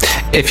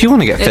 If you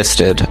want to get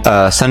fisted,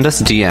 send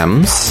us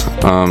DMs.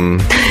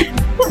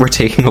 We're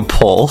taking a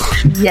poll.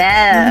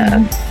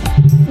 Yeah.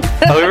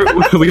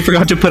 We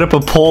forgot to put up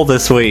a poll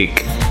this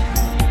week.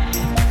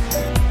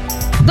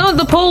 No,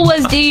 the poll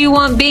was, do you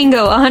want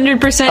bingo?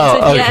 100%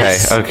 said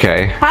yes.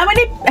 Okay. How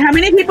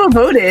many people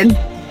voted?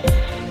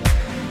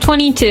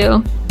 22.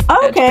 Okay.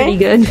 That's pretty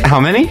good. How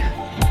many?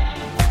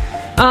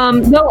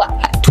 No,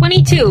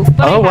 22.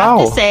 But I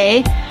have to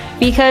say,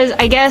 because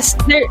I guess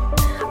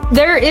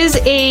there is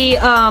a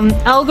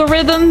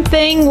algorithm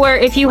thing where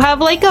if you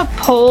have like a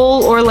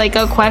poll or like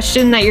a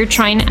question that you're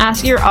trying to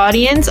ask your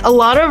audience, a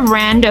lot of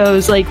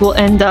randos like will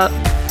end up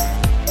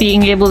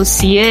being able to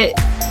see it.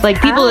 Like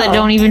people that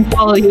don't even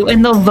follow you,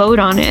 and they'll vote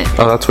on it.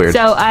 Oh, that's weird.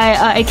 So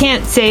I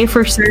can't say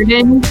for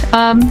certain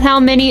how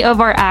many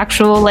of our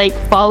actual like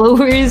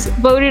followers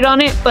voted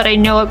on it, but I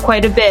know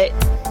quite a bit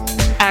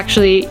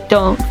actually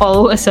don't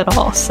follow us at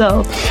all.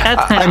 So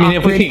that's kind of awkward.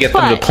 If we could get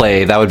them to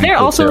play, that would be cool. They're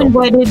also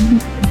invited.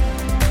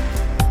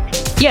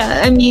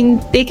 Yeah, I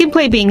mean, they can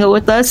play bingo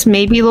with us.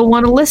 Maybe they'll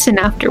want to listen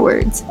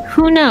afterwards.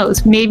 Who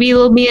knows? Maybe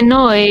they'll be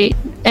annoyed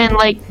and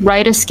like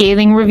write a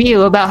scathing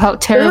review about how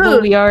terrible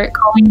we are at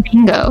calling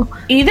bingo.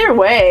 Either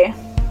way.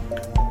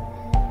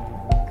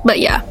 But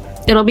yeah,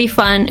 it'll be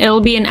fun. It'll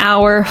be an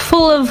hour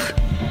full of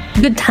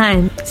good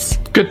times.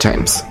 Good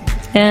times.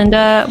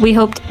 And we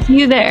hope to see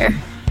you there.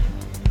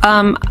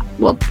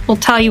 We'll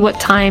tell you what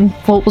time.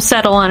 We'll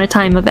settle on a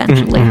time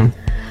eventually.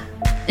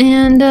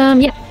 And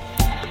yeah.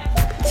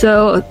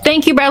 So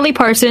thank you, Bradley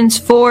Parsons,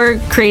 for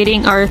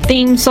creating our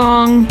theme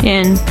song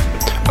and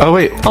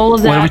all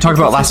of that. What did we talk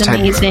about last time?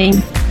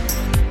 Amazing.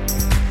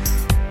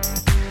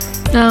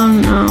 Oh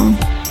no!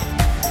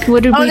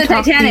 What did we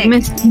talk about?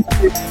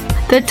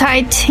 The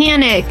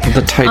Titanic.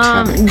 The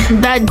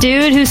Titanic. That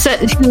dude who said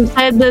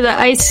that the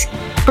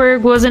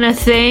iceberg wasn't a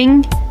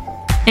thing,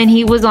 and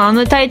he was on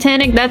the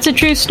Titanic. That's a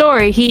true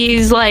story.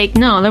 He's like,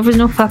 no, there was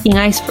no fucking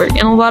iceberg,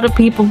 and a lot of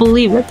people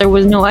believe that there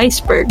was no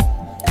iceberg.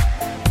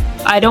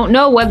 I don't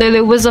know whether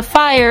there was a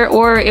fire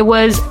or it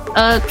was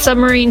a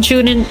submarine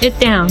shooting it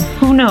down.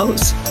 Who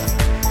knows?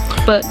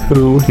 But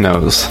who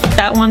knows?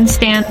 That one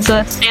stands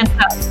up.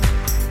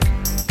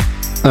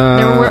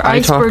 There were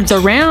icebergs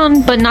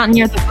around, but not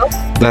near the boat.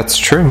 That's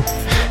true.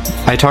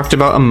 I talked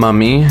about a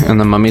mummy and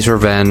the mummy's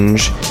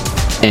revenge,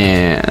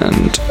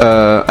 and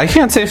I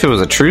can't say if it was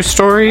a true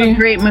story. A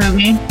great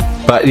movie.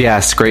 But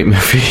yes, great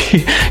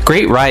movie.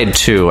 Great ride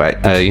too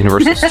at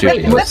Universal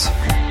Studios.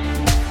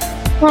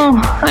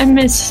 Oh, I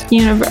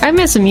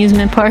miss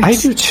amusement parks. I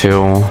do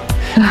too.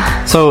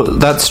 So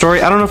that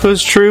story, I don't know if it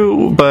was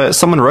true, but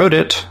someone wrote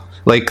it.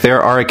 Like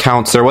there are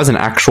accounts. There was an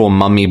actual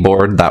mummy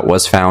board that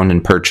was found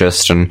and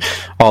purchased and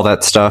all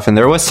that stuff, and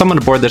there was someone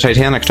aboard the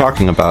Titanic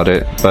talking about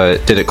it.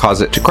 But did it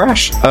cause it to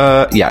crash?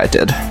 Yeah, it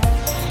did.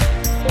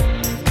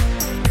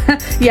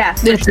 Yeah,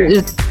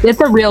 it's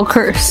a real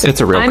curse.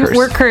 It's a real curse.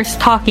 We're cursed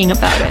talking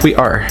about it. We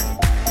are.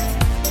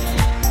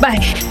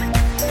 Bye.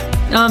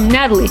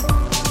 Natalie.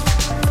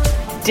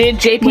 Did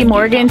JP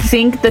Morgan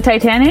sink the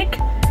Titanic?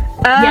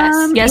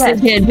 Yes,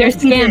 it did. They're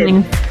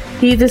scamming.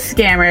 He's a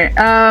scammer.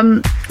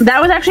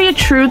 That was actually a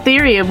true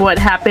theory of what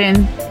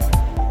happened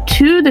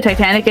to the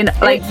Titanic and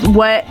like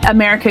what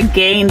America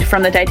gained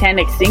from the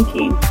Titanic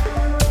sinking.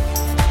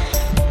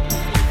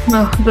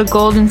 Oh, the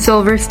gold and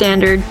silver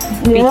standard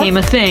became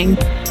a thing.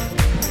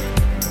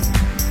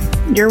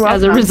 You're welcome.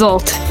 As a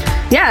result.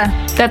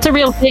 Yeah. That's a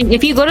real thing.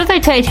 If you go to the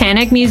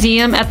Titanic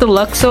Museum at the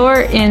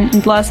Luxor in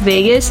Las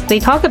Vegas, they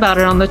talk about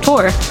it on the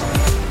tour.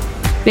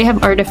 They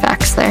have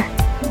artifacts there.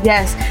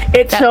 Yes,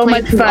 it's so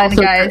much fun,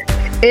 guys.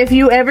 If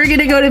you ever get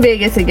to go to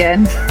Vegas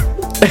again,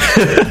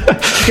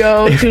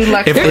 go to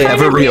Luxor. If they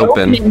ever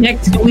reopen it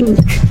next week.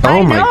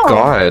 Oh my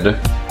god.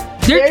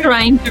 They're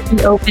trying to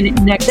reopen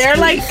it next week. They're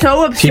like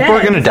so upset. People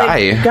are gonna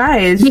die.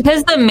 Guys.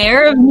 Because the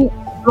mayor of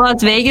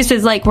Las Vegas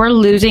is like, we're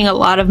losing a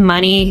lot of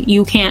money.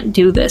 You can't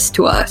do this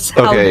to us.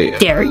 How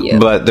dare you?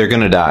 But they're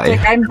gonna die.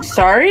 Like, I'm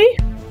sorry?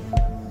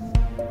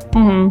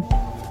 Mm-hmm.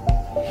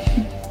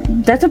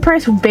 That's a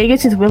price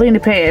Vegas is willing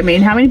to pay. I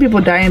mean, how many people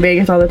die in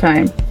Vegas all the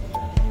time?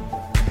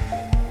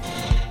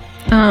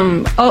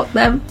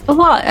 A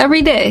lot.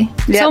 Every day.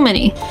 Yep. So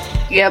many.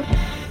 Yep.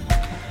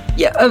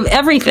 Yeah, of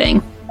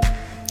everything.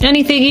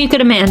 Anything you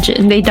could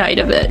imagine. They died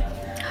of it.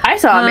 I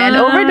saw a man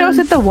overdose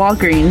at the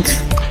Walgreens.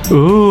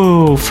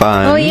 Ooh,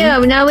 fun. Oh yeah,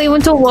 Natalie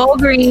went to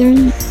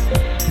Walgreens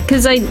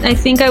because I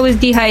think I was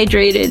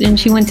dehydrated and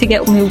she went to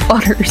get me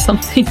water or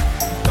something.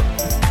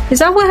 Is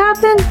that what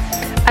happened?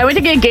 I went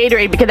to get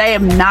Gatorade because I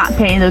am not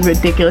paying those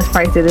ridiculous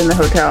prices in the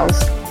hotels.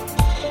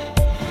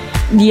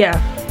 Yeah.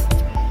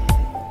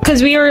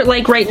 Because we were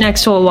like right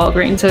next to a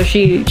Walgreens, so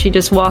she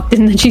just walked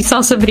in and she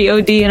saw somebody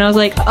OD and I was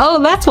like,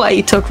 oh, that's why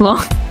you took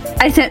long.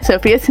 I sent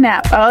Sophie a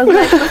snap. I was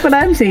like, look what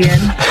I'm seeing.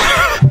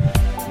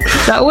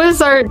 That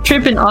was our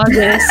trip in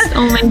August.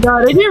 Oh my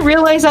god, I didn't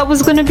realize that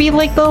was going to be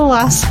like the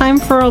last time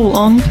for a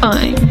long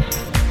time.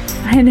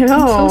 I know.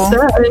 I'm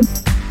so sad.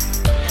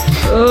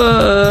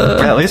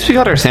 Yeah, at least we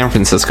got our San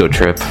Francisco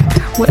trip.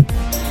 What?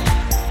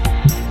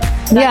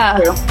 Yeah.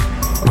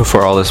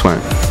 Before all this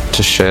went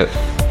to shit.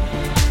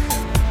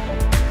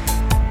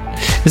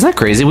 Isn't that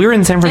crazy? We were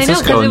in San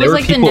Francisco and there were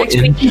like people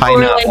in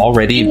China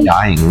already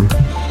dying.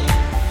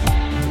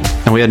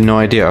 And we had no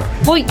idea.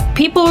 Well,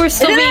 people were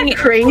still being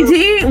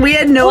crazy. We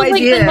had no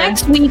idea. The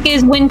next week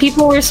is when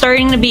people were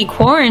starting to be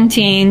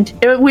quarantined.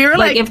 We were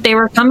like if they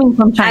were coming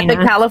from China. At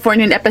the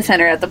Californian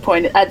epicenter at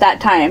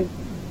that time.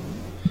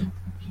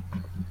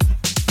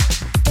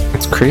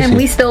 It's crazy. And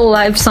we still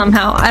alive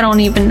somehow. I don't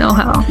even know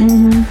how.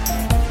 Mm-hmm.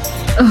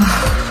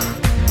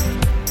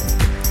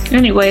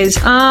 Anyways,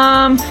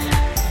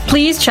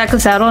 please check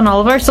us out on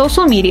all of our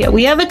social media.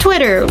 We have a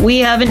Twitter, we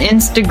have an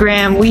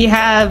Instagram, we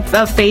have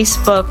a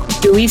Facebook.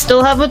 Do we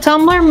still have a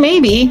Tumblr?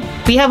 Maybe.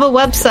 We have a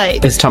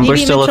website. Is Tumblr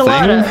still a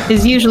thing?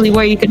 Is usually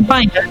where you can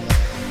find us.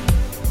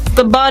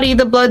 The body,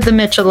 the blood, the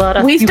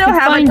Michelada. We still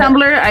have a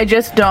Tumblr. I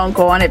just don't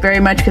go on it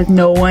very much because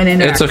no one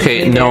interacts. It's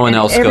okay. No one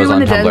else goes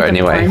on Tumblr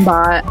anyway.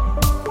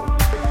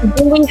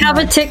 Will we have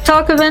a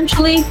TikTok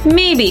eventually?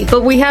 Maybe,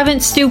 but we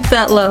haven't stooped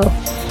that low.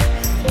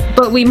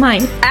 But we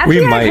might.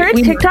 Actually, I heard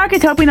TikTok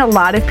is helping a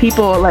lot of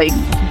people like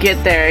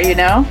get there, you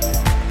know?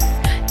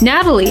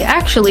 Natalie,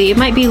 actually, it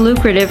might be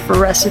lucrative for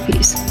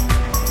recipes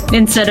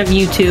instead of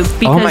YouTube.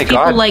 Because oh my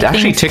god, like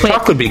actually TikTok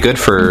quick. Would be good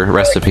for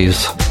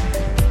recipes.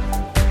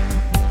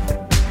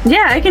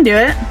 Yeah, I can do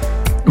it.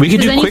 We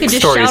could do quick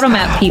stories. Shout them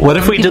at people what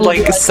if we did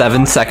like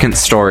 7-second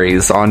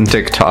stories on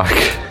TikTok?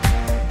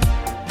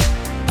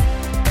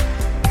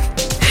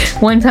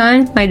 One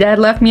time, my dad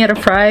left me at a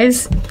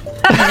Fry's and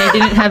I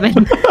didn't have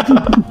any.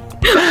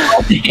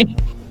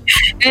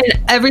 And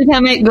every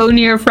time I go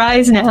near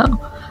Fry's now,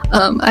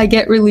 I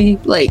get really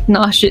like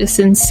nauseous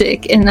and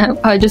sick, and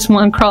I just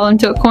want to crawl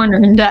into a corner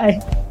and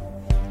die.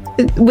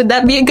 Would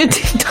that be a good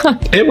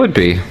TikTok? It would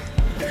be.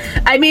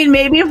 I mean,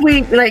 maybe if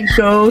we like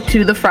go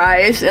to the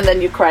Fry's and then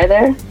you cry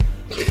there.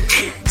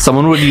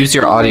 Someone would use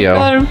your audio.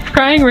 God, I'm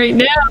crying right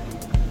now.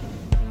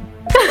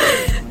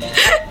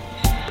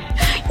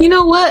 You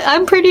know what?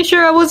 I'm pretty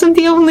sure I wasn't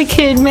the only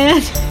kid,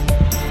 man.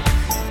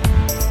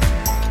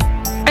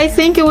 I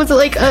think it was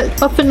like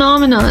a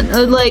phenomenon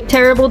of like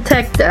terrible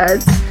tech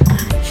dads.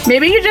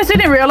 Maybe you just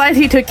didn't realize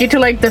he took you to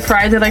like the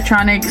Fry's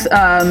Electronics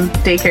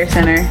daycare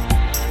center.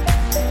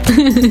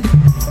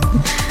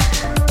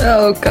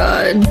 Oh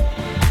god.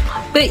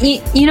 But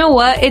you know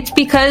what? It's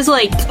because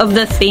like of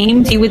the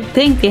themes. You would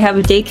think they have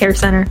a daycare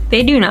center.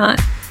 They do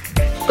not.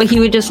 But he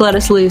would just let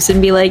us loose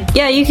and be like,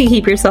 yeah, you can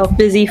keep yourself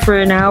busy for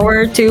an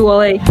hour or two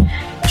while I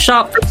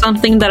shop for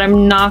something that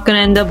I'm not going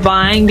to end up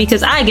buying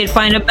because I could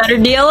find a better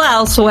deal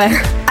elsewhere.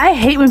 I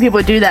hate when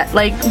people do that.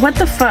 Like, what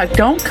the fuck?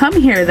 Don't come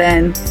here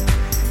then.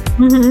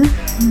 Mm-hmm.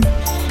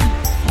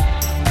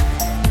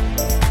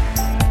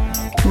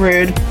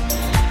 Rude.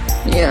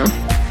 Yeah.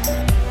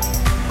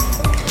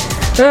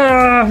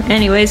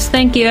 Anyways,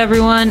 thank you,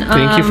 everyone.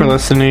 Thank you for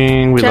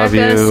listening. We love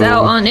you. Check us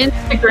out on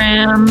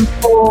Instagram.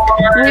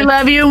 We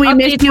love you. We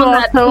miss you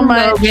all so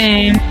much.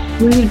 Game.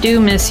 We do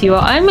miss you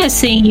all. I miss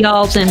seeing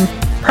y'all in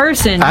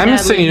person. I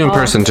miss seeing you in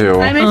person too.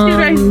 I miss you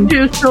guys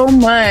too so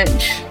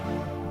much.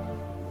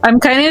 I'm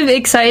kind of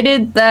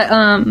excited that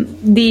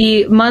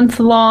the month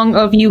long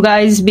of you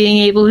guys being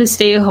able to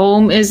stay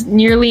home is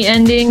nearly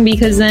ending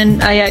because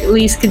then I at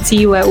least could see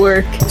you at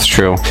work. It's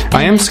true.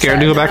 I am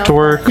scared to go back to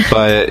work,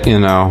 but you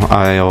know,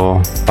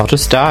 I'll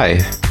just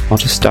die. I'll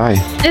just die.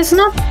 It's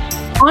not.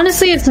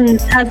 Honestly, it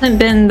hasn't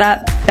been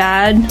that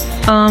bad.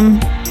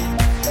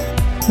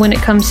 when it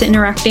comes to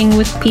interacting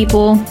with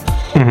people.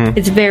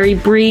 It's very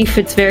brief.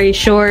 It's very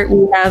short.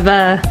 We have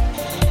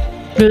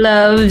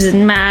gloves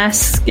and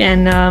masks,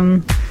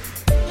 and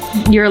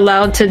you're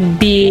allowed to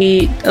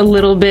be a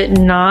little bit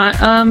not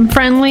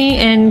friendly.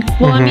 And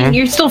well, I mean,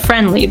 you're still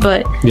friendly,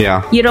 but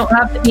you don't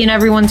have to be in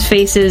everyone's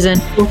faces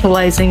and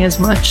vocalizing as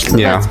much. So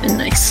that's been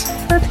nice.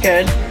 That's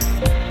good.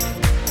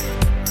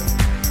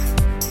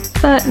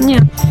 But yeah,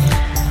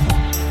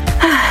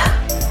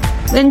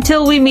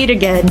 until we meet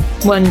again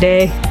one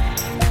day,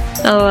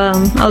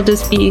 I'll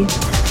just be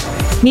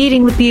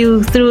meeting with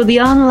you through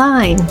the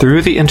online,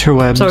 through the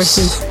interwebs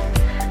sources,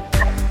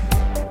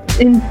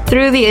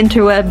 through the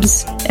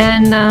interwebs,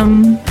 and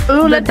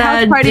ooh, let's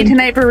house party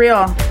tonight for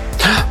real.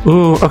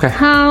 Ooh, okay.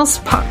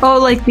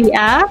 Like the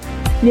app?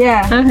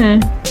 Yeah.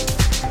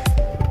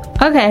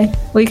 Okay.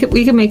 We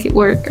can make it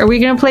work. Are we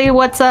gonna play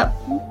What's Up?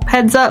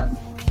 Heads Up?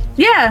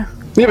 Yeah.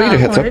 Yeah, we can do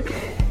Heads Up.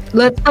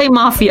 Let's play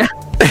Mafia.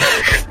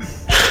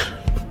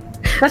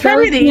 That's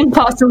everything.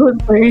 Impossible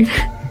to play.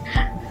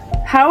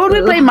 How would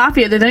we play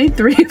Mafia? There's only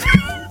 3 of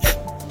us.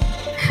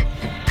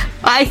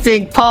 I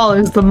think Paul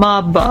is the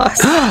mob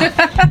boss.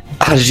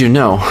 How did you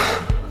know?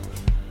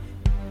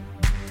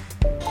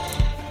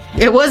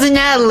 It wasn't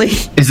Natalie.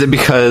 Is it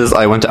because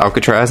I went to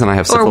Alcatraz and I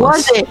have syphilis? Or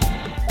was it?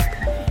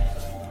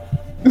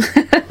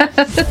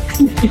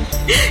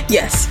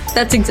 Yes,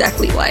 that's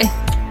exactly why.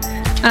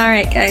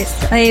 Alright, guys.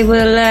 I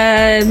will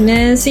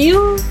miss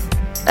you.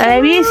 I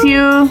miss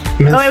you. Oh,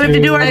 wait, we have to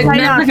do our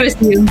sign off. Miss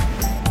you.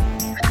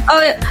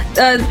 Oh,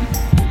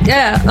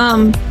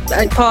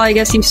 Paul, I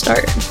guess you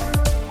start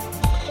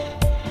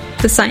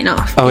the sign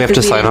off. Oh, we have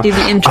to sign off? Do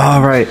the intro.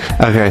 Oh, right.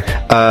 Okay.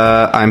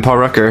 I'm Paul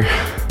Rucker.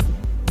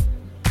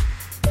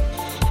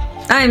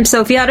 I'm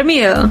Sophie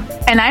Adamio.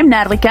 And I'm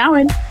Natalie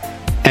Cowan.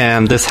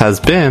 And this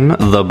has been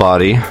The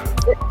Body,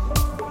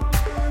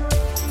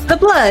 The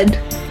Blood,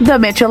 The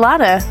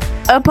Michelada,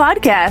 a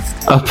podcast.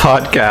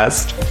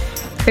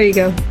 There you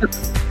go.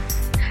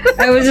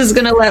 I was just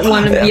gonna let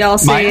one of y'all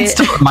say it.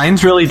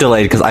 Mine's really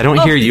delayed because I don't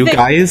hear you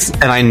guys,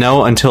 and I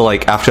know until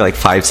after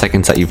 5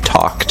 seconds that you've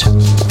talked.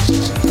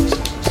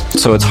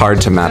 So it's hard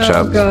to match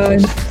up.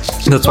 God.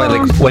 That's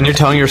why, when you're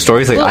telling your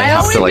stories, I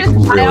have to really.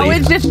 I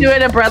always just do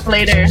it a breath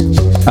later.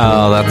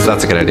 Oh,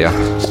 that's a good idea.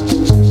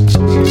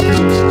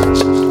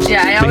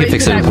 Yeah, I always do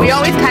that. We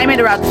always time it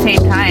around the same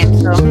time.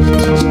 So,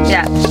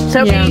 yeah.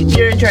 Sophie,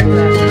 you're in charge of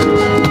that.